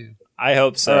hair, too. I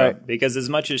hope so, because as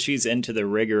much as she's into the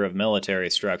rigor of military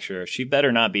structure, she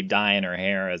better not be dyeing her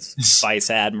hair as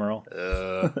Vice Admiral.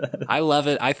 I love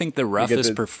it. I think the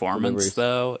roughest performance,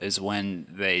 though, is when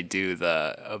they do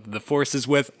the forces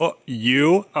with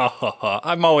you.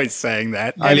 I'm always saying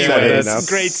that. Anyway, it's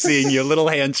great seeing you. A little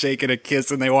handshake and a kiss,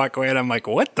 and they walk away, and I'm like,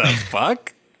 what the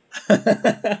fuck?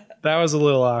 That was a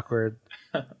little awkward.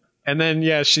 And then,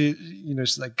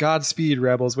 she's like, Godspeed,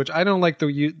 rebels, which I don't like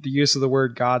the use of the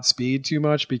word Godspeed too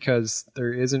much, because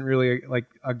there isn't really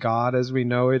a god as we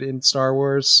know it in Star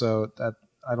Wars. So that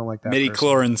I don't like that.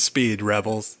 Midi-chlorian speed,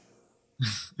 rebels.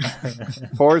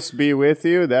 Force be with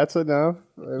you. That's enough.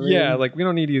 Yeah, we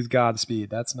don't need to use Godspeed.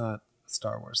 That's not a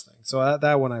Star Wars thing. So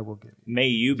that one I will give you. May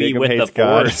you be with the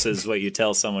Force is what you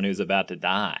tell someone who's about to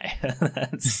die.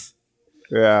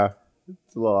 Yeah,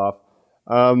 it's a little off.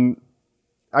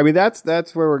 I mean, that's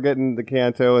where we're getting the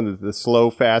Canto and the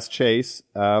slow, fast chase.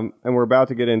 And we're about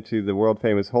to get into the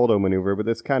world-famous Holdo maneuver, but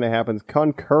this kind of happens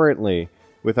concurrently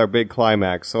with our big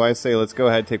climax. So I say let's go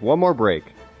ahead and take one more break.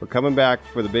 We're coming back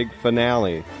for the big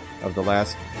finale of The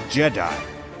Last Jedi.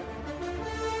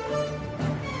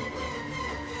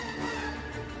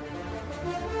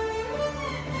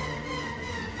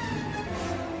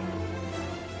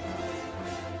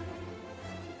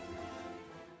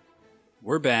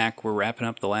 We're back. We're wrapping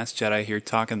up The Last Jedi here,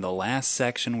 talking the last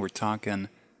section. We're talking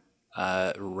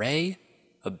Rey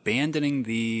abandoning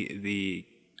the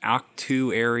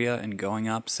Ahch-To area and going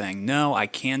up, saying, no, I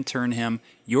can turn him.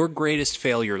 Your greatest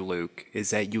failure, Luke, is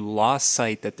that you lost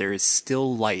sight that there is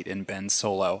still light in Ben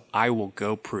Solo. I will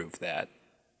go prove that.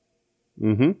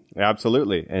 Mm-hmm.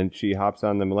 Absolutely. And she hops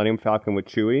on the Millennium Falcon with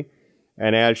Chewie.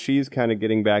 And as she's kind of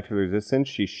getting back to the Resistance,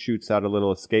 she shoots out a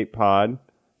little escape pod.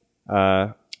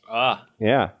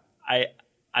 Yeah.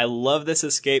 I love this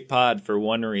escape pod for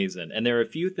one reason, and there are a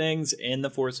few things in The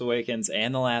Force Awakens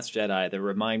and The Last Jedi that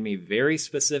remind me very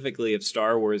specifically of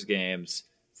Star Wars games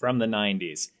from the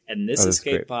 90s, and this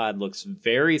escape pod looks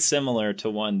very similar to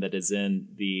one that is in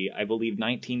the, I believe,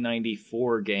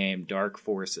 1994 game Dark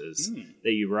Forces,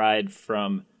 that you ride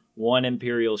from one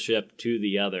Imperial ship to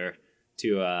the other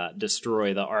to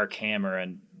destroy the Arc Hammer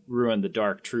and ruin the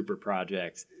Dark Trooper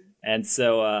project. And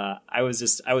so I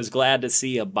was glad to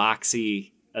see a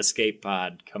boxy escape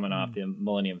pod coming off the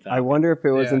Millennium Falcon. I wonder if it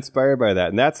was inspired by that.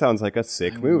 And that sounds like a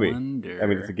sick movie. I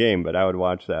mean, it's a game, but I would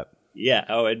watch that. Yeah.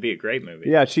 Oh, it'd be a great movie.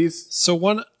 Yeah, she's... So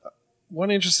one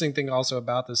interesting thing also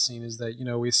about this scene is that,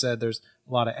 we said there's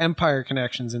a lot of Empire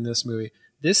connections in this movie.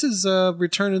 This is a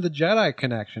Return of the Jedi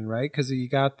connection, right? Because you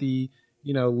got the,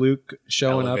 Luke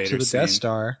showing up to the Death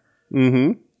Star.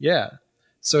 Mm-hmm. Yeah.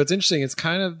 So it's interesting. It's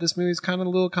kind of this movie's kind of a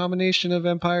little combination of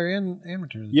Empire and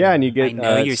Return of the Jedi. Yeah, and you get. I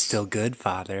know you're still good,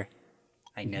 Father.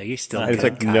 I know you're still And good. it's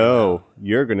like, Kylo. no,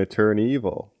 you're going to turn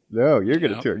evil. No, you're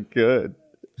going to Yep. turn good.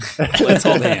 Let's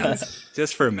hold hands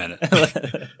just for a minute.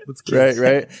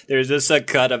 Right. There's just a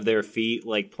cut of their feet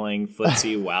like playing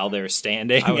footsie while they're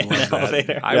standing I would in love an that.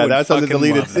 elevator. I Yeah, would that's on the fucking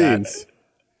deleted love that. scenes.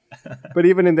 But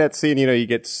even in that scene, you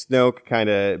get Snoke kind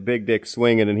of big dick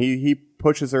swinging, and he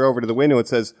pushes her over to the window and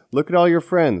says, "Look at all your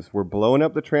friends. We're blowing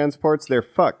up the transports. They're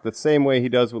fucked." The same way he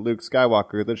does with Luke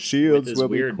Skywalker. The shields his will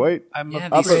be weird- quite. I'm Yeah,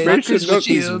 a these Operation fuckers with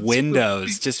these Shields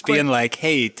windows, just being like,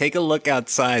 "Hey, take a look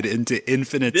outside into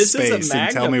infinite This is a space and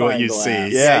tell me what you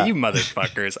magnifying see." glass. Yeah. You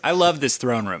motherfuckers! I love this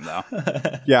throne room, though.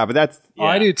 Yeah, but that's Oh,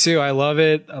 I do too. I love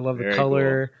it. I love the Very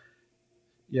color.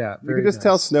 Yeah, you can just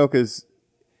tell Snoke is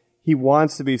he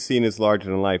wants to be seen as larger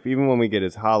than life. Even when we get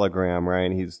his hologram, right?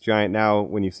 And he's giant now.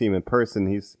 When you see him in person,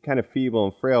 he's kind of feeble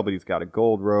and frail, but he's got a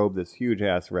gold robe, this huge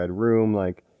ass red room,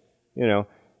 like Well,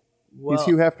 he's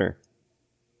Hugh Hefner.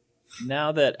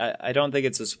 now that I don't think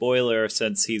it's a spoiler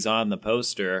since he's on the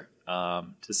poster to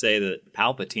say that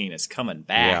Palpatine is coming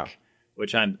back, Yeah.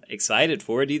 which I'm excited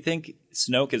for. Do you think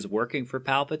Snoke is working for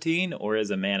Palpatine or is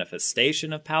a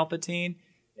manifestation of Palpatine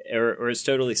or is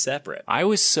totally separate? I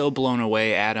was so blown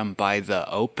away, Adam, by the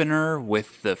opener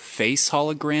with the face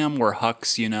hologram where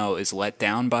Hux, is let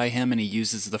down by him and he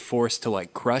uses the Force to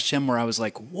like crush him. Where I was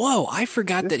like, "Whoa! I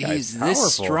forgot This that he's guy's this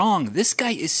powerful. strong. This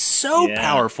guy is so Yeah.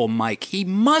 powerful, Mike. He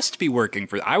must be working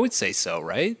for." I would say so,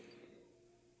 right?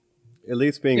 At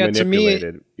least being Yeah, to me-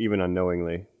 manipulated, even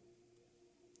unknowingly.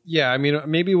 Yeah, I mean,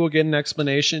 maybe we'll get an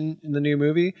explanation in the new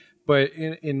movie, but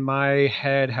in my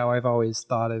head, how I've always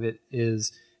thought of it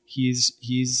is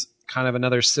he's kind of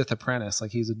another Sith apprentice.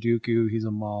 Like he's a Dooku, he's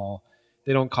a Maul.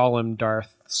 They don't call him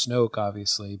Darth Snoke,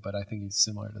 obviously, but I think he's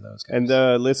similar to those guys.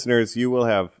 And listeners, you will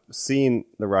have seen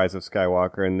The Rise of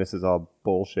Skywalker, and this is all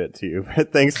bullshit to you.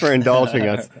 But thanks for indulging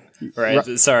us. Right?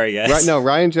 Sorry, guys. Right? No,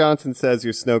 Ryan Johnson says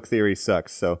your Snoke theory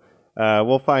sucks. So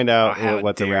we'll find out How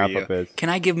what the dare wrap you. up is. Can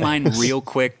I give mine real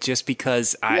quick, just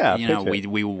because Yeah, pitch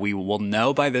we will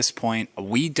know by this point.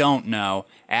 We don't know.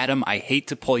 Adam, I hate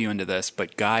to pull you into this,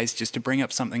 but guys, just to bring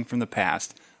up something from the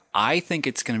past, I think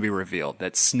it's going to be revealed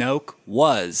that Snoke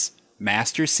was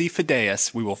Master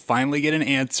Cepheideus. We will finally get an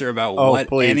answer about what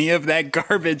please. any of that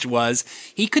garbage was.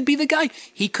 He could be the guy.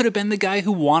 He could have been the guy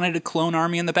who wanted a clone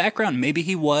army in the background. Maybe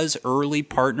he was early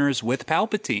partners with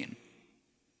Palpatine.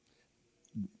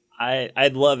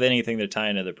 I'd love anything to tie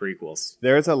into the prequels.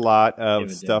 There's a lot Give of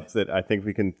it, stuff that I think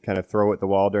we can kind of throw at the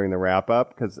wall during the wrap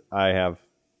up because I have.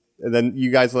 And then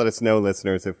you guys let us know,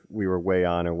 listeners, if we were way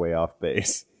on or way off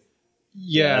base.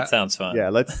 yeah, That sounds fun. Yeah,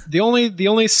 let's. the only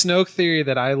Snoke theory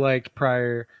that I liked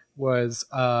prior was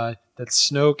that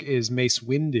Snoke is Mace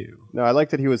Windu. No, I like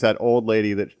that he was that old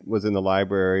lady that was in the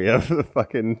library of the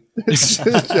fucking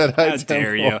Jedi How Temple.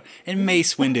 dare you? And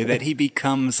Mace Windu, that he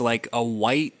becomes like a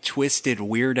white, twisted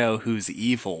weirdo who's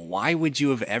evil. Why would you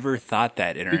have ever thought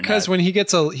that, Internet? Because when he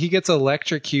gets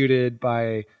electrocuted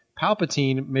by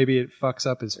Palpatine, maybe it fucks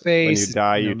up his face. When you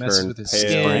die, you messes turn with his pale.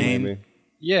 skin. Maybe.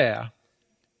 Yeah,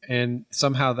 and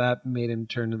somehow that made him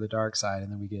turn to the dark side,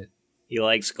 and then we get He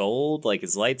likes gold, like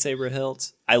his lightsaber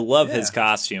hilt. I love his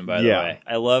costume, by the Yeah. way.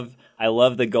 I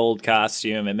love the gold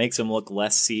costume. It makes him look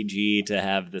less CG to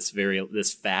have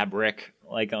this fabric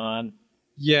like on.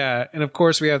 yeah, and of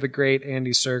course we have the great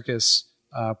Andy Serkis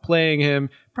playing him,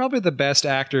 probably the best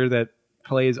actor that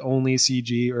plays only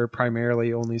CG or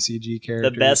primarily only CG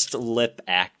characters. The best lip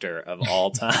actor of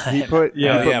all time. He put Oh, put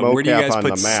yeah, where do you mocap guys on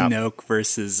put the map Snoke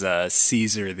versus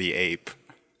Caesar the ape?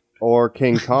 or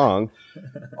King Kong.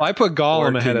 I put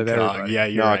Gollum Or ahead King of Kong. everybody. Yeah,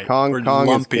 you're No, right. Kong Or is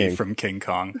Lumpy king. from King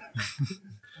Kong.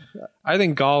 I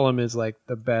think Gollum is like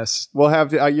the best. We'll have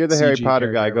to. You're the Harry CG Potter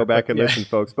guy. character Go ever, back but and yeah. listen,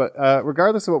 folks. But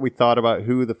regardless of what we thought about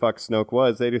who the fuck Snoke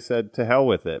was, they just said to hell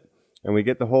with it. And we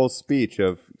get the whole speech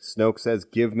of Snoke says,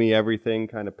 "Give me everything,"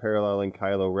 kind of paralleling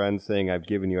Kylo Ren saying, "I've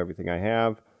given you everything I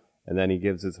have." And then he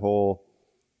gives his whole.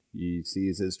 He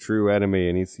sees his true enemy,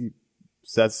 and he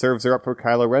serves her up for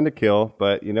Kylo Ren to kill.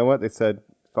 But you know what? They said,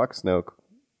 "Fuck Snoke,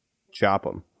 chop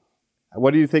him."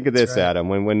 What do you think of this, right. Adam?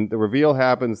 When the reveal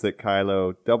happens that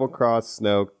Kylo double-crossed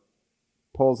Snoke,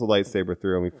 pulls the lightsaber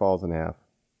through him, he falls in half.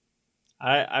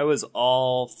 I was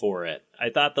all for it. I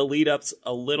thought the lead up's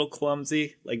a little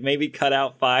clumsy. Like maybe cut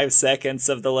out 5 seconds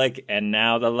of the and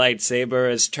now the lightsaber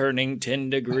is turning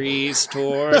 10 degrees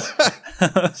toward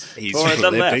He's Or the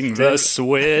flipping left. the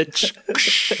switch.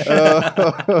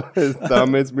 His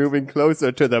thumb is moving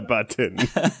closer to the button.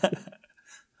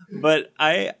 But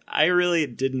I really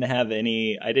didn't have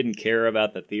any. I didn't care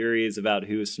about the theories about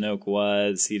who Snoke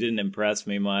was. He didn't impress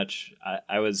me much.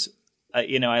 I was,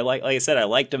 like I said, I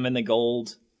liked him in the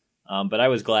gold, but I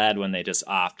was glad when they just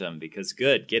offed him because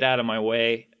get out of my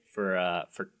way for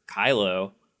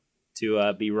Kylo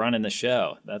to be running the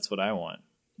show. That's what I want.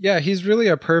 Yeah, he's really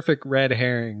a perfect red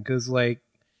herring because,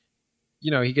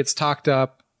 he gets talked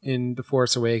up in The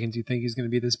Force Awakens. You think he's going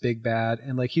to be this big bad,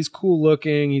 and he's cool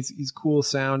looking, he's cool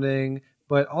sounding,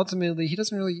 but ultimately it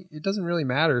doesn't really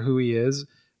matter who he is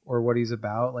or what he's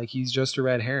about. He's just a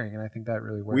red herring, and I think that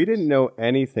really works. We didn't know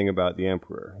anything about the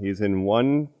Emperor. He's in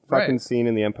one fucking scene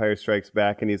in The Empire Strikes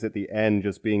Back, and he's at the end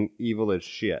just being evil as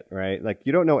shit, right?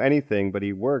 You don't know anything, but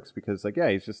he works because,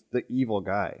 he's just the evil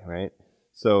guy, right?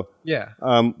 So, yeah.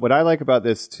 What I like about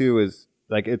this, too, is,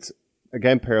 it's,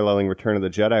 again, paralleling Return of the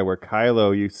Jedi, where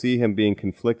Kylo, you see him being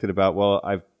conflicted about, well,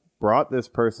 I've brought this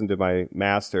person to my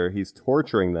master, he's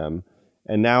torturing them,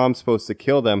 and now I'm supposed to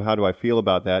kill them. How do I feel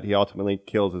about that? He ultimately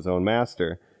kills his own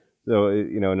master. So,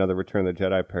 another Return of the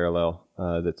Jedi parallel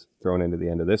that's thrown into the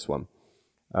end of this one.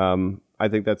 I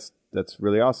think that's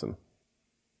really awesome.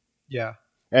 Yeah.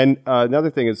 And another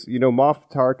thing is, Moff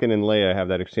Tarkin and Leia have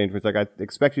that exchange where it's I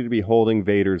expect you to be holding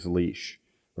Vader's leash,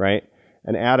 right?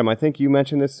 And Adam, I think you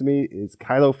mentioned this to me, is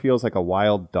Kylo feels like a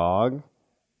wild dog.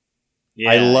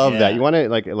 Yeah, I love that. You want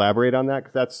to elaborate on that?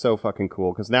 Because that's so fucking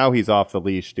cool. Because now he's off the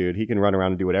leash, dude. He can run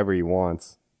around and do whatever he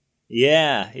wants.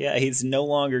 Yeah. He's no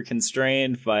longer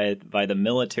constrained by the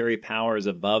military powers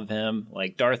above him.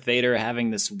 Darth Vader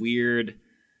having this weird...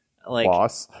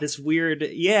 boss. This weird,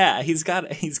 he's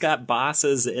got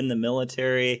bosses in the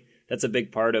military. That's a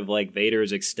big part of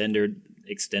Vader's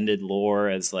extended lore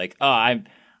as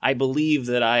I believe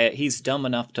that he's dumb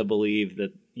enough to believe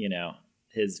that,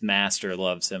 his master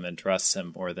loves him and trusts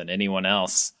him more than anyone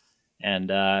else. And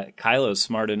Kylo's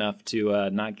smart enough to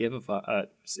not give a fuck.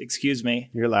 Excuse me.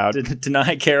 You're loud. To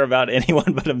not care about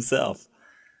anyone but himself.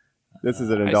 This is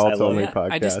an adults-only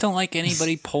podcast. I just don't like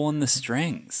anybody pulling the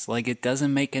strings. It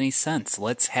doesn't make any sense.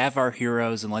 Let's have our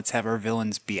heroes and let's have our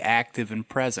villains be active and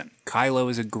present. Kylo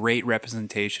is a great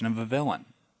representation of a villain.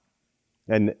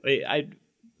 And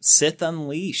Sith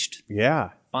Unleashed.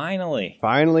 Yeah. Finally,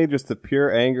 just the pure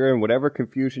anger and whatever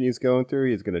confusion he's going through,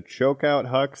 he's going to choke out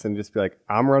Hux and just be like,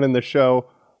 I'm running the show.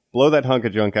 Blow that hunk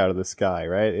of junk out of the sky,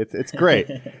 right? It's great.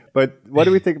 But what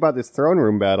do we think about this throne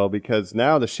room battle? Because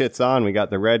now the shit's on. We got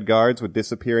the red guards with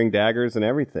disappearing daggers and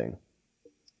everything.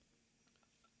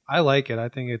 I like it. I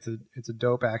think it's a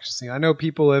dope action scene. I know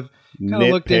people have kind of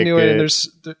looked into it, and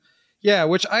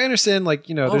which I understand.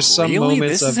 There's some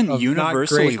moments of not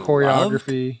great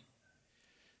choreography.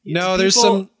 There's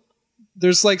some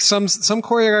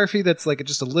choreography that's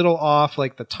just a little off.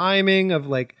 The timing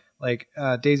of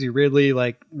Daisy Ridley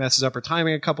messes up her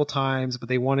timing a couple times, but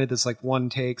they wanted this one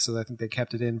take, so I think they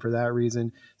kept it in for that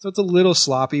reason. So it's a little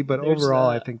sloppy, but overall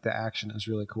I think the action is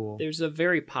really cool. There's a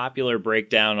very popular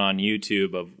breakdown on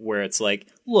YouTube of where it's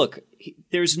look,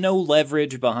 there's no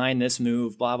leverage behind this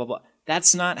move, blah blah blah.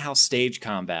 That's not how stage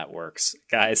combat works,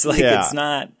 guys. It's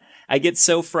not. I get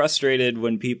so frustrated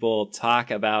when people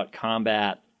talk about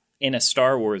combat in a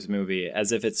Star Wars movie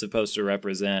as if it's supposed to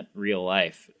represent real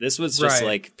life. This was just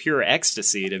pure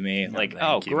ecstasy to me.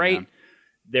 Great. Man.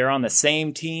 They're on the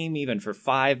same team even for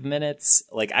 5 minutes.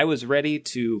 I was ready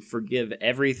to forgive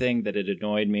everything that had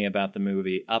annoyed me about the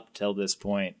movie up till this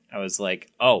point. I was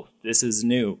this is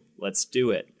new. Let's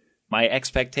do it. My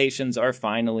expectations are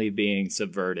finally being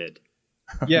subverted.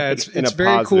 Yeah, it's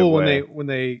very cool when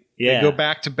they go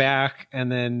back to back,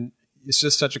 and then it's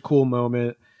just such a cool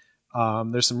moment.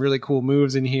 There's some really cool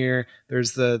moves in here.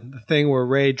 There's the thing where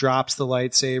Rey drops the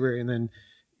lightsaber and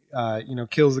then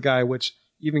kills the guy, which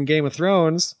even Game of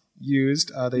Thrones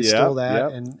used. They stole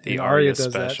that, and Arya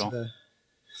does special. That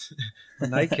to the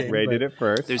Night King. Ray did it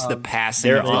first. There's the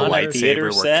passing of the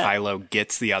lightsaber where Kylo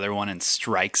gets the other one and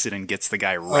strikes it and gets the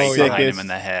guy right behind him in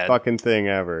the head. Fucking thing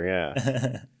ever,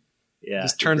 yeah. Yeah,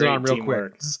 just turns it on real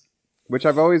quick. Which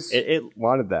I've always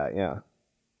wanted that, yeah.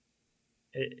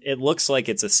 It looks like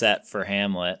it's a set for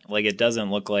Hamlet. It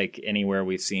doesn't look like anywhere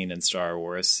we've seen in Star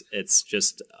Wars. It's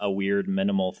just a weird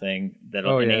minimal thing that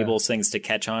enables things to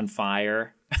catch on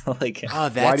fire. Why do you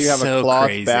have a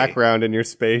cloth background in your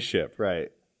spaceship?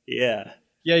 Right. Yeah.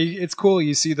 Yeah, it's cool.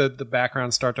 You see the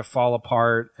background start to fall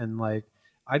apart, and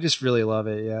I just really love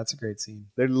it. Yeah, it's a great scene.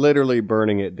 They're literally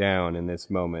burning it down in this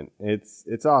moment.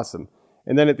 It's awesome.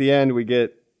 And then at the end, we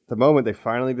get the moment they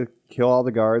finally kill all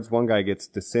the guards. One guy gets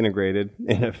disintegrated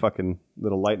in a fucking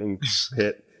little lightning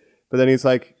pit. But then he's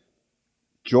like,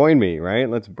 join me, right?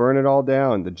 Let's burn it all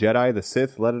down. The Jedi, the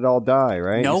Sith, let it all die,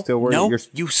 right? No,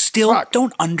 you still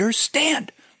don't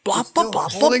understand. blah, Still blah, blah,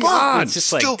 blah, holding blah. on. It's just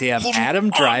Still like, damn, holding Adam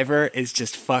on. Driver is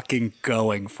just fucking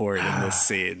going for it in this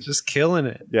scene. Just killing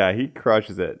it. Yeah, he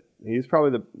crushes it. He's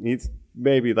probably he's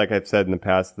maybe, like I've said in the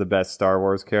past, the best Star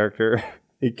Wars character.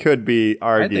 He could be I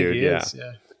argued, think he is.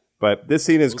 Yeah. But this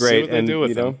scene is We'll see great, what they and do with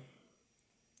you know, him.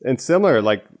 and similar,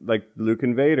 like Luke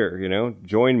and Vader. You know,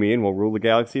 join me and we'll rule the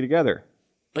galaxy together.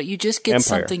 But you just get Empire.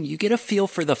 something, you get a feel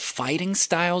for the fighting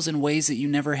styles in ways that you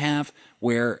never have.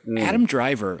 Where Adam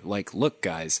Driver, like, look,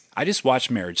 guys, I just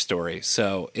watched Marriage Story,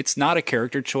 so it's not a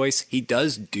character choice. He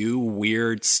does do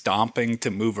weird stomping to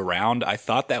move around. I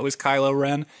thought that was Kylo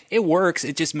Ren. It works,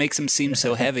 it just makes him seem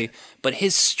so heavy. But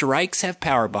his strikes have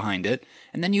power behind it.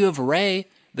 And then you have Rey,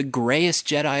 the grayest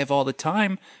Jedi of all the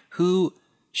time, who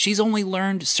she's only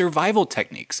learned survival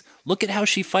techniques. Look at how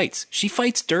she fights. She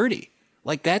fights dirty.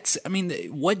 Like, that's, I mean,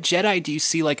 what Jedi do you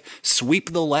see, like,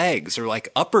 sweep the legs or, like,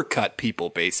 uppercut people,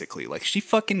 basically? Like, she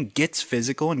fucking gets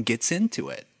physical and gets into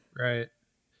it. Right.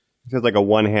 He has like a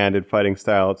one-handed fighting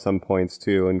style at some points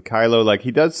too. And Kylo, like,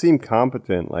 he does seem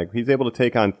competent. Like, he's able to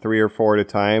take on 3 or 4 at a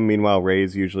time. Meanwhile,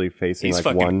 Rey's usually facing He's like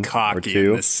fucking 1 or cocky 2.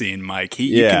 in this scene, Mike.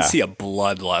 You Yeah. can see a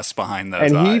bloodlust behind those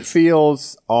And eyes. he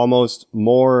feels almost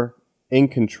more in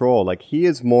control. Like, he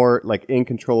is more like in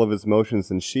control of his emotions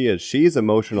than she is. She's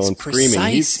emotional and screaming.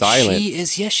 He's silent.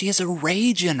 She has a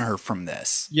rage in her from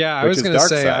this. Yeah, I Which was is going to dark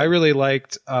say side. I really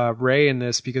liked Rey in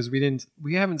this because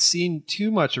we haven't seen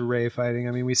too much of Rey fighting.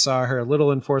 I mean, we saw her a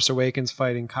little in Force Awakens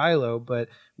fighting Kylo, but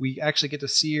we actually get to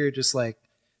see her just like,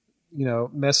 you know,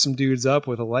 mess some dudes up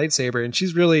with a lightsaber, and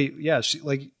she's really,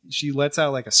 she lets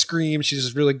out like a scream. She's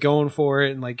just really going for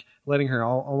it and like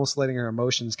almost letting her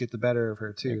emotions get the better of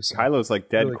her too. So, Kylo's like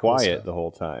dead really cool quiet stuff. the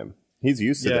whole time. He's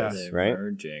used to Yeah. this, right?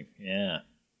 Emerging. Yeah.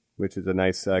 Which is a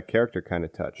nice character kind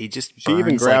of touch. He just she even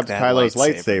burns grabs like that Kylo's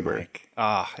lightsaber. Mike.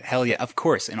 Ah, hell yeah, of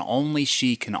course. And only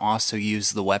she can also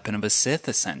use the weapon of a Sith,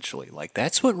 essentially. Like,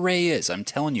 that's what Rey is. I'm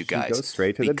telling you guys. goes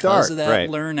straight to the because dark, of that right.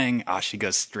 learning. She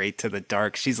goes straight to the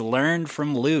dark. She's learned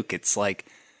from Luke. It's like,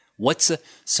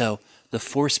 so the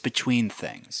force between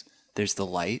things. There's the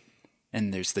light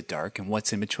and there's the dark, and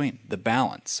what's in between? The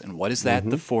balance. And what is that?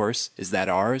 The force. Is that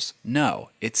ours? No,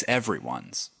 it's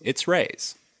everyone's. It's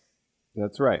Rey's.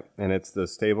 That's right. And it's the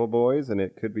stable boys, and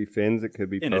it could be Finn's, it could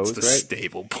be And Poe's, it's the right?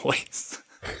 stable boys.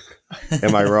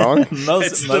 Am I wrong?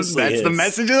 That's That's the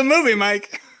message of the movie,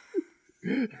 Mike.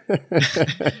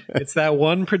 it's that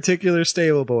one particular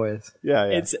stable, boys. Yeah.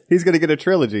 It's- He's going to get a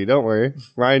trilogy, don't worry.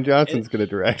 Ryan Johnson's going to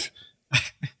direct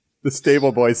the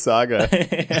Stable Boys saga.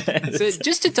 So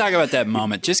just to talk about that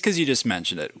moment, just because you just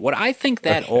mentioned it, what I think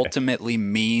that ultimately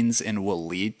means and will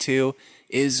lead to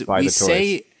is Buy the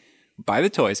toys. Buy the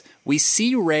toys. We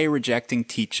see Rey rejecting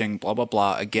teaching, blah, blah,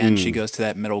 blah. Again, she goes to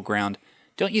that middle ground.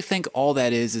 Don't you think all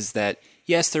that is that,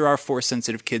 yes, there are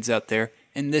Force-sensitive kids out there,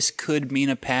 and this could mean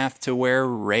a path to where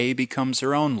Rey becomes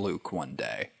her own Luke one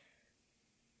day?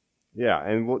 Yeah,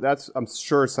 and that's, I'm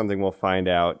sure, something we'll find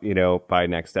out, by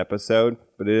next episode.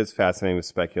 But it is fascinating to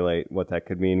speculate what that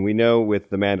could mean. We know with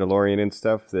the Mandalorian and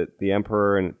stuff that the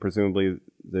Emperor and presumably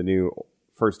the new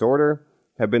First Order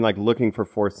have been like looking for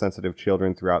Force-sensitive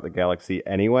children throughout the galaxy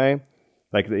anyway.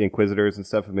 Like the Inquisitors and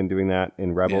stuff have been doing that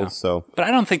in Rebels. Yeah. So, But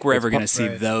I don't think we're ever going to see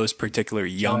right. those particular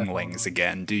younglings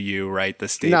again, do you? Right? The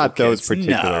stable Not those kids?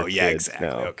 particular No, yeah, kids, exactly.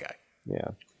 no. Okay. yeah.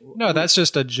 No, that's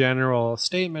just a general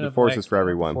statement The of Force like, is for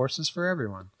everyone. Force is for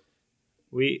everyone.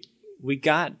 We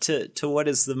got to what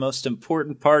is the most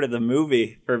important part of the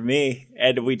movie for me,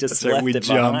 and we just That's right, left we it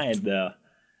jumped. behind, though.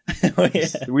 Yeah.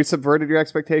 We subverted your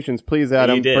expectations. Please,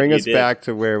 Adam, You did, bring you us did. back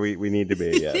to where we need to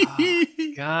be. Yeah.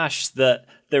 Gosh, the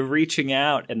reaching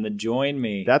out and the join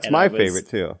me. That's and my I was- favorite,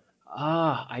 too.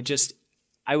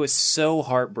 I was so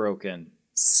heartbroken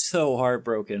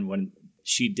when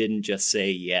she didn't just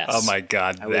say yes. Oh my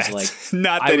God! I was That's like-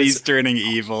 not I that was- he's turning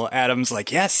evil. Adam's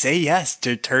like, yes, say yes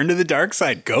to turn to the dark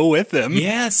side. Go with him.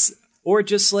 Yes. Or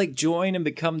just like join and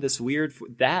become this weird.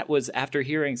 That was after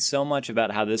hearing so much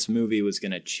about how this movie was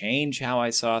going to change how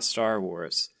I saw Star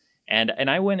Wars. And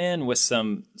I went in with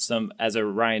some as a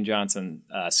Ryan Johnson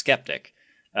skeptic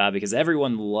because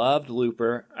everyone loved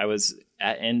Looper. I was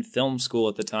in film school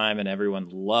at the time and everyone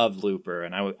loved Looper.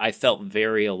 And I felt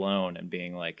very alone and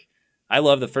being like, I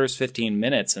love the first 15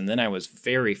 minutes. And then I was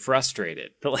very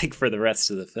frustrated, but like for the rest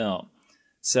of the film.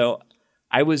 So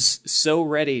I was so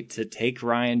ready to take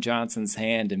Ryan Johnson's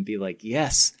hand and be like,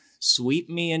 yes, sweep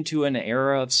me into an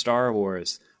era of Star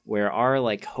Wars where our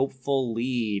like hopeful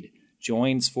lead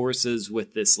joins forces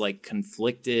with this like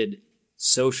conflicted,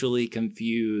 socially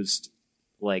confused,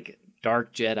 like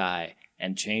dark Jedi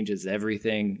and changes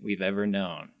everything we've ever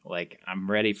known. Like, I'm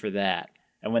ready for that.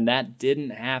 And when that didn't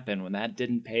happen, when that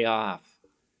didn't pay off,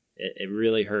 it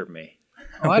really hurt me.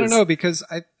 Oh, I don't know, because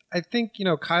I think,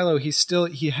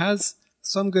 Kylo, he has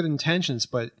some good intentions,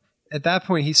 but at that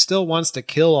point he still wants to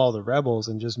kill all the rebels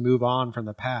and just move on from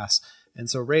the past. And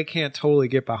so Rey can't totally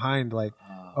get behind, like,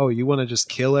 oh, you want to just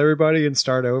kill everybody and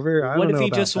start over? I What don't if know he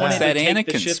about just that. wanted to That take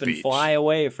the Anakin ship and speech. fly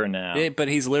away for now? Yeah, but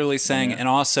he's literally saying, and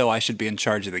also I should be in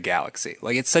charge of the galaxy.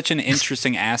 Like, it's such an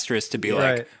interesting asterisk to be like,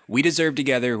 Right. we deserve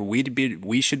together,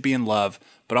 we should be in love,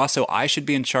 but also I should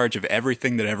be in charge of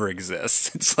everything that ever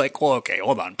exists. It's like, well, okay,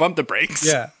 hold on, bump the brakes.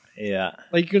 Yeah. Yeah.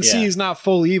 Like, you can see Yeah. he's not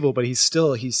full evil, but he's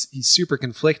super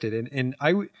conflicted. And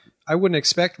I wouldn't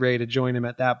expect Rey to join him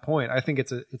at that point. I think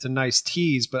it's a nice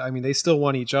tease, but I mean, they still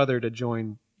want each other to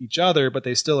join each other, but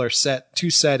they still are set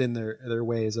in their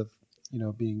ways of,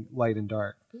 being light and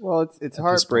dark. Well, it's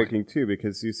heartbreaking too,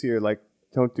 because you see her like,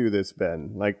 don't do this,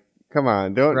 Ben. Like, come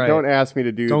on, don't ask me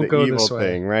to do Don't the go evil this way.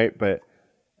 thing, right? But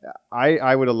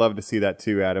I would have loved to see that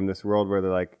too, Adam. This world where they're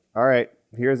like, all right,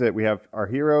 here's it. We have our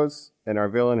heroes and our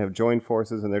villain have joined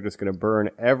forces, and they're just going to burn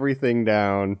everything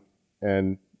down,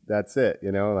 and that's it.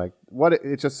 Like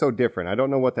it's just so different. I don't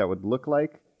know what that would look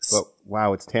like, but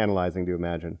wow, it's tantalizing to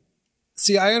imagine.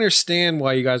 See, I understand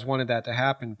why you guys wanted that to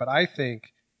happen, but I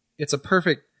think it's a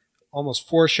perfect almost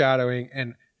foreshadowing,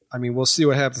 and I mean, we'll see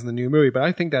what happens in the new movie, but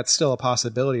I think that's still a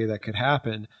possibility that could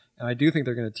happen, and I do think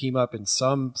they're going to team up in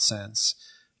some sense.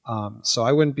 So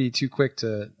I wouldn't be too quick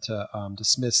to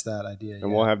dismiss that idea.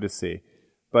 And we'll have to see.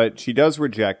 But she does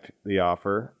reject the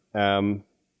offer.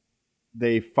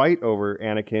 They fight over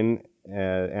Anakin.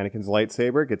 Anakin's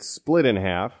lightsaber gets split in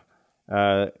half.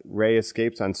 Rey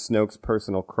escapes on Snoke's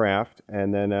personal craft,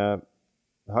 and then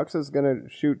Hux is going to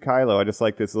shoot Kylo. I just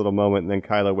like this little moment, and then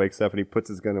Kylo wakes up and he puts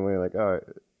his gun away like, oh,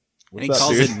 And he what's up,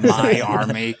 calls dude? it my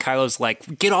army. Kylo's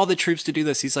like, get all the troops to do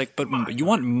this. He's like, but you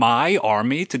want my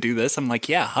army to do this? I'm like,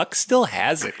 yeah, Hux still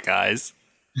has it, guys.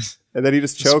 And then he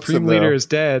just The chokes Supreme him, Leader though. is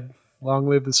dead. Long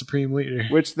live the Supreme Leader.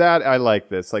 Which that, I like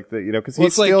this. Like, because he Well,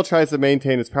 it's still like- tries to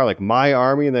maintain his power. Like, my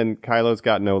army, and then Kylo's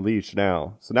got no leash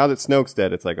now. So now that Snoke's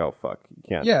dead, it's like, oh, fuck. You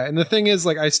can't. Yeah, and the thing is,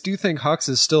 like, I do think Hux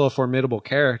is still a formidable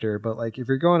character, but, like, if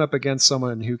you're going up against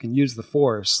someone who can use the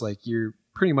Force, like, you're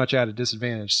pretty much at a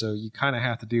disadvantage, so you kind of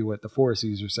have to do what the Force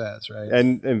user says, right?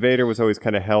 And Vader was always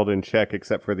kind of held in check,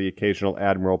 except for the occasional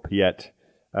Admiral Piet,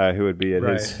 who would be at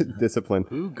his discipline.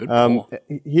 Ooh, good pull.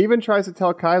 He even tries to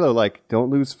tell Kylo, like, don't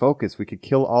lose focus. We could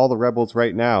kill all the rebels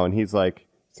right now. And he's like,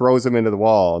 throws him into the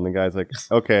wall. And the guy's like,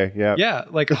 okay, yeah. Yeah,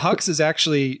 like, Hux is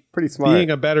actually Pretty smart. being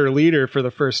a better leader for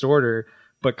the First Order,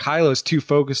 but Kylo's too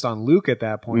focused on Luke at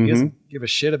that point. He doesn't give a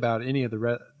shit about any of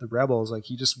the rebels. Like,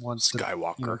 he just wants to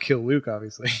Skywalker. kill Luke,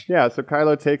 obviously. Yeah, so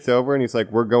Kylo takes over and he's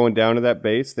like, we're going down to that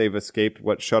base. They've escaped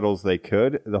what shuttles they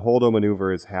could. The Holdo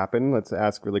maneuver has happened. Let's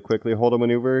ask really quickly, Holdo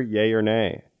maneuver, yay or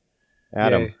nay?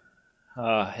 Adam. Yay.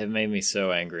 Oh, it made me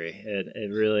so angry.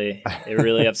 It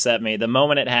really upset me. The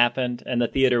moment it happened, and the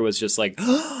theater was just like,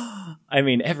 I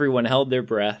mean, everyone held their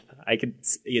breath.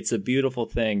 It's a beautiful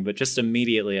thing, but just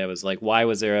immediately I was like, why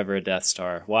was there ever a Death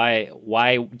Star?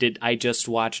 Why did I just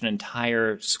watch an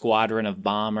entire squadron of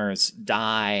bombers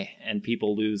die and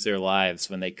people lose their lives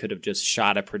when they could have just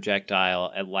shot a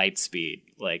projectile at light speed?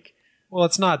 Like, Well,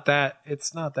 it's not that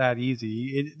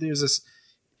easy. There's this.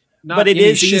 Not but it any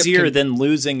is ship easier can- than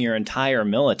losing your entire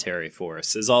military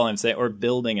force, is all I'm saying, or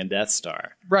building a Death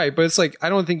Star. Right, but it's like, I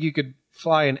don't think you could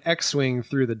fly an X-Wing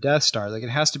through the Death Star. Like, it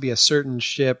has to be a certain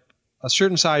ship, a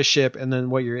certain size ship, and then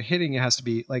what you're hitting, it has to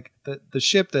be, like, the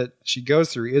ship that she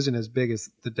goes through isn't as big as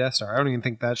the Death Star. I don't even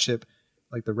think that ship,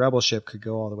 like the Rebel ship, could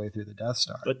go all the way through the Death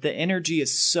Star. But the energy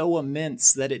is so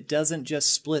immense that it doesn't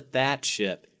just split that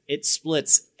ship. It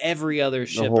splits every other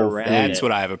ship whole around thing. That's it.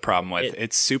 what I have a problem with. It-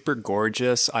 It's super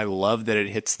gorgeous. I love that it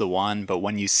hits the one, but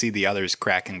when you see the others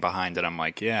cracking behind it, I'm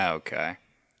like, yeah, okay.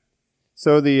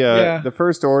 So the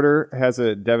First Order has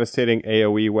a devastating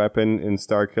AoE weapon in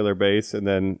Starkiller Base, and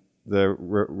then the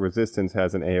Resistance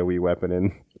has an AoE weapon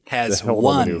in Has the Holdo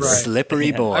one maneuver.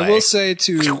 slippery boy. I will say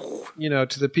to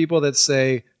the people that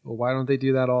say, well, why don't they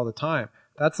do that all the time?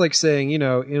 That's like saying,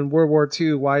 in World War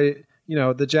II, why,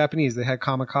 the Japanese, they had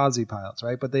kamikaze pilots,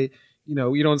 right? But they,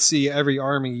 you don't see every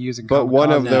army using But kamikaze.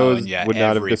 one of No, those and yeah, would not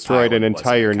have every destroyed an pilot wasn't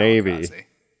entire a navy. kamikaze.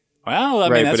 Well, I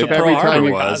Right, mean, that's but what if Pearl every time Harbor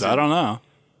you- was. I don't know.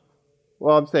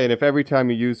 Well, I'm saying if every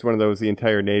time you used one of those, the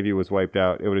entire navy was wiped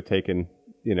out, it would have taken,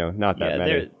 not that Yeah,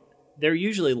 many. they're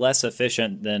usually less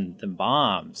efficient than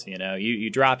bombs. You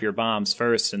drop your bombs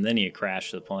first and then you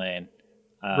crash the plane.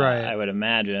 Right. I would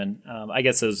imagine. I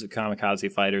guess those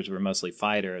kamikaze fighters were mostly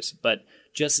fighters, but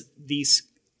just these,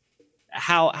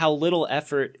 how little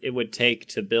effort it would take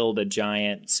to build a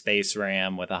giant space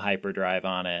ram with a hyperdrive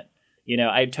on it,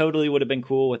 I totally would have been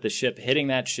cool with the ship hitting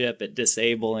that ship, it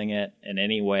disabling it in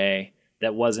any way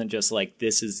that wasn't just like,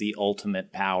 this is the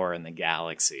ultimate power in the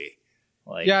galaxy.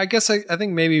 Like, Yeah, I guess I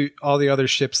think maybe all the other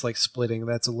ships like splitting,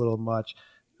 that's a little much.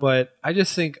 But I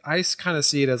just think I kind of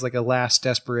see it as like a last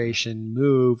desperation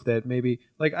move that maybe,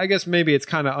 like, I guess maybe it's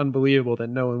kind of unbelievable that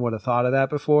no one would have thought of that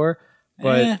before.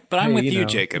 But I'm hey, with you, know,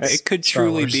 Jacob. it's It could Star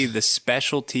truly Wars. be the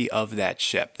specialty of that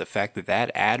ship. The fact that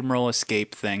that Admiral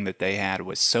escape thing that they had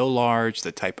was so large,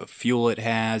 the type of fuel it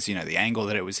has, the angle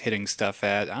that it was hitting stuff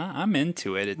at. I'm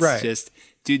into it. It's Right. just,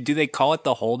 do they call it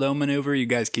the Holdo maneuver? You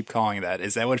guys keep calling it that.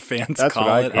 Is that what fans That's call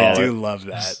what I it? call I do it. love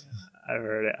that.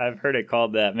 I've heard it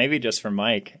called that. Maybe just for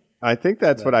Mike. I think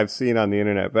that's what I've seen on the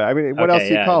internet. But I mean, what else do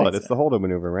you yeah, I call think it? It's so. the Holdo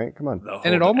maneuver, right? Come on.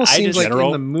 And it almost seems like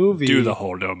in the movie, do the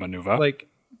Holdo maneuver. like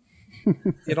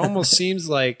it almost seems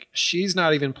like she's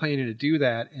not even planning to do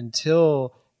that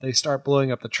until they start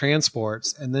blowing up the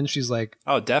transports, and then she's like,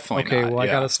 oh, definitely. "Okay, not. well, I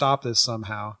Yeah. got to stop this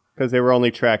somehow." Because they were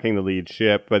only tracking the lead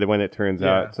ship, but when it turns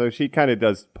Yeah. out, so she kind of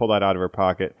does pull that out of her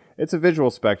pocket. It's a visual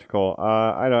spectacle.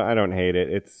 I don't hate it.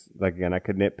 It's like, again, I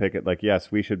could nitpick it. Like,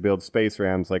 yes, we should build space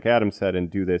rams, like Adam said, and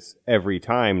do this every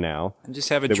time now And just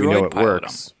have a that we know droid it pilot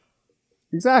works.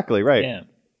 Exactly right.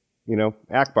 Yeah.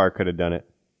 Akbar could have done it.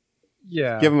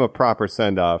 Yeah, Give him a proper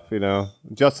send off.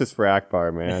 Justice for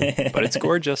Akbar, man. them. But it's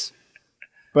gorgeous.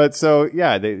 But so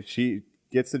yeah, she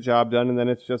gets the job done, and then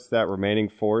it's just that remaining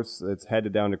force that's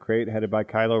headed down to Crate, headed by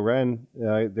Kylo Ren.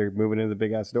 They're moving into the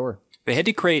big ass door. The head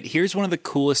to crate, here's one of the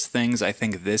coolest things I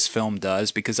think this film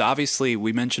does, because obviously,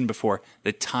 we mentioned before,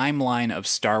 the timeline of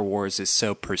Star Wars is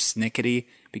so persnickety,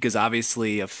 because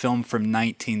obviously a film from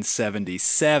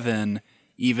 1977,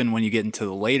 even when you get into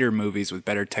the later movies with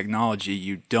better technology,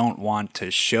 you don't want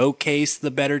to showcase the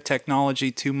better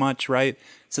technology too much, right?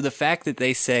 So the fact that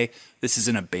they say this is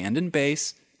an abandoned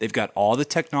base, they've got all the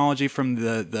technology from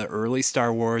the early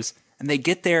Star Wars, and they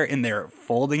get there and they're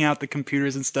folding out the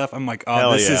computers and stuff. I'm like, oh,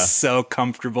 Hell this yeah. is so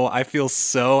comfortable. I feel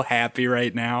so happy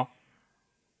right now.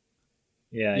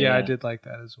 yeah, I did like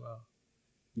that as well.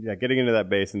 Yeah, getting into that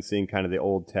base and seeing kind of the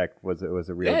old tech was a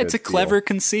real. Yeah, it's a good feel. clever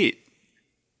conceit.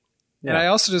 And I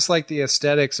also just like the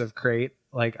aesthetics of Crate.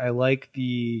 Like, I like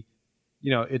the,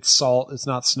 it's salt, it's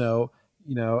not snow.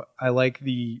 I like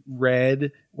the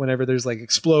red whenever there's like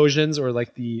explosions, or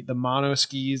like the mono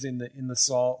skis in the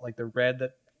salt, like the red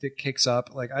that kicks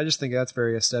up. Like, I just think that's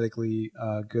very aesthetically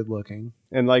good looking.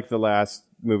 And like the last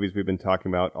movies we've been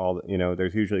talking about,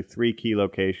 there's usually 3 key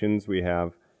locations. We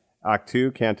have Ahch-To,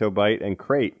 Canto Bight, and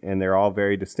Crate, and they're all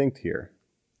very distinct here.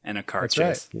 And a car That's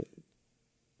chase. right.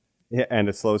 Yeah, and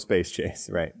a slow space chase,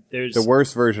 right? There's The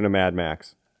worst version of Mad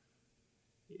Max.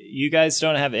 You guys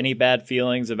don't have any bad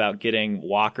feelings about getting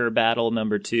Walker Battle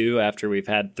number 2 after we've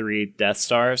had 3 Death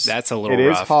Stars? That's a little It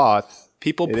is rough. Hoth.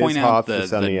 People It point is out Hoth the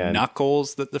that's on the end.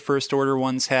 knuckles that the First Order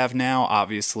ones have now,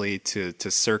 obviously to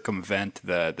circumvent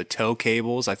the tow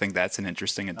cables. I think that's an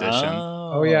interesting addition.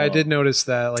 Oh yeah, I did notice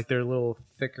that. Like, they're a little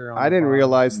thicker on I the didn't bottom.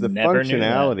 realize the Never knew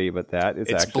functionality, but that is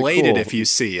It's actually bladed cool. if you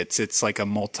see. It's like a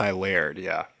multi-layered,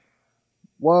 yeah.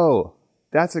 Whoa,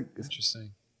 that's a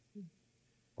Interesting.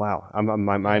 wow.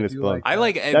 My mind is do blown. like I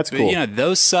like That's but, cool.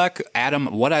 those suck. Adam,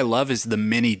 what I love is the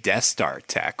mini Death Star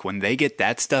tech. When they get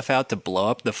that stuff out to blow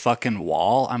up the fucking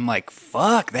wall, I'm like,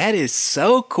 fuck, that is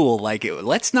so cool. Like,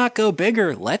 let's not go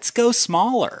bigger. Let's go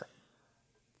smaller.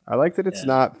 I like that it's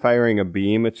not firing a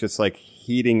beam. It's just like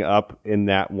heating up in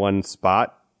that one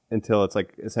spot until it's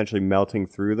like essentially melting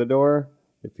through the door.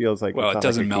 It feels like Well, it's it not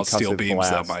doesn't like a melt steel concussive beams,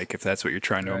 blast. though, Mike, if that's what you're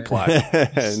trying to Right. imply.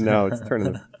 No, it's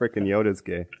turning the freaking Yoda's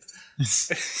gay.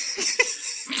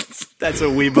 That's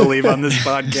what we believe on this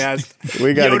podcast.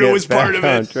 We got to Yoda get was back part of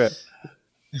on it. track.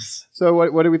 So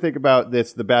what do we think about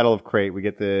this? The Battle of Crate. We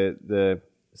get the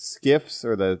skiffs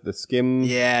or the skim.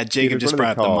 Yeah, Jacob speeders. just What are brought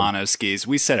they up the called? mono skis.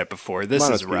 We said it before. This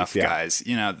Mono is rough, skis, yeah.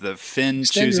 guys. The Finn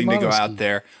Extend your choosing to go mono out ski.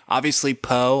 there. Obviously,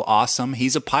 Poe, awesome.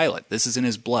 He's a pilot. This is in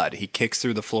his blood. He kicks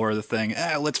through the floor of the thing.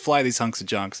 Let's fly these hunks of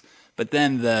junks. But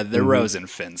then the Rose and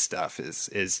Finn stuff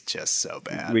is just so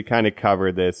bad. We kind of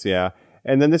covered this, yeah.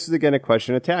 And then this is again a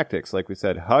question of tactics. Like we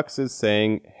said, Hux is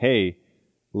saying, "Hey,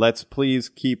 let's please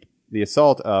keep the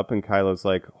assault up," and Kylo's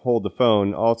like, "Hold the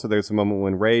phone." Also, there's a moment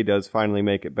when Rey does finally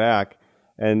make it back,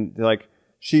 and they're like,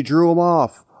 "She drew them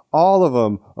off, all of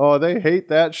them." Oh, they hate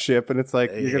that ship, and it's like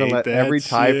you're gonna hate let that every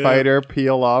TIE ship. fighter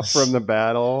peel off from the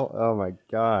battle. Oh my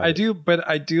god! I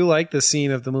do like the scene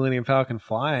of the Millennium Falcon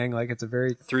flying. Like, it's a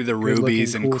very Through the good-looking,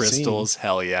 rubies and cool crystals,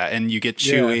 hell yeah. And you get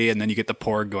Chewie, and then you get the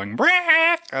Porg going, "Brrrr."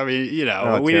 I mean,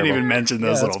 Oh, we didn't terrible. even mention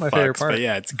those Yeah, that's little my favorite fucks, part. but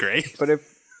yeah, it's great. But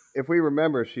if we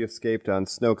remember, she escaped on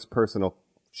Snoke's personal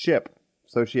ship,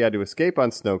 so she had to escape on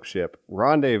Snoke's ship,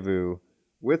 rendezvous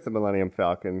with the Millennium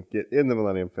Falcon, get in the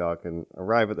Millennium Falcon,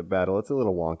 arrive at the battle. It's a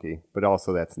little wonky, but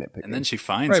also that's nitpicking. And then she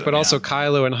finds Right, him, but also yeah.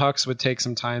 Kylo and Hux would take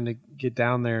some time to get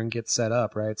down there and get set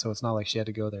up, right? So it's not like she had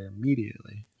to go there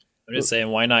immediately. I'm just saying,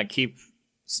 why not keep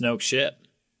Snoke's ship?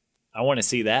 I want to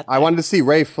see that. I wanted to see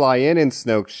Rey fly in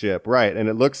Snoke's ship, right? And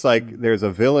it looks like there's a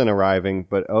villain arriving,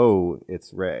 but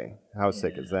it's Rey. How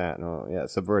sick is that? Oh, yeah,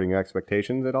 subverting your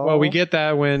expectations at all? Well, we get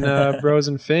that when Rose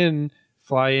and Finn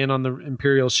fly in on the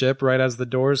Imperial ship right as the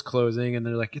door's closing, and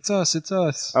they're like, it's us, it's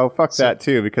us. Oh, fuck that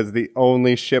too, because the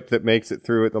only ship that makes it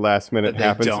through at the last minute But they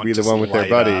happens to don't be the just one with their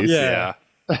light up. buddies. Yeah.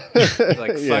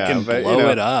 Like Yeah, fucking but, blow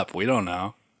it up. We don't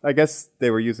know. I guess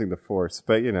they were using the Force,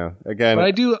 but again,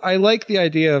 But I like the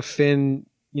idea of Finn,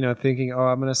 thinking, oh,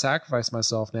 I'm going to sacrifice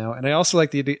myself now. And I also like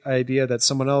the idea that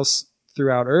someone else threw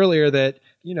out earlier that,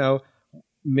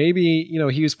 maybe,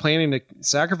 he was planning to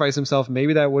sacrifice himself.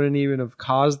 Maybe that wouldn't even have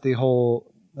caused the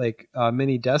whole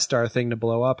mini Death Star thing to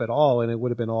blow up at all. And it would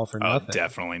have been all for nothing.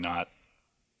 Definitely not.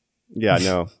 yeah,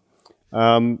 no.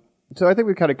 So I think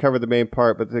we kind of covered the main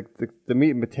part, but the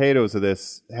meat and potatoes of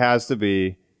this has to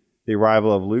be the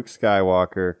arrival of Luke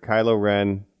Skywalker, Kylo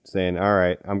Ren saying, all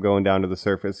right, I'm going down to the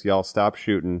surface. Y'all stop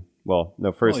shooting. Well,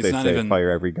 no, first Well, they he's not say even-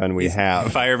 fire every gun we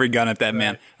have. Fire every gun at that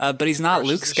man. But he's not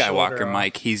Luke Brushes the shoulder Skywalker, off.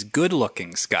 Mike. He's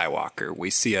good-looking Skywalker. We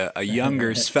see a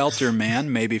younger, svelter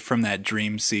man, maybe from that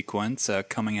dream sequence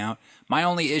coming out. My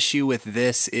only issue with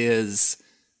this is,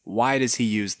 why does he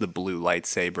use the blue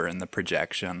lightsaber in the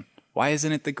projection? Why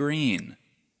isn't it the green?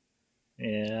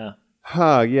 Yeah.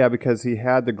 Yeah, because he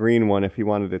had the green one. If he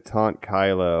wanted to taunt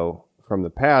Kylo from the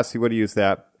past, he would have used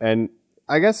that. And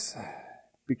I guess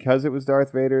because it was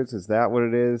Darth Vader's, is that what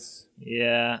it is?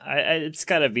 Yeah, it's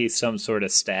got to be some sort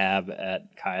of stab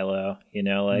at Kylo. You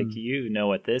know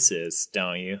what this is,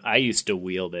 don't you? I used to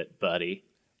wield it, buddy.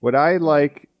 What I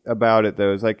like about it,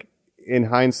 though, is in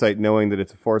hindsight, knowing that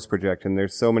it's a Force projection,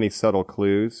 there's so many subtle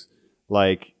clues.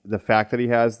 Like the fact that he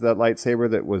has that lightsaber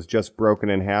that was just broken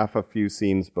in half a few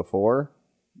scenes before,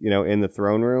 in the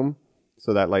throne room.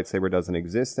 So that lightsaber doesn't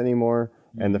exist anymore.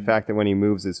 And the fact that when he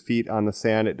moves his feet on the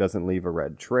sand, it doesn't leave a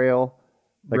red trail.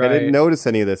 I Right. didn't notice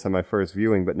any of this on my first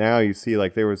viewing, but now you see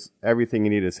there was everything you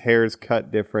need. His hair's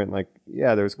cut different.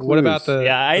 There's clues. What about the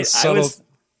I subtle... was.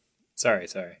 Sorry.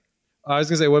 I was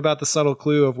going to say, what about the subtle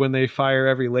clue of when they fire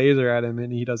every laser at him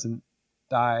and he doesn't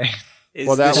die? Is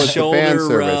Well, that the was the shoulder fan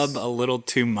rub service. a little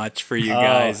too much for you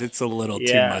guys? It's a little too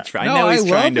yeah. much. I No, know he's I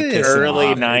trying to love it. piss him Early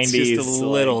off. It's just 90s, a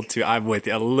little too. I'm with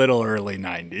you. A little early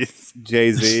 90s.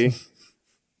 Jay-Z?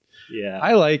 Yeah.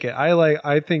 I like it.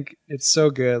 I think it's so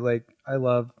good. I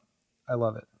love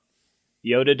it.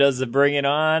 Yoda does the Bring It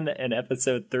On in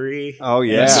episode 3. Oh,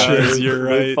 yeah. That's true. Luke You're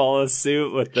right. follows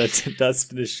suit with the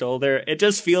dust in his shoulder. It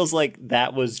just feels like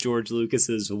that was George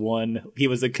Lucas's one. He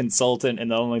was a consultant,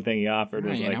 and the only thing he offered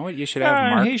was You know what? You should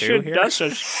have Mark he do should here. dust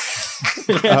his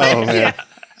Oh, man.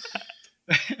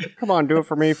 Come on, do it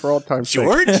for me for old time's sake.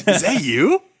 George, is that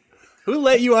you? Who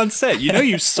let you on set? You know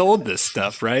you sold this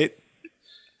stuff, right?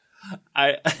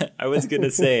 I was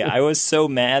gonna say I was so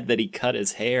mad that he cut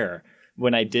his hair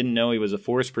when I didn't know he was a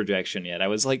Force projection yet. I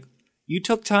was like, you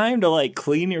took time to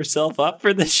clean yourself up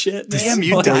for this shit, man? Damn,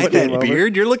 you Like, dyed that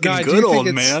beard. You're looking No, I do good, think old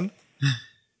it's- man.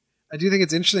 I do think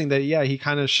it's interesting that, he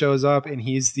kind of shows up and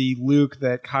he's the Luke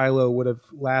that Kylo would have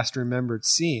last remembered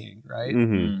seeing, right?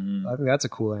 Mm-hmm. I think that's a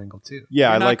cool angle, too. Yeah,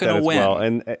 You're I not like that gonna as win. well.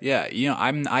 And Yeah,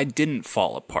 I didn't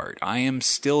fall apart. I am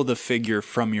still the figure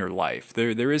from your life.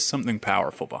 There is something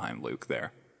powerful behind Luke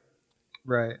there.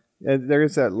 Right. there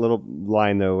is that little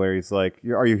line, though, where he's like,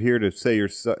 are you here to say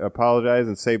apologize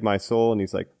and save my soul? And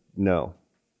he's like, no.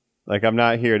 I'm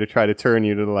not here to try to turn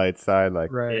you to the light side.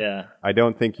 Right. Yeah. I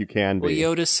don't think you can Well, be.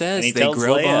 Yoda says And he they tells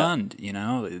grow Leia.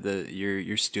 beyond.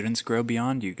 Your students grow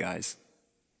beyond you guys.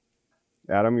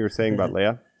 Adam, you were saying about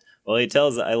Leia? Well,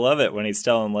 I love it when he's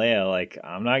telling Leia,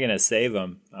 I'm not going to save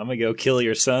him. I'm going to go kill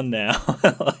your son now.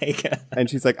 And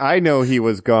she's like, I know he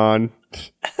was gone.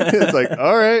 It's like,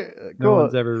 all right, No cool.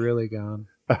 one's ever really gone.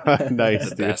 Nice,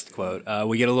 The dude. best quote.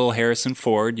 We get a little Harrison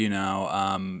Ford.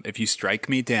 If you strike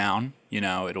me down,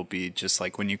 it'll be just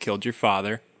like when you killed your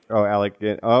father. Oh, Alec.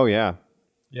 Oh, yeah.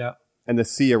 Yeah. And the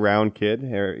see around kid,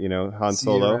 Han See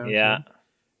Solo. around. yeah.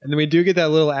 And then we do get that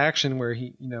little action where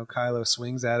Kylo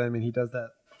swings at him and he does that.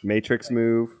 Matrix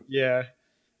move. Yeah.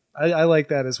 I like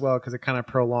that as well because it kind of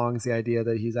prolongs the idea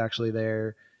that he's actually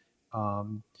there.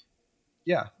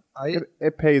 Yeah.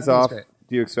 It pays I think it's off. great.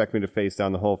 Do you expect me to face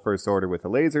down the whole First Order with a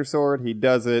laser sword? He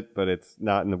does it, but it's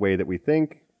not in the way that we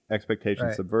think. Expectations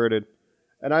Right. subverted.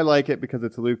 And I like it because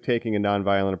it's Luke taking a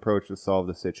nonviolent approach to solve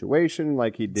the situation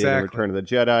like he did in Exactly. Return of the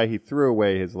Jedi. He threw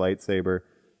away his lightsaber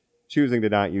choosing to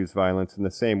not use violence in the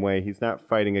same way. He's not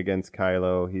fighting against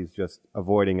Kylo. He's just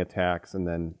avoiding attacks and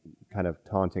then kind of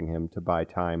taunting him to buy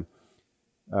time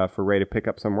for Rey to pick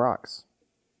up some rocks.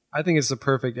 I think it's the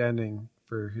perfect ending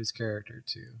for his character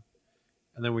too.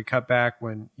 And then we cut back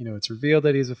when, it's revealed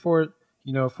that he's a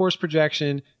force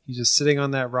projection. He's just sitting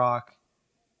on that rock,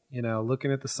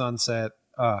 looking at the sunset.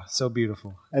 Ah, so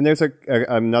beautiful. And there's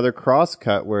another cross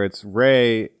cut where it's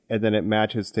Rey, and then it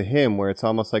matches to him, where it's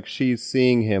almost like she's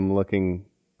seeing him looking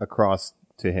across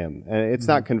to him. And it's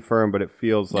not confirmed, but it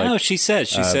feels like... No, she says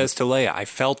to Leia, I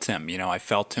felt him, I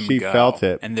felt him she go. She felt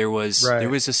it. And there was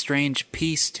a strange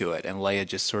piece to it, and Leia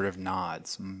just sort of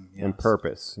nods. Yes. On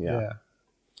purpose, yeah.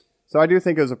 So I do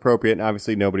think it was appropriate, and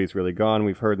obviously nobody's really gone.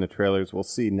 We've heard in the trailers. We'll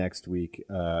see next week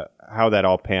how that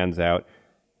all pans out.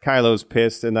 Kylo's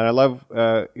pissed, and then I love,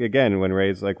 again, when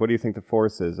Rey's like, what do you think the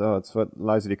Force is? Oh, it's what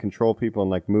allows you to control people and,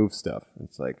 like, move stuff.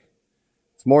 It's like,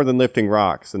 it's more than lifting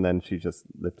rocks, and then she's just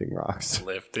lifting rocks.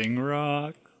 Lifting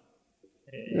rock.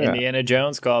 Yeah. Indiana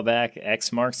Jones callback,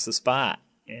 X marks the spot.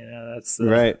 That's the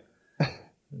right.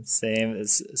 Same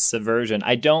as Subversion.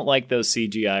 I don't like those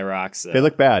CGI rocks, though. They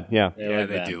look bad, yeah.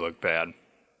 They do look bad.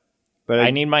 But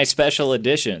I need my special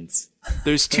editions.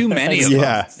 There's too many of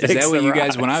them. Is Fix that what the you guys,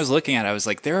 rocks. when I was looking at it, I was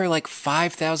like, there are like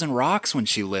 5,000 rocks when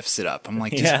she lifts it up. I'm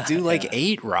like, just do like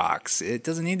 8 rocks. It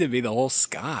doesn't need to be the whole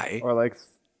sky. Or like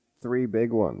 3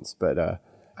 big ones. But I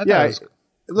thought it was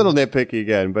a little nitpicky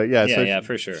again. But yeah,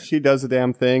 for sure. She does the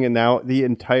damn thing, and now the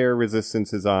entire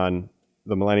resistance is on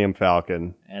the Millennium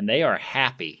Falcon. And they are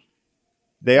happy.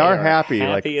 They are happy.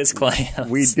 Happy as clams.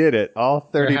 We did it. All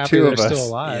 32 they're of us. still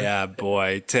alive. Yeah,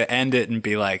 boy. To end it and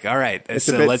be like, all right, It's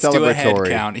so a bit let's do a head celebratory.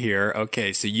 count here.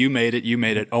 Okay, so you made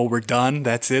it. Oh, we're done?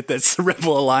 That's it? That's the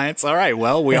Rebel Alliance? All right,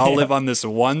 well, we all live on this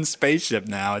one spaceship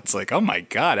now. It's like, oh my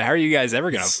God, how are you guys ever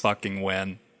going to fucking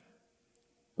win?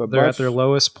 But They're at their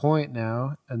lowest point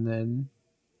now, and then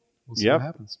we'll see what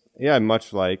happens. Yeah,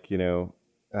 much like,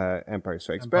 Empire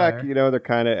Strikes Back, they're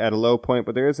kind of at a low point,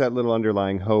 but there is that little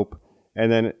underlying hope. And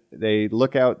then they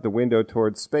look out the window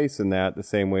towards space in that, the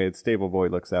same way that Stable Boy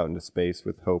looks out into space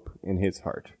with hope in his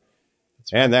heart.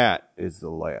 And that is The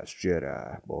Last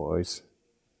Jedi, boys.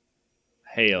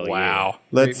 Hell Wow.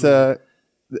 Let's,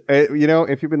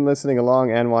 if you've been listening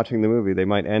along and watching the movie, they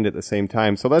might end at the same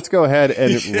time. So let's go ahead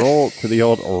and roll to the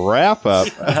old wrap-up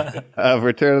of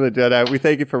Return of the Jedi. We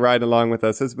thank you for riding along with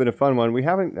us. This has been a fun one. We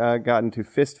haven't gotten to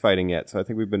fist fighting yet, so I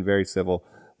think we've been very civil.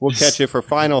 We'll catch you for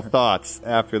final thoughts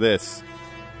after this.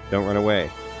 Don't run away.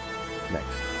 Next.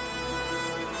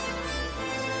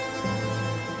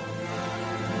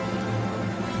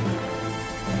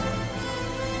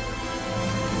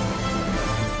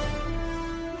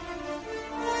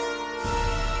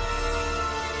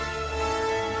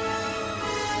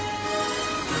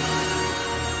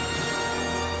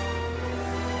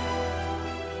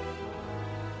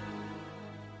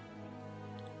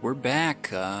 We're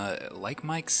back. Like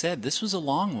Mike said, this was a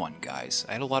long one, guys.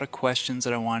 I had a lot of questions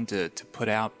that I wanted to put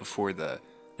out before the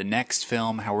next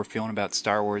film, how we're feeling about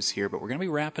Star Wars here, but we're going to be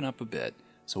wrapping up a bit.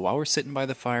 So while we're sitting by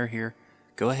the fire here,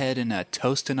 go ahead and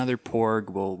toast another porg.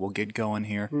 We'll get going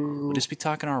here. We'll just be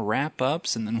talking our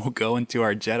wrap-ups, and then we'll go into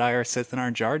our Jedi, our Sith, and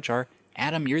our Jar Jar.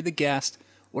 Adam, you're the guest.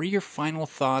 What are your final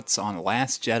thoughts on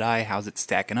Last Jedi? How's it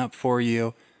stacking up for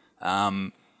you?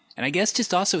 And I guess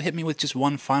just also hit me with just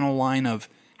one final line of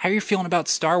how you're feeling about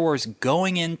Star Wars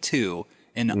going into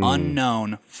an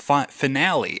unknown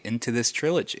finale into this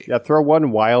trilogy. Yeah, throw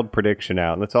one wild prediction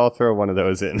out. Let's all throw one of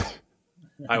those in.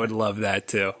 I would love that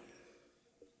too.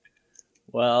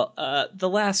 Well, The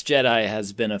Last Jedi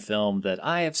has been a film that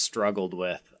I have struggled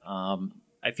with.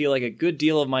 I feel like a good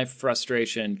deal of my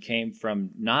frustration came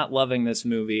from not loving this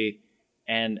movie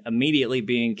and immediately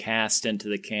being cast into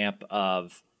the camp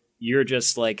of you're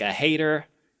just like a hater.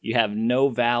 You have no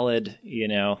valid,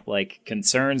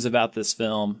 concerns about this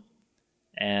film.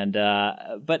 And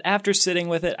but after sitting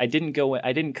with it, I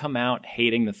didn't come out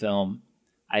hating the film.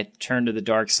 I turned to the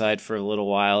dark side for a little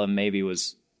while and maybe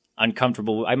was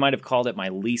uncomfortable. I might have called it my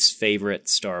least favorite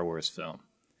Star Wars film.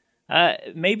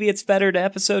 Maybe it's better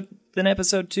than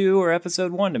episode 2 or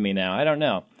episode 1 to me now. I don't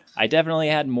know. I definitely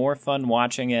had more fun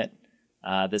watching it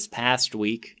this past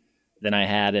week than I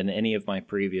had in any of my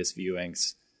previous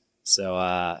viewings. So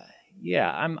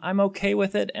I'm okay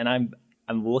with it, and I'm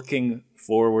looking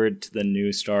forward to the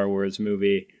new Star Wars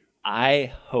movie.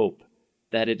 I hope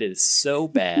that it is so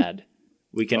bad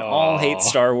we can all hate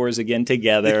Star Wars again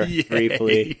together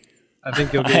briefly. I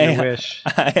think you'll get your wish.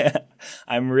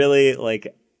 I'm really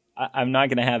I'm not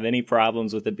going to have any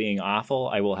problems with it being awful.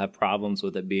 I will have problems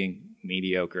with it being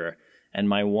mediocre. And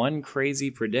my one crazy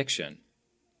prediction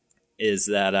is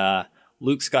that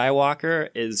Luke Skywalker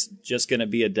is just going to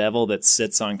be a devil that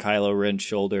sits on Kylo Ren's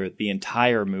shoulder the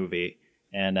entire movie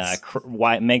and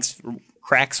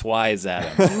cracks wise at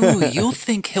him. Ooh, you'll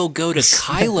think he'll go to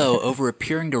Kylo over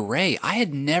appearing to Rey. I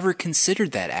had never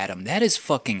considered that, Adam. That is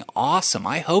fucking awesome.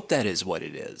 I hope that is what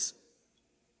it is.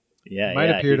 Yeah,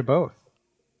 Might appear to both.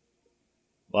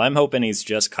 Well, I'm hoping he's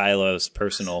just Kylo's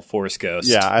personal Force ghost.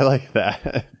 Yeah, I like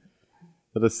that.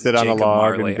 He'll just sit on a Jacob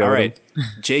log Marley. and go. All right,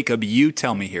 Jacob, you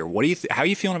tell me here. What do you? How are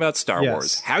you feeling about Star Yes.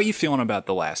 Wars? How are you feeling about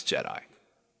The Last Jedi?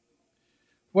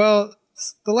 Well,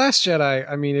 The Last Jedi,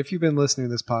 I mean, if you've been listening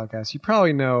to this podcast, you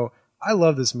probably know I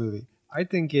love this movie. I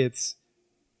think it's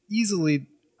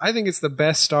the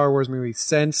best Star Wars movie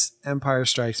since Empire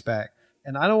Strikes Back.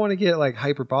 And I don't want to get like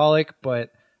hyperbolic,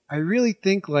 but I really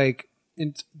think like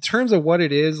in terms of what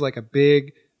it is, like a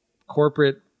big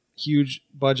corporate, huge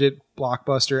budget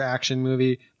blockbuster action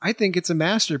movie, I think it's a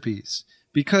masterpiece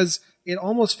because it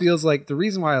almost feels like the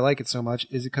reason why I like it so much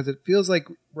is because it feels like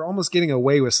we're almost getting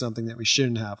away with something that we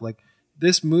shouldn't have. Like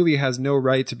this movie has no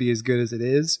right to be as good as it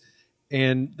is.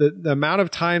 And the amount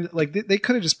of time, like they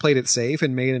could have just played it safe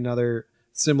and made another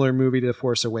similar movie to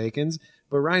Force Awakens,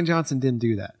 but Rian Johnson didn't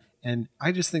do that. And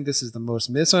I just think this is the most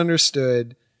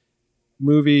misunderstood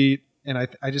movie. And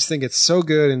I just think it's so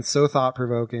good and so thought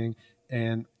provoking.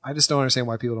 And I just don't understand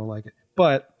why people don't like it.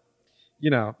 But,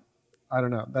 you know, I don't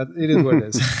know. It is what it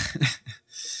is.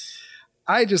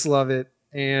 I just love it.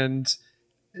 And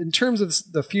in terms of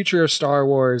the future of Star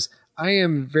Wars, I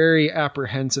am very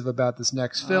apprehensive about this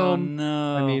next film. Oh,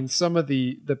 no. I mean, some of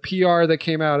the PR that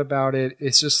came out about it,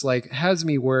 it's just like has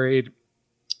me worried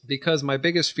because my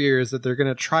biggest fear is that they're going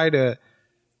to try to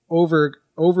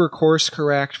over course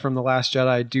correct from The Last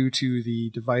Jedi due to the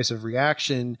divisive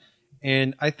reaction.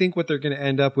 And I think what they're going to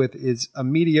end up with is a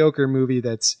mediocre movie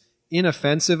that's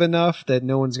inoffensive enough that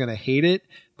no one's going to hate it,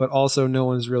 but also no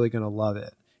one's really going to love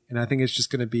it. And I think it's just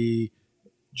going to be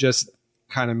just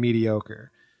kind of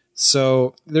mediocre.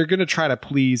 So they're going to try to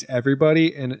please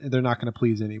everybody, and they're not going to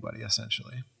please anybody,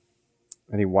 essentially.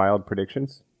 Any wild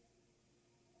predictions?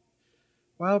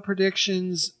 Wild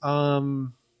predictions. I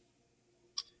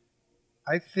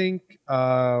think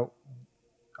one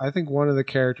of the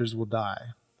characters will die.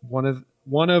 One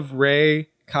of Rey,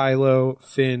 Kylo,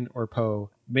 Finn, or Poe.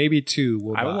 Maybe two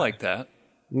will die. I would like that.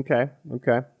 Okay.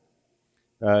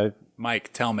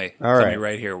 Mike, tell me. All Tell right. me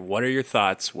right here. What are your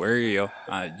thoughts? Where are you?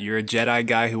 You're a Jedi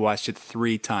guy who watched it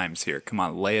 3 times here. Come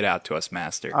on, lay it out to us,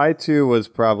 Master. I too was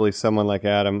probably someone like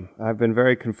Adam. I've been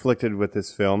very conflicted with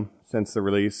this film since the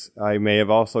release. I may have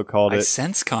also called I it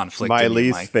sense conflict my in you,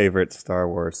 least Mike. favorite Star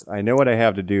Wars. I know what I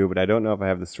have to do, but I don't know if I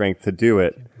have the strength to do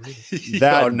it.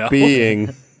 That Oh, no.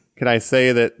 being, can I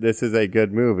say that this is a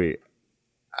good movie?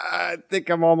 I think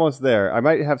I'm almost there. I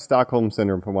might have Stockholm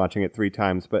Syndrome from watching it 3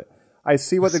 times, but I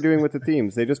see what they're doing with the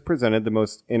themes. They just presented the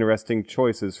most interesting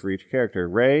choices for each character.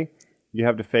 Rey, you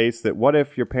have to face that what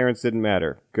if your parents didn't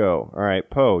matter? Go. All right,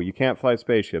 Poe, you can't fly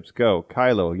spaceships. Go.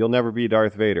 Kylo, you'll never be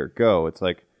Darth Vader. Go. It's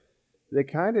like they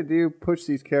kind of do push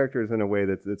these characters in a way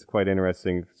that's quite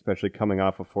interesting, especially coming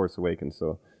off of Force Awakens.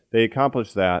 So they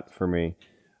accomplished that for me.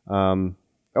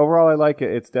 Overall, I like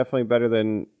it. It's definitely better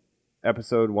than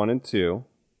Episode 1 and 2.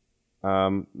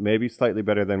 Maybe slightly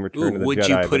better than Return Ooh, of the would Jedi.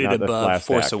 you but put it not the above last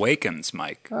Force act. Awakens,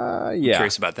 Mike? Yeah.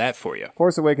 Curious about that for you.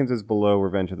 Force Awakens is below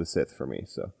Revenge of the Sith for me.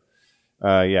 So,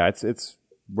 yeah, it's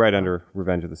right under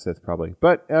Revenge of the Sith probably.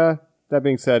 But that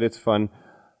being said, it's fun.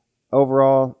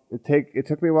 Overall, it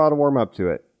took me a while to warm up to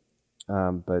it,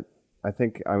 but I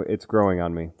think it's growing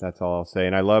on me. That's all I'll say.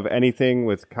 And I love anything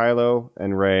with Kylo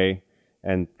and Rey,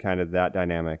 and kind of that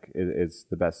dynamic is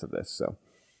the best of this. So,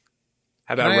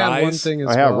 How Can about I add one Rise? thing as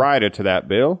I have well? rider to that,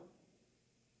 Bill.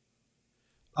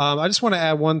 I just want to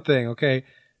add one thing, okay?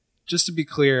 Just to be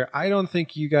clear, I don't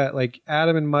think you got like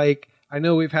Adam and Mike. I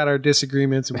know we've had our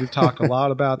disagreements and we've talked a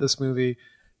lot about this movie,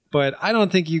 but I don't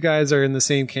think you guys are in the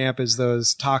same camp as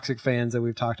those toxic fans that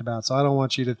we've talked about. So I don't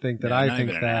want you to think that Yeah, I not think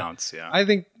even that. an ounce, yeah. I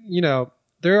think,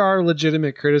 there are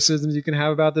legitimate criticisms you can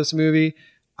have about this movie.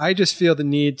 I just feel the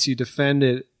need to defend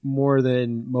it more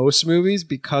than most movies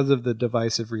because of the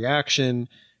divisive reaction.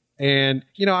 And,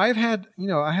 I have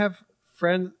a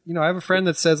friend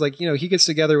that says like, he gets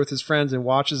together with his friends and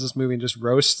watches this movie and just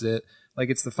roasts it like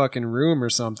it's The Fucking Room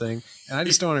or something. And I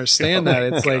just don't understand that.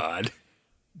 It's like God.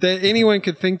 that anyone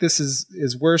could think this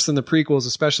is worse than the prequels,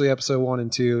 especially episode 1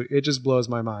 and 2. It just blows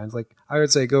my mind. Like I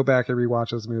would say, go back and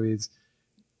rewatch those movies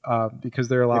because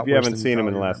they're a lot If you worse haven't than seen them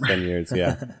in the probably last remember. 10 years,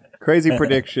 yeah. Crazy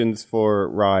predictions for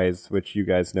Rise, which you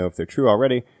guys know if they're true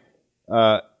already.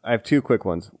 I have two quick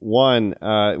ones. One,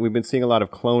 we've been seeing a lot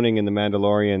of cloning in The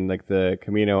Mandalorian, like the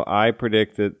Camino. I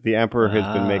predict that the Emperor has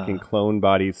been making clone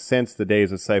bodies since the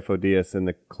days of Sifo Dyas and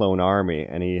the clone army,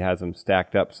 and he has them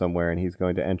stacked up somewhere, and he's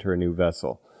going to enter a new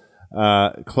vessel.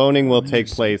 Cloning will take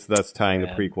place, thus tying the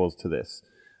prequels to this.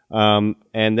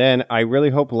 And then I really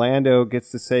hope Lando gets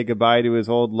to say goodbye to his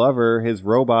old lover, his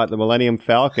robot, the Millennium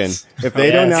Falcon. If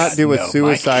they do not do a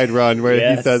suicide run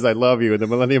where he says, I love you, and the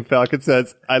Millennium Falcon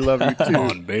says, I love you too. Come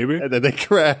on, baby. And then they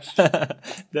crash.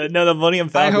 The Millennium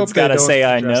Falcon's got to say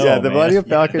I know. Yeah, the Millennium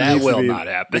Falcon that needs will to be not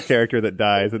happen. the character that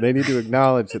dies, and they need to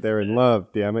acknowledge that they're in love,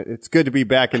 damn it. It's good to be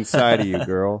back inside of you,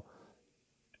 girl.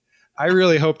 I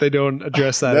really hope they don't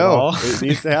address that at all. It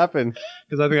needs to happen.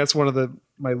 Because I think that's one of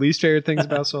my least favorite things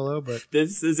about Solo. But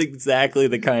This is exactly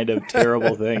the kind of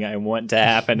terrible thing I want to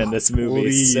happen in this movie.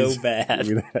 Please. So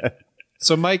bad.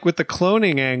 so, Mike, with the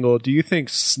cloning angle, do you think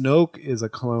Snoke is a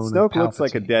clone? Snoke of looks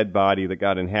like a Palpatine? dead body that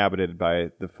got inhabited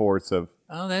by the force of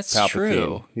Oh, that's Palpatine.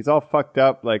 true. He's all fucked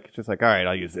up, like just like, all right,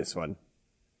 I'll use this one.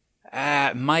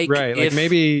 Mike, Right, like if,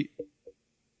 maybe.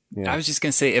 I was just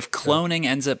going to say, if cloning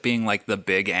ends up being like the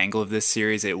big angle of this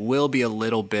series, it will be a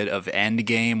little bit of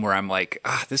Endgame where I'm like,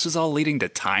 this was all leading to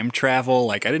time travel.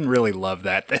 Like, I didn't really love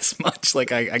that this much.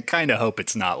 Like, I kind of hope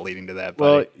it's not leading to that.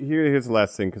 Well, But here's the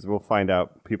last thing, because we'll find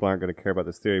out people aren't going to care about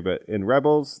this theory, but in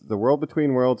Rebels, the world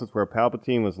between worlds is where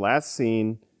Palpatine was last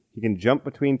seen. He can jump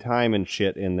between time and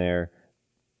shit in there.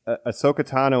 Ahsoka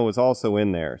Tano was also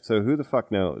in there, so who the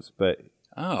fuck knows? But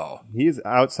he's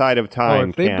outside of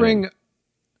time. If they canon. bring.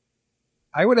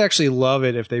 I would actually love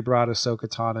it if they brought Ahsoka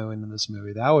Tano into this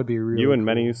movie. That would be really You and cool.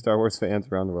 many Star Wars fans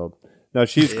around the world. No,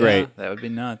 she's great. That would be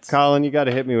nuts. Colin, you got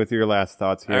to hit me with your last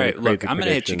thoughts here. All right, look, Crazy I'm going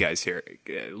to hit you prediction.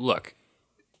 guys here. Look,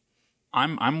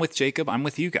 I'm with Jacob. I'm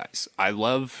with you guys. I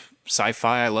love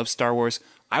sci-fi. I love Star Wars.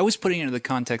 I was putting it into the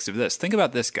context of this. Think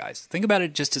about this, guys. Think about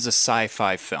it just as a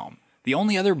sci-fi film. The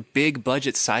only other big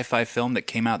budget sci-fi film that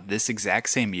came out this exact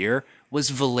same year was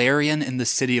Valerian in the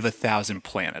City of 1,000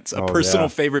 Planets, a personal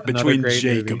favorite Another between great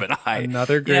Jacob movie. and I.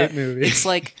 Another great movie. It's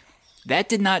like, that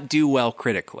did not do well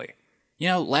critically. You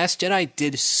know, Last Jedi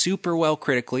did super well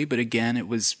critically, but again, it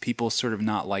was people sort of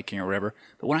not liking or whatever.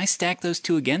 But when I stack those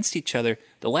two against each other,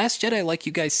 The Last Jedi, like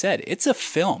you guys said, it's a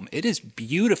film. It is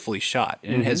beautifully shot,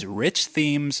 and it has rich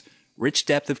themes, rich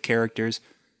depth of characters.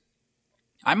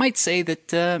 I might say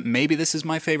that maybe this is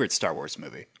my favorite Star Wars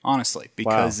movie, honestly,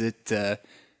 because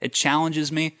it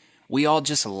challenges me. We all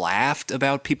just laughed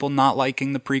about people not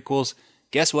liking the prequels.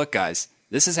 Guess what, guys?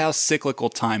 This is how cyclical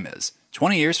time is.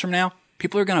 20 years from now,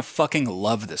 people are going to fucking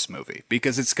love this movie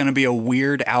because it's going to be a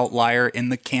weird outlier in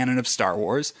the canon of Star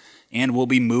Wars, and we'll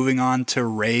be moving on to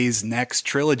Rey's next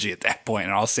trilogy at that point.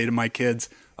 And I'll say to my kids,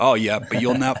 oh yeah, but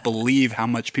you'll not believe how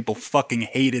much people fucking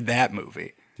hated that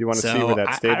movie. Do you want to see where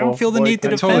that's stable? I don't feel the need to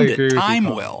I defend totally agree it. with you, Time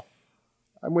Paul. will.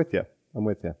 I'm with you.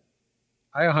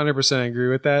 I 100% agree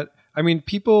with that. I mean,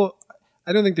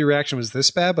 I don't think the reaction was this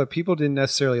bad, but people didn't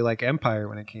necessarily like Empire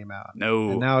when it came out.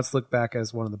 No. And now it's looked back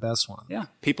as one of the best ones. Yeah,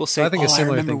 people say, I think a I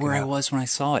similar remember thing where could I happen. was when I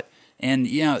saw it. And,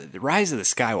 you know, The Rise of the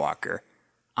Skywalker,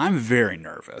 I'm very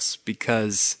nervous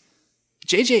because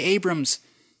J.J. Abrams,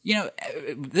 you know,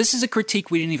 this is a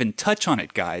critique, we didn't even touch on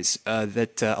it, guys,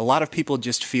 that a lot of people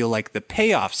just feel like the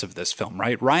payoffs of this film,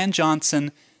 right? Rian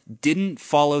Johnson didn't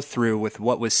follow through with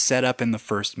what was set up in the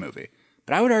first movie.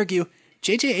 But I would argue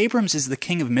J.J. Abrams is the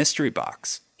king of mystery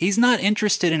box. He's not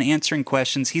interested in answering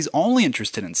questions. He's only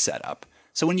interested in setup.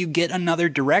 So when you get another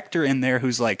director in there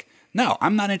who's like, no,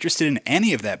 I'm not interested in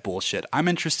any of that bullshit. I'm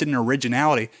interested in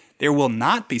originality. There will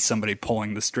not be somebody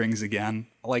pulling the strings again.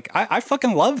 Like, I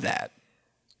fucking love that.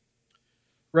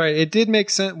 Right. It did make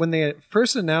sense when they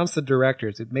first announced the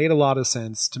directors. It made a lot of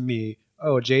sense to me.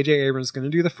 Oh, J.J. Abrams is going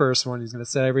to do the first one. He's going to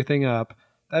set everything up.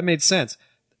 That made sense.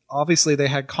 Obviously, they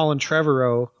had Colin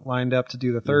Trevorrow lined up to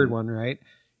do the third one, right?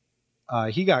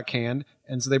 He got canned,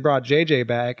 and so they brought J.J.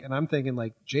 back. And I'm thinking,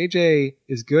 like, J.J.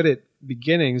 is good at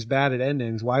beginnings, bad at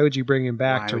endings. Why would you bring him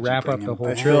back Why to would you wrap bring up the him whole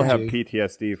back? I still have trilogy?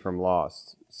 PTSD from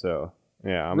Lost, so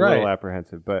yeah, I'm a Right. little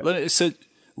apprehensive. But So,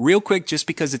 real quick, just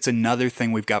because it's another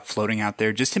thing we've got floating out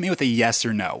there, just hit me with a yes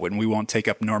or no, and we won't take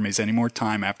up normies any more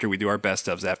time after we do our best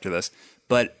ofs after this.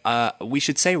 But we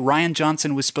should say Rian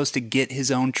Johnson was supposed to get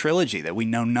his own trilogy that we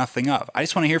know nothing of. I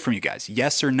just want to hear from you guys.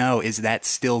 Yes or no, is that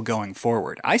still going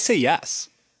forward? I say yes.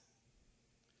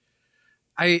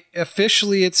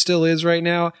 Officially it still is right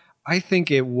now. I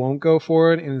think it won't go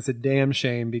forward, and it's a damn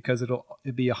shame because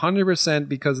it'd be 100%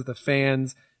 because of the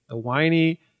fans, the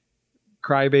whiny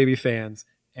crybaby fans,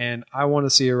 and I want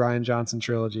to see a Rian Johnson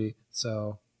trilogy.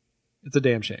 So it's a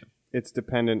damn shame. it's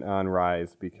dependent on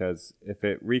Rise, because if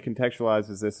it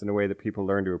recontextualizes this in a way that people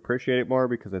learn to appreciate it more,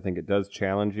 because I think it does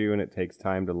challenge you and it takes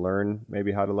time to learn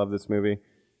maybe how to love this movie,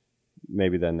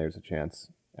 maybe then there's a chance.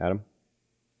 Adam?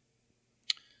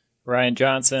 Ryan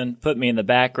Johnson, put me in the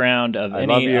background of I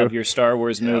love any you. of your Star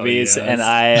Wars movies, yes. and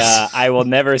I will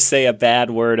never say a bad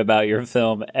word about your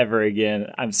film ever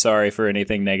again. I'm sorry for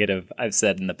anything negative I've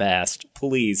said in the past.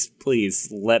 Please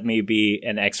let me be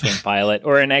an X-Wing pilot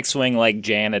or an X-Wing like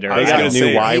janitor. I was got gonna a new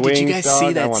say, hey, Y-Wings, did you guys dog? see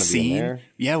I that wanna be in scene? there.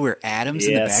 Yeah, where Adam's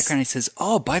in the Yes. background. He says,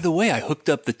 "Oh, by the way, I hooked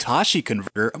up the Tashi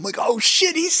converter." I'm like, "Oh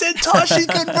shit, he said Tashi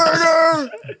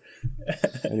converter."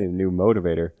 I need a new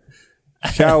motivator.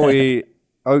 Shall we?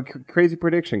 Oh, crazy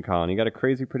prediction, Colin. You got a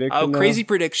crazy prediction? Oh, now? crazy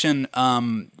prediction.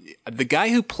 The guy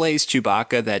who plays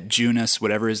Chewbacca, that Junus,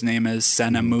 whatever his name is,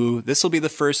 Senamu, this will be the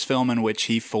first film in which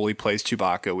he fully plays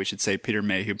Chewbacca. We should say Peter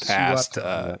Mayhew passed.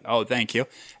 Thank you.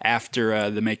 After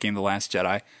the making of The Last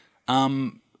Jedi.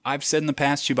 I've said in the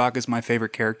past, Chewbacca's my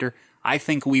favorite character. I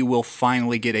think we will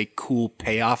finally get a cool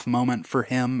payoff moment for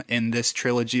him in this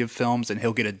trilogy of films, and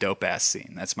he'll get a dope-ass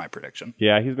scene. That's my prediction.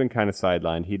 Yeah, he's been kind of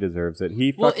sidelined. He deserves it.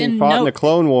 He Well, fucking and fought in no- the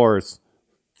Clone Wars.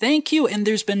 Thank you. And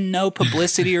there's been no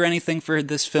publicity or anything for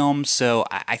this film, so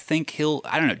I think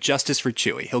justice for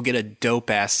Chewie. He'll get a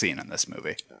dope-ass scene in this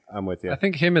movie. I'm with you. I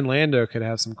think him and Lando could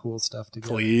have some cool stuff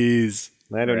together. Please.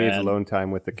 Lando Rad. needs alone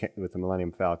time with the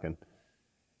Millennium Falcon.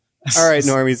 All right,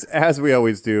 normies, as we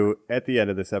always do, at the end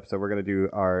of this episode, we're going to do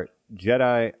our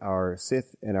Jedi, our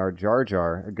Sith, and our Jar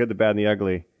Jar, a good, the bad, and the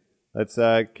ugly. Let's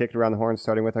kick it around the horn,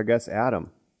 starting with our guest, Adam.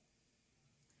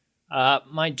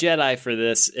 My Jedi for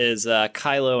this is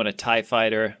Kylo in a TIE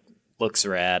fighter. Looks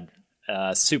rad.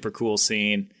 Super cool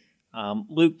scene.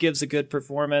 Luke gives a good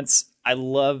performance. I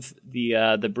love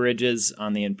the bridges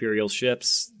on the Imperial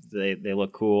ships. They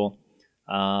look cool.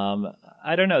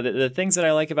 I don't know. The things that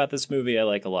I like about this movie, I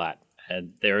like a lot.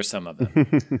 And there are some of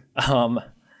them.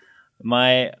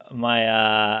 My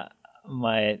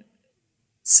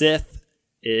Sith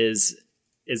is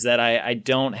that I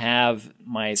don't have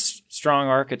my strong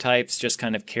archetypes just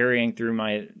kind of carrying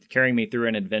me through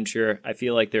an adventure. I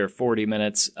feel like there are 40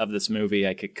 minutes of this movie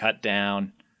I could cut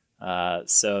down.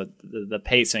 So the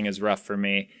pacing is rough for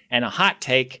me. And a hot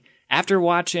take, after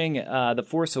watching The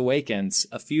Force Awakens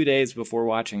a few days before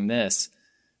watching this,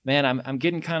 man, I'm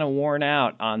getting kind of worn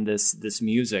out on this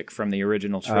music from the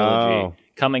original trilogy.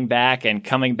 Coming back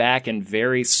in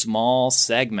very small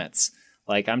segments.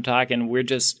 Like I'm talking, we're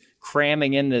just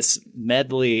cramming in this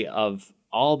medley of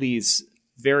all these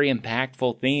very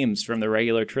impactful themes from the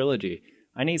regular trilogy.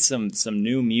 I need some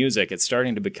new music. It's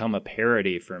starting to become a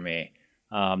parody for me.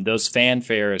 Those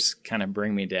fanfares kind of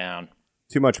bring me down.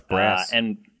 Too much brass.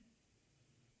 And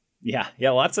yeah,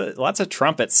 lots of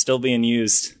trumpets still being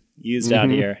used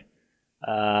out here.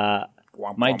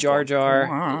 My Jar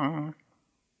Jar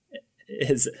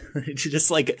is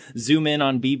just like zoom in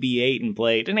on BB-8 and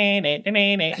play. Like,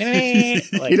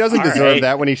 he doesn't all deserve right.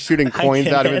 that when he's shooting coins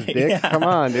out of his dick. Yeah. Come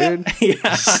on, dude. Yeah.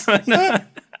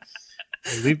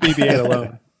 Leave BB-8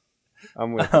 alone.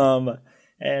 I'm with you.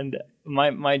 And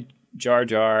my Jar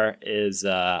Jar is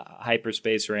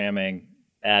hyperspace ramming,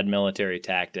 bad military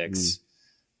tactics.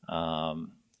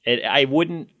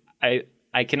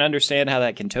 I can understand how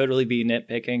that can totally be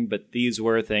nitpicking, but these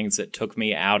were things that took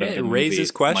me out of It the movie.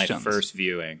 raises My questions. first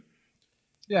viewing.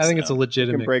 Yeah, I think it's a You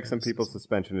legitimate. can break some people's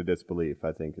suspension of disbelief,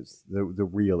 I think, is the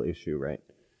real issue, right?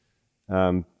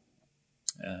 Yeah,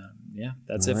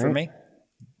 that's All it for right. me.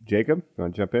 Jacob, you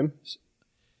want to jump in?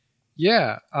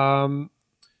 Yeah.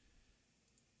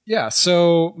 Yeah,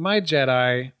 so my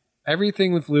Jedi,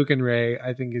 everything with Luke and Rey,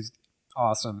 I think is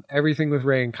awesome. Everything with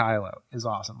Rey and Kylo is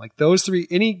awesome. Like those three,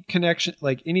 any connection,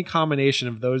 like any combination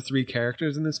of those three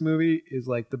characters in this movie is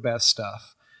like the best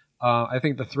stuff. I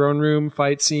think the throne room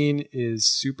fight scene is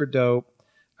super dope.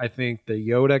 I think the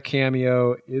Yoda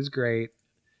cameo is great.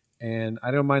 And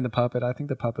I don't mind the puppet. I think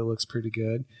the puppet looks pretty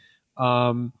good.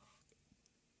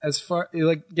 As far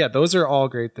those are all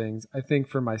great things. I think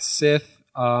for my Sith,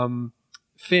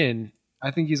 Finn,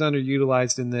 I think he's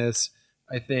underutilized in this.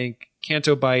 I think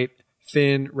Canto Bight,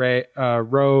 Finn, Rey,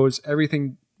 Rose,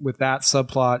 everything with that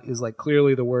subplot is like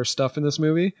clearly the worst stuff in this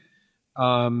movie.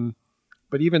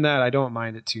 But even that, I don't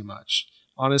mind it too much.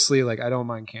 Honestly, like I don't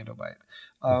mind Canto Bight.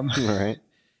 All right.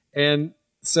 And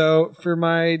so for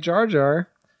my Jar Jar,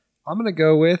 I'm going to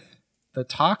go with the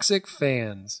toxic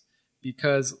fans,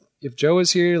 because if Joe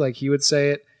was here, like he would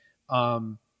say it,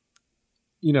 no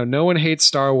one hates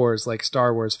Star Wars like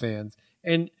Star Wars fans.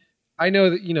 And I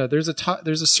know that, there's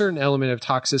a certain element of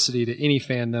toxicity to any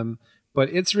fandom, but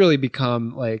it's really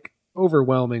become like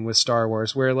overwhelming with Star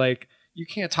Wars, where like you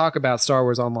can't talk about Star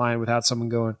Wars online without someone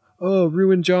going, oh,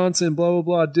 Ruin Johnson, blah, blah,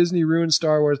 blah, Disney ruined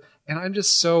Star Wars. And I'm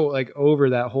just so like over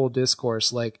that whole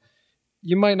discourse. Like,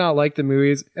 you might not like the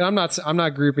movies, and I'm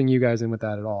not grouping you guys in with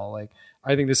that at all. Like,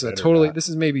 I think this is this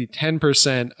is maybe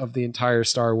 10% of the entire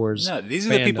Star Wars. No, these are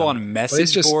the people on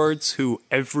message boards who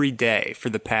every day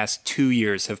for the past 2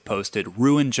 years have posted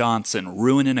Ruin Johnson,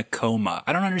 Ruin in a coma.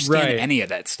 I don't understand any of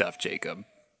that stuff, Jacob.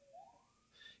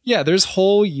 Yeah, there's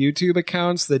whole YouTube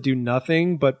accounts that do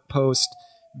nothing but post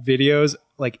videos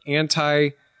like anti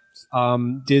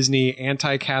Disney,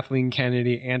 anti Kathleen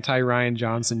Kennedy, anti Ryan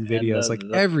Johnson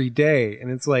videos every day, and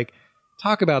it's like,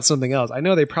 talk about something else. I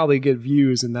know they probably get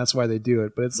views and that's why they do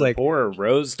it, but it's like poor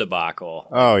Rose debacle.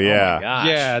 Oh yeah. Oh my gosh.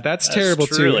 Yeah, that's terrible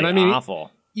too. And I mean,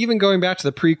 awful. Even going back to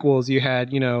the prequels, you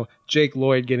had, Jake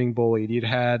Lloyd getting bullied. You'd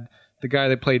had the guy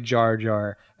that played Jar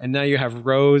Jar, and now you have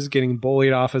Rose getting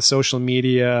bullied off of social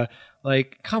media.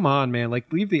 Like, come on, man.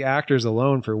 Like, leave the actors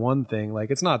alone for one thing. Like,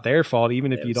 it's not their fault,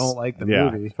 even if you don't like the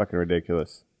movie. It's fucking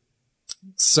ridiculous.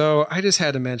 So I just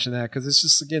had to mention that because it's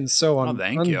just, again, so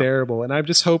unbearable. You. And I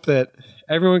just hope that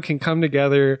everyone can come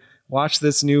together, watch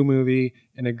this new movie,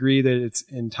 and agree that it's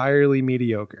entirely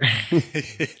mediocre.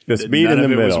 Just meet in the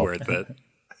middle. Was worth it.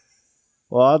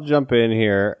 Well, I'll jump in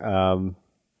here.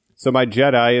 So my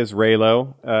Jedi is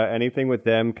Reylo. Anything with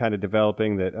them kind of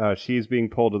developing that she's being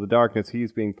pulled to the darkness,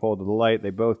 he's being pulled to the light. They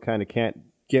both kind of can't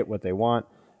get what they want.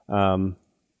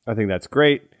 I think that's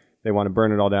great. They want to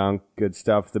burn it all down. Good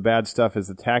stuff. The bad stuff is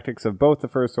the tactics of both the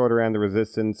First Order and the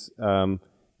Resistance.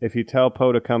 If you tell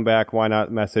Poe to come back, why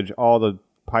not message all the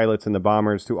pilots and the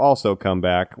bombers to also come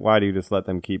back? Why do you just let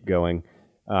them keep going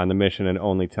on the mission and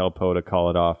only tell Poe to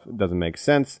call it off? It doesn't make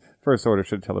sense. First Order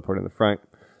should teleport in the front.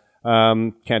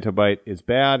 Canto Bite is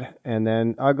bad. And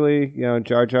then ugly,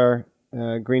 Jar Jar,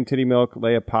 Green Titty Milk,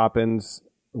 Leia Poppins,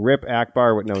 Rip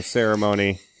Akbar with no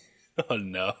ceremony. Oh,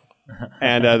 no.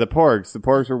 And the Porgs. The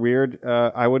Porgs were weird.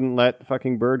 I wouldn't let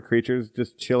fucking bird creatures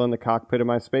just chill in the cockpit of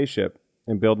my spaceship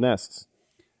and build nests.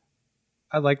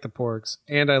 I like the Porgs,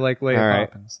 and I like Leia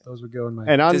Poppins. Those would go in my...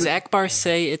 And does Akbar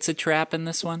say it's a trap in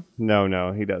this one?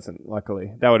 No, he doesn't,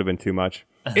 luckily. That would have been too much.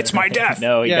 It's my death!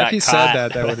 No, he got if he caught. said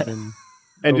that would have been...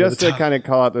 And just to kind of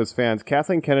call out those fans,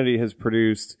 Kathleen Kennedy has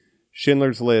produced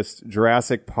Schindler's List,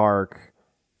 Jurassic Park,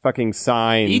 fucking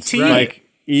Signs. E.T. Like,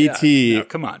 E.T. No,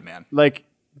 come on, man. Like,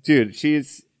 dude,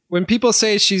 she's... When people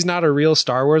say she's not a real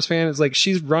Star Wars fan, it's like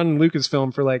she's run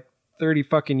Lucasfilm for like 30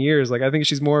 fucking years. Like, I think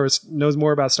she's knows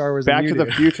more about Star Wars Back than you to do.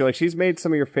 the Future. Like, she's made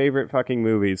some of your favorite fucking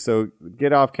movies. So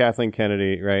get off Kathleen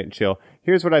Kennedy, right, and chill.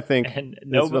 Here's what I think.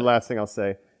 This is the last thing I'll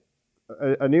say.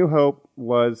 A New Hope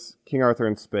was King Arthur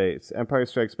in space. Empire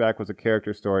Strikes Back was a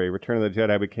character story. Return of the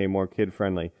Jedi became more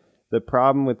kid-friendly. The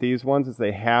problem with these ones is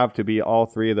they have to be all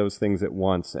three of those things at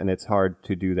once, and it's hard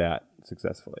to do that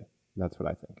successfully. That's what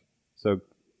I think. So,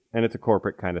 and it's a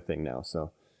corporate kind of thing now.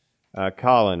 So,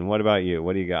 Colin, what about you?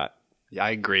 What do you got? Yeah, I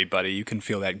agree, buddy. You can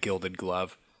feel that gilded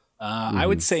glove. I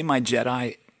would say my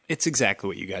Jedi, it's exactly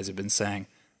what you guys have been saying.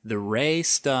 The Rey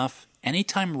stuff,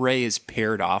 anytime Rey is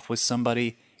paired off with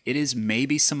somebody, it is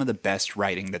maybe some of the best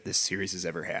writing that this series has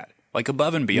ever had. Like,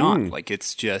 above and beyond. Like,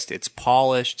 it's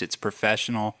polished, it's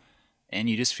professional, and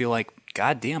you just feel like,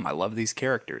 God damn, I love these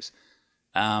characters.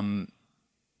 I'll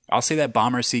say that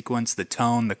bomber sequence, the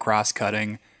tone, the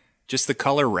cross-cutting, just the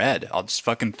color red. I'll just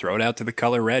fucking throw it out to the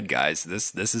color red, guys.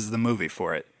 This is the movie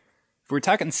for it. If we're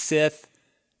talking Sith,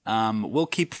 We'll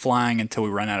Keep Flying Until We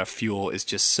Run Out of Fuel is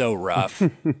just so rough.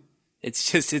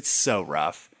 It's so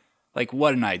rough. Like,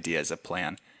 what an idea as a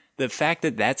plan. The fact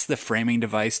that that's the framing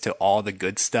device to all the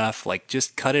good stuff, like,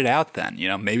 just cut it out then.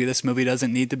 Maybe this movie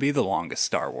doesn't need to be the longest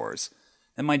Star Wars.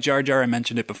 And my Jar Jar, I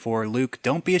mentioned it before. Luke,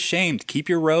 don't be ashamed. Keep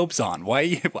your robes on.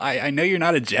 I know you're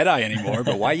not a Jedi anymore,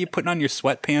 but why are you putting on your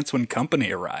sweatpants when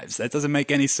company arrives? That doesn't make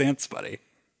any sense, buddy.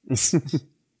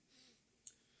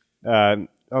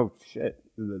 Oh, shit.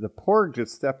 The Porg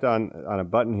just stepped on a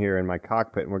button here in my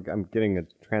cockpit, and I'm getting a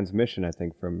transmission, I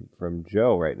think, from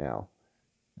Joe right now.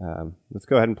 Let's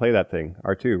go ahead and play that thing.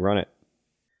 R2, run it.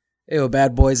 Hey,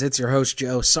 bad boys, it's your host,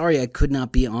 Joe. Sorry I could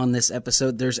not be on this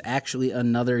episode. There's actually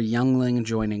another youngling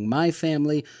joining my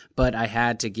family, but I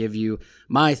had to give you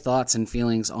my thoughts and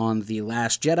feelings on The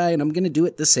Last Jedi, and I'm going to do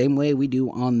it the same way we do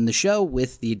on the show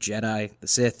with the Jedi, the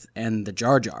Sith, and the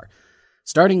Jar Jar.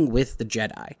 Starting with the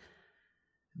Jedi.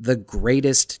 The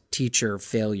greatest teacher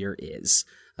failure is.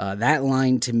 That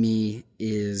line to me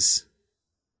is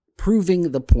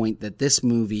proving the point that this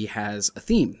movie has a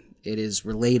theme. It is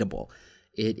relatable.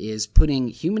 It is putting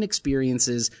human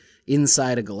experiences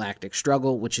inside a galactic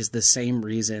struggle, which is the same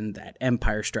reason that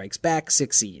Empire Strikes Back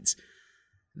succeeds.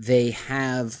 They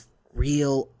have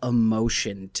real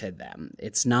emotion to them.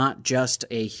 It's not just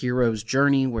a hero's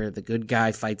journey where the good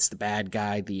guy fights the bad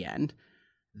guy at the end.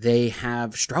 They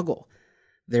have struggle.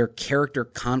 Their character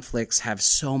conflicts have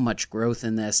so much growth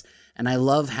in this, and I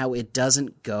love how it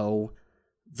doesn't go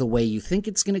the way you think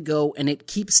it's going to go, and it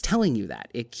keeps telling you that.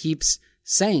 It keeps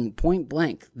saying point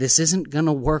blank, this isn't going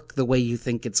to work the way you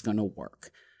think it's going to work.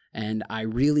 And I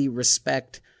really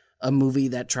respect a movie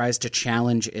that tries to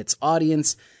challenge its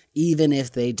audience, even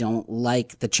if they don't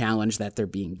like the challenge that they're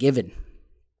being given.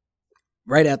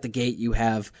 Right out the gate, you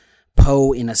have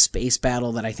Poe in a space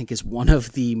battle that I think is one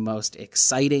of the most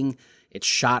exciting. It's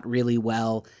shot really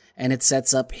well, and it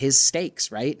sets up his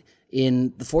stakes, right?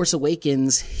 In The Force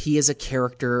Awakens, he is a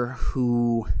character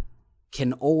who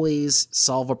can always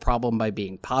solve a problem by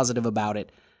being positive about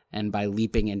it and by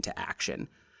leaping into action.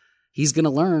 He's going to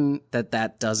learn that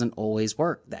that doesn't always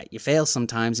work, that you fail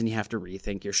sometimes and you have to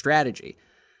rethink your strategy.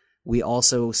 We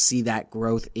also see that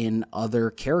growth in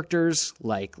other characters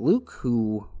like Luke,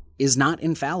 who is not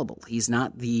infallible. He's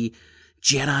not the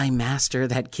Jedi Master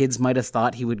that kids might have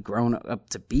thought he would grow up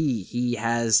to be. He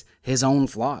has his own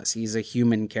flaws. He's a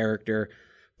human character.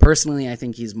 Personally, I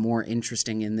think he's more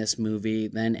interesting in this movie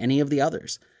than any of the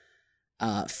others.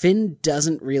 Finn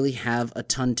doesn't really have a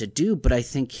ton to do, but I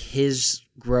think his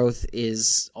growth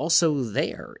is also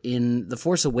there. In The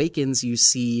Force Awakens, you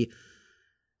see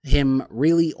him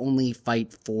really only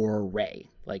fight for Rey.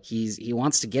 Like, he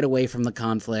wants to get away from the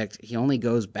conflict. He only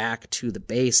goes back to the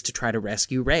base to try to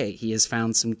rescue Rey. He has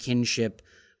found some kinship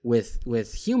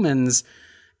with humans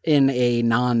in a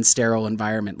non-sterile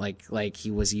environment like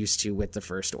he was used to with the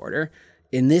First Order.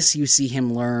 In this, you see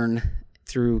him learn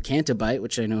through Cantabite,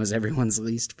 which I know is everyone's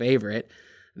least favorite,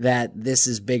 that this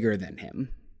is bigger than him.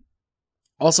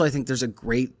 Also, I think there's a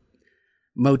great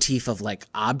motif of like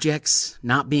objects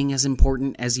not being as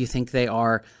important as you think they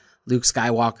are. Luke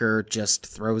Skywalker just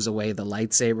throws away the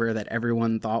lightsaber that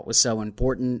everyone thought was so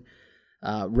important.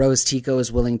 Rose Tico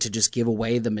is willing to just give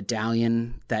away the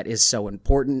medallion that is so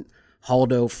important.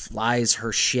 Holdo flies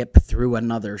her ship through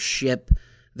another ship.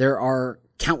 There are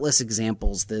countless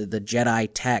examples. The Jedi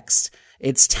text,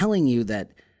 it's telling you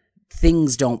that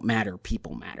things don't matter,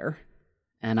 people matter.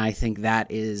 And I think that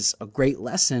is a great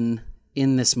lesson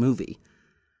in this movie.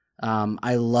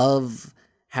 I love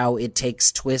how it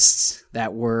takes twists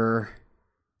that were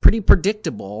pretty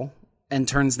predictable and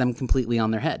turns them completely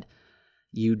on their head.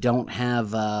 You don't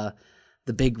have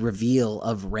the big reveal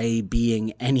of Rey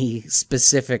being any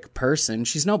specific person.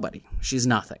 She's nobody. She's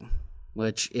nothing,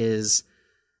 which is,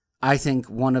 I think,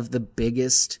 one of the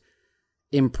biggest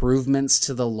improvements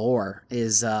to the lore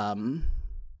is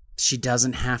she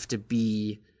doesn't have to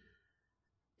be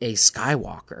a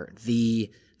Skywalker.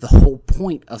 The whole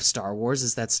point of Star Wars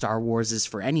is that Star Wars is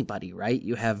for anybody, right?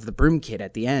 You have the Broom Kid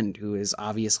at the end, who is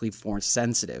obviously Force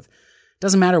sensitive.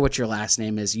 Doesn't matter what your last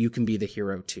name is, you can be the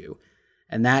hero too.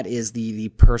 And that is the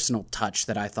personal touch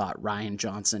that I thought Rian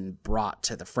Johnson brought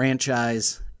to the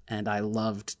franchise, and I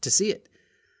loved to see it.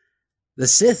 The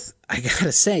Sith, I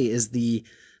gotta say, is the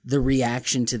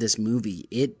reaction to this movie.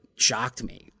 It shocked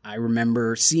me. I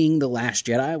remember seeing The Last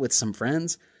Jedi with some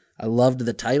friends. I loved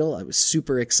the title. I was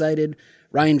super excited.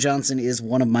 Rian Johnson is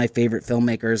one of my favorite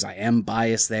filmmakers. I am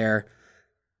biased there.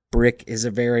 Brick is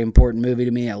a very important movie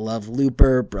to me. I love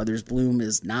Looper. Brothers Bloom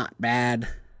is not bad.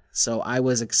 So I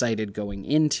was excited going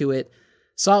into it.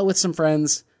 Saw it with some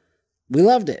friends. We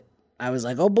loved it. I was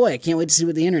like, oh boy, I can't wait to see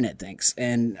what the internet thinks.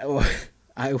 And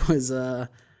I was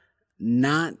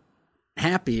not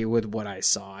happy with what I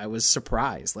saw. I was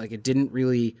surprised. Like, it didn't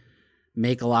really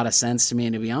make a lot of sense to me.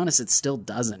 And to be honest, it still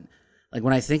doesn't. Like,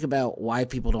 when I think about why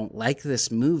people don't like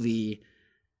this movie,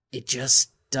 it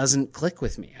just doesn't click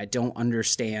with me. I don't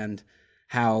understand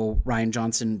how Rian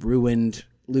Johnson ruined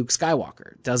Luke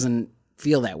Skywalker. It doesn't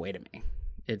feel that way to me.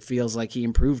 It feels like he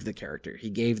improved the character. He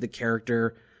gave the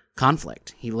character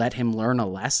conflict. He let him learn a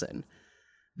lesson.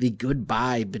 The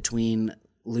goodbye between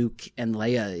Luke and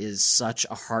Leia is such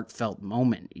a heartfelt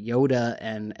moment. Yoda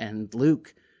and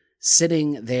Luke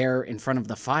sitting there in front of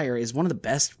the fire is one of the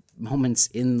best moments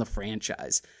in the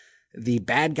franchise. The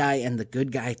bad guy and the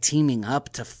good guy teaming up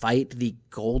to fight the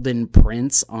Golden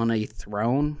Prince on a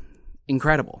throne,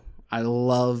 incredible. I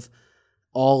love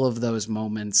all of those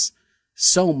moments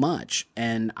so much,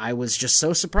 and I was just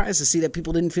so surprised to see that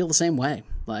people didn't feel the same way.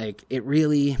 Like, it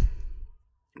really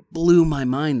blew my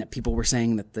mind that people were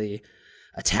saying that the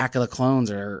Attack of the Clones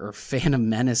or Phantom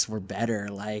Menace were better.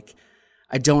 Like,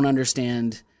 I don't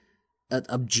understand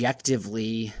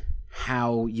objectively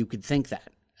how you could think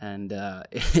that. And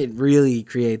it really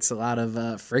creates a lot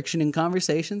of friction in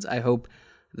conversations. I hope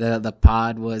the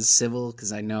pod was civil,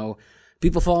 because I know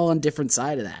people fall on different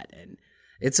side of that, and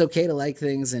it's okay to like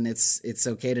things and it's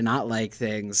okay to not like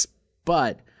things,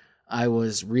 but I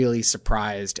was really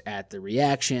surprised at the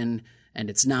reaction, and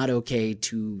it's not okay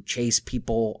to chase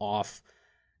people off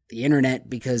the internet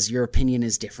because your opinion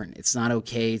is different. It's not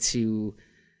okay to,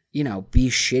 be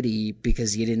shitty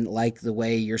because you didn't like the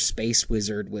way your Space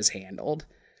Wizard was handled.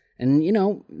 And,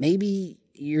 maybe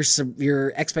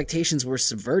your expectations were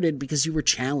subverted because you were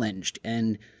challenged,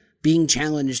 and being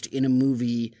challenged in a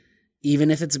movie,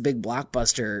 even if it's a big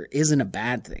blockbuster, isn't a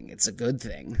bad thing. It's a good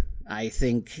thing. I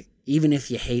think even if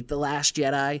you hate The Last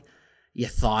Jedi, you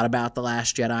thought about The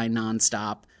Last Jedi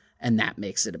nonstop, and that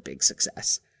makes it a big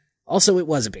success. Also, it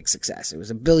was a big success. It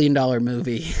was $1 billion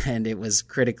movie, and it was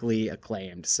critically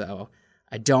acclaimed. So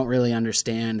I don't really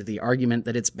understand the argument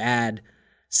that it's bad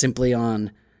simply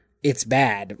on it's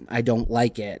bad. I don't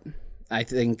like it. I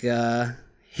think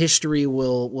history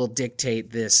will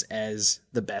dictate this as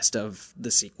the best of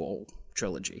the sequel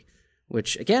trilogy,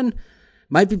 which, again,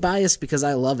 might be biased because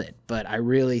I love it, but I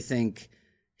really think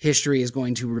history is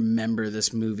going to remember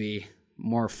this movie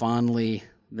more fondly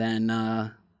than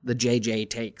the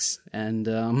JJ takes. And,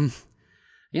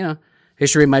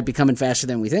 history might be coming faster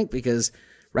than we think because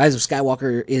Rise of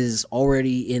Skywalker is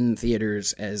already in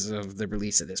theaters as of the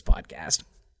release of this podcast.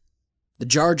 The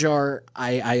Jar Jar,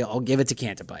 I'll give it to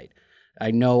Cantabite.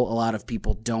 I know a lot of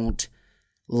people don't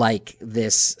like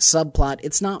this subplot.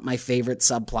 It's not my favorite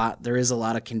subplot. There is a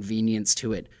lot of convenience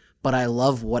to it, but I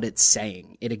love what it's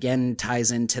saying. It again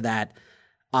ties into that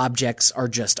objects are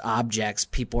just objects,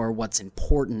 people are what's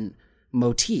important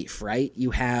motif, right?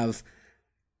 You have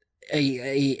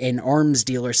an arms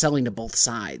dealer selling to both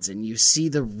sides, and you see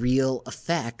the real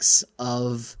effects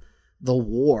of the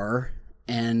war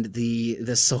and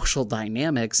the social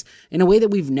dynamics in a way that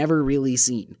we've never really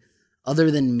seen,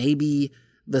 other than maybe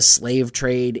the slave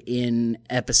trade in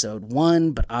episode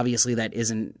 1, but obviously that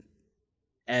isn't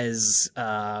as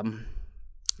off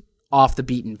the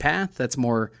beaten path. That's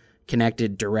more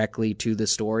connected directly to the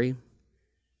story.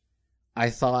 I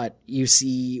thought you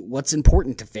see what's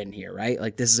important to Finn here, right?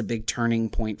 Like, this is a big turning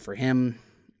point for him.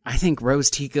 I think Rose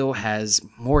Tico has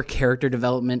more character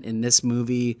development in this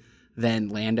movie than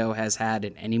Lando has had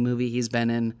in any movie he's been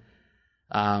in.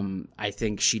 I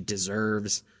think she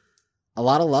deserves a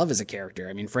lot of love as a character.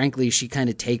 I mean, frankly, she kind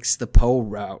of takes the Poe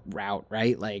route,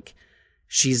 right? Like,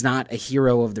 she's not a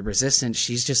hero of the Resistance.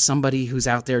 She's just somebody who's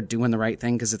out there doing the right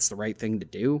thing because it's the right thing to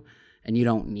do. And you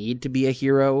don't need to be a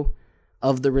hero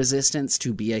of the Resistance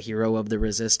to be a hero of the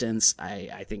Resistance.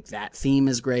 I think that theme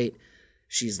is great.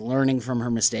 She's learning from her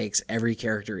mistakes. Every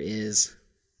character is.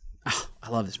 Oh, I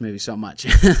love this movie so much.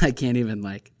 I can't even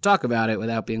talk about it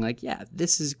without being like, yeah,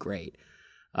 this is great.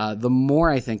 The more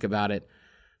I think about it,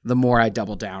 the more I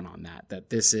double down on that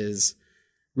this is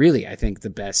really, I think, the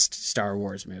best Star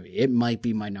Wars movie. It might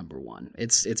be my number one.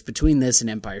 It's between this and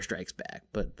Empire Strikes Back,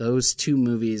 but those two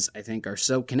movies, I think, are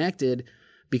so connected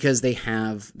because they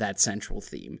have that central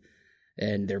theme,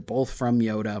 and they're both from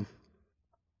Yoda,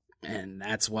 and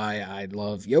that's why I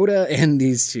love Yoda and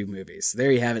these two movies.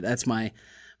 There you have it. That's my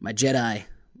Jedi,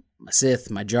 my Sith,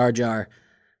 my Jar Jar.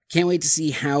 Can't wait to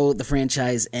see how the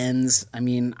franchise ends. I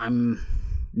mean, I'm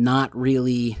not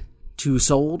really too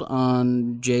sold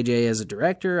on JJ as a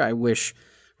director. I wish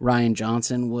Rian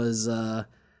Johnson was a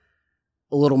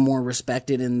little more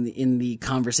respected in the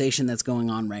conversation that's going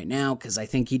on right now, because I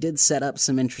think he did set up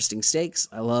some interesting stakes.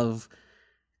 I love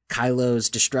Kylo's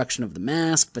destruction of the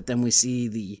mask, but then we see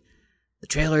the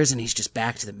trailers and he's just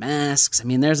back to the masks. I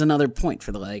mean, there's another point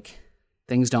for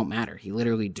things don't matter. He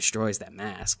literally destroys that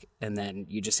mask, and then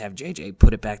you just have JJ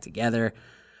put it back together.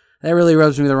 That really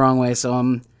rubs me the wrong way, so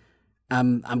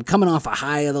I'm coming off a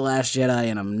high of The Last Jedi,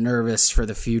 and I'm nervous for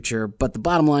the future. But the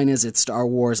bottom line is, it's Star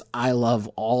Wars. I love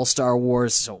all Star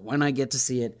Wars, so when I get to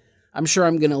see it, I'm sure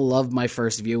I'm going to love my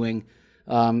first viewing.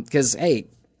 Because, hey,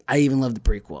 I even love the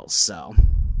prequels. So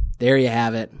there you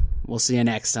have it. We'll see you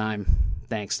next time.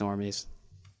 Thanks, normies.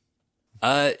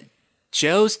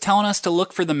 Joe's telling us to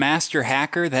look for the master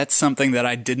hacker. That's something that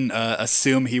I didn't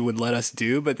assume he would let us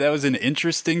do, but that was an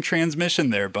interesting transmission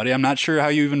there, buddy. I'm not sure how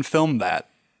you even filmed that.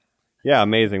 Yeah,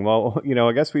 amazing. Well,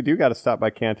 I guess we do got to stop by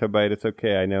Canto Bite. It's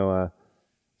okay. I know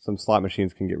some slot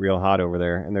machines can get real hot over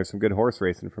there, and there's some good horse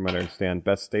racing from what I understand.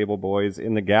 Best stable boys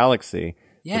in the galaxy.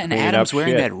 Yeah, and Adam's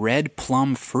wearing that red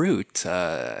plum fruit.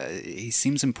 He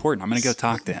seems important. I'm going to go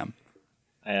talk to him.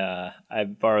 I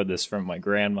borrowed this from my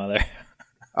grandmother.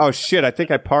 Oh, shit. I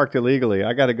think I parked illegally.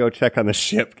 I got to go check on the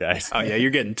ship, guys. Oh, yeah,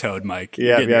 you're getting towed, Mike.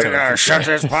 Yeah. Shut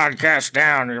this podcast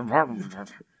down.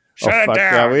 Shut it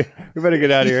down. Yeah, we better get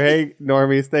out of here. Hey,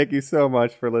 normies, thank you so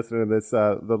much for listening to this,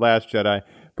 The Last Jedi.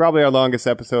 probably our longest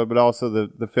episode, but also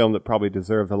the film that probably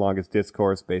deserved the longest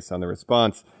discourse based on the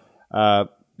response.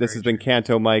 This has been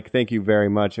Canto Mike. Thank you very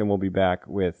much, and we'll be back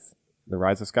with The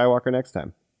Rise of Skywalker next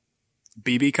time.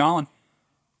 BB Colin.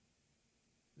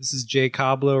 This is Jay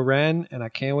Coblo Ren, and I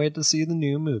can't wait to see the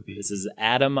new movie. This is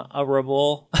Adam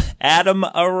Arul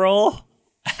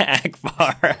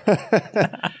Akbar.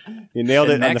 You nailed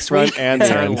it on the front and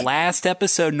it's the our end. last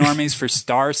episode, normies, for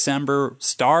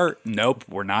Nope,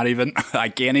 we're not even. I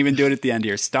can't even do it at the end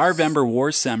here. Starvember,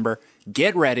 Warcember.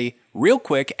 Get ready. Real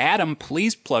quick, Adam,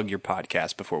 please plug your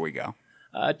podcast before we go.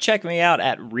 Check me out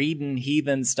at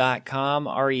readinheathens.com,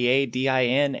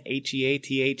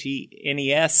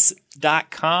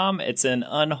 readinheathenes.com. It's an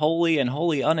unholy and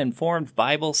wholly uninformed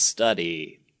Bible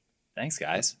study. Thanks,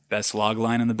 guys. Best log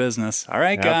line in the business. All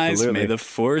right, guys. Absolutely. May the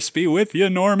force be with you,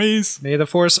 normies. May the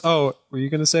Force... Oh, were you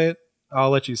going to say it? I'll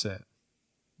let you say it.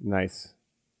 Nice.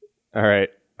 All right.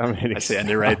 I'm hitting I see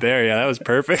ended right there. Yeah, that was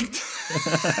perfect.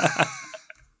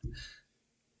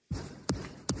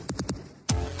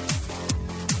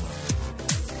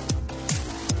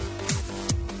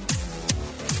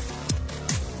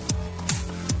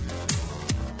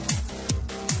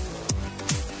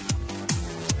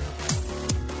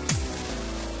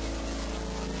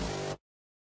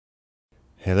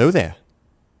 Hello there.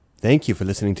 Thank you for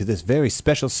listening to this very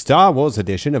special Star Wars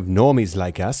edition of Normies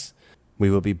Like Us.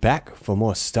 We will be back for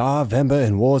more Starvember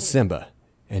and Warcember,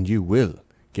 and you will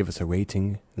give us a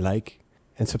rating, like,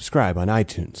 and subscribe on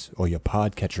iTunes or your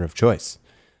podcatcher of choice.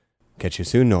 Catch you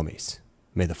soon, Normies.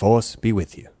 May the Force be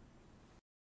with you.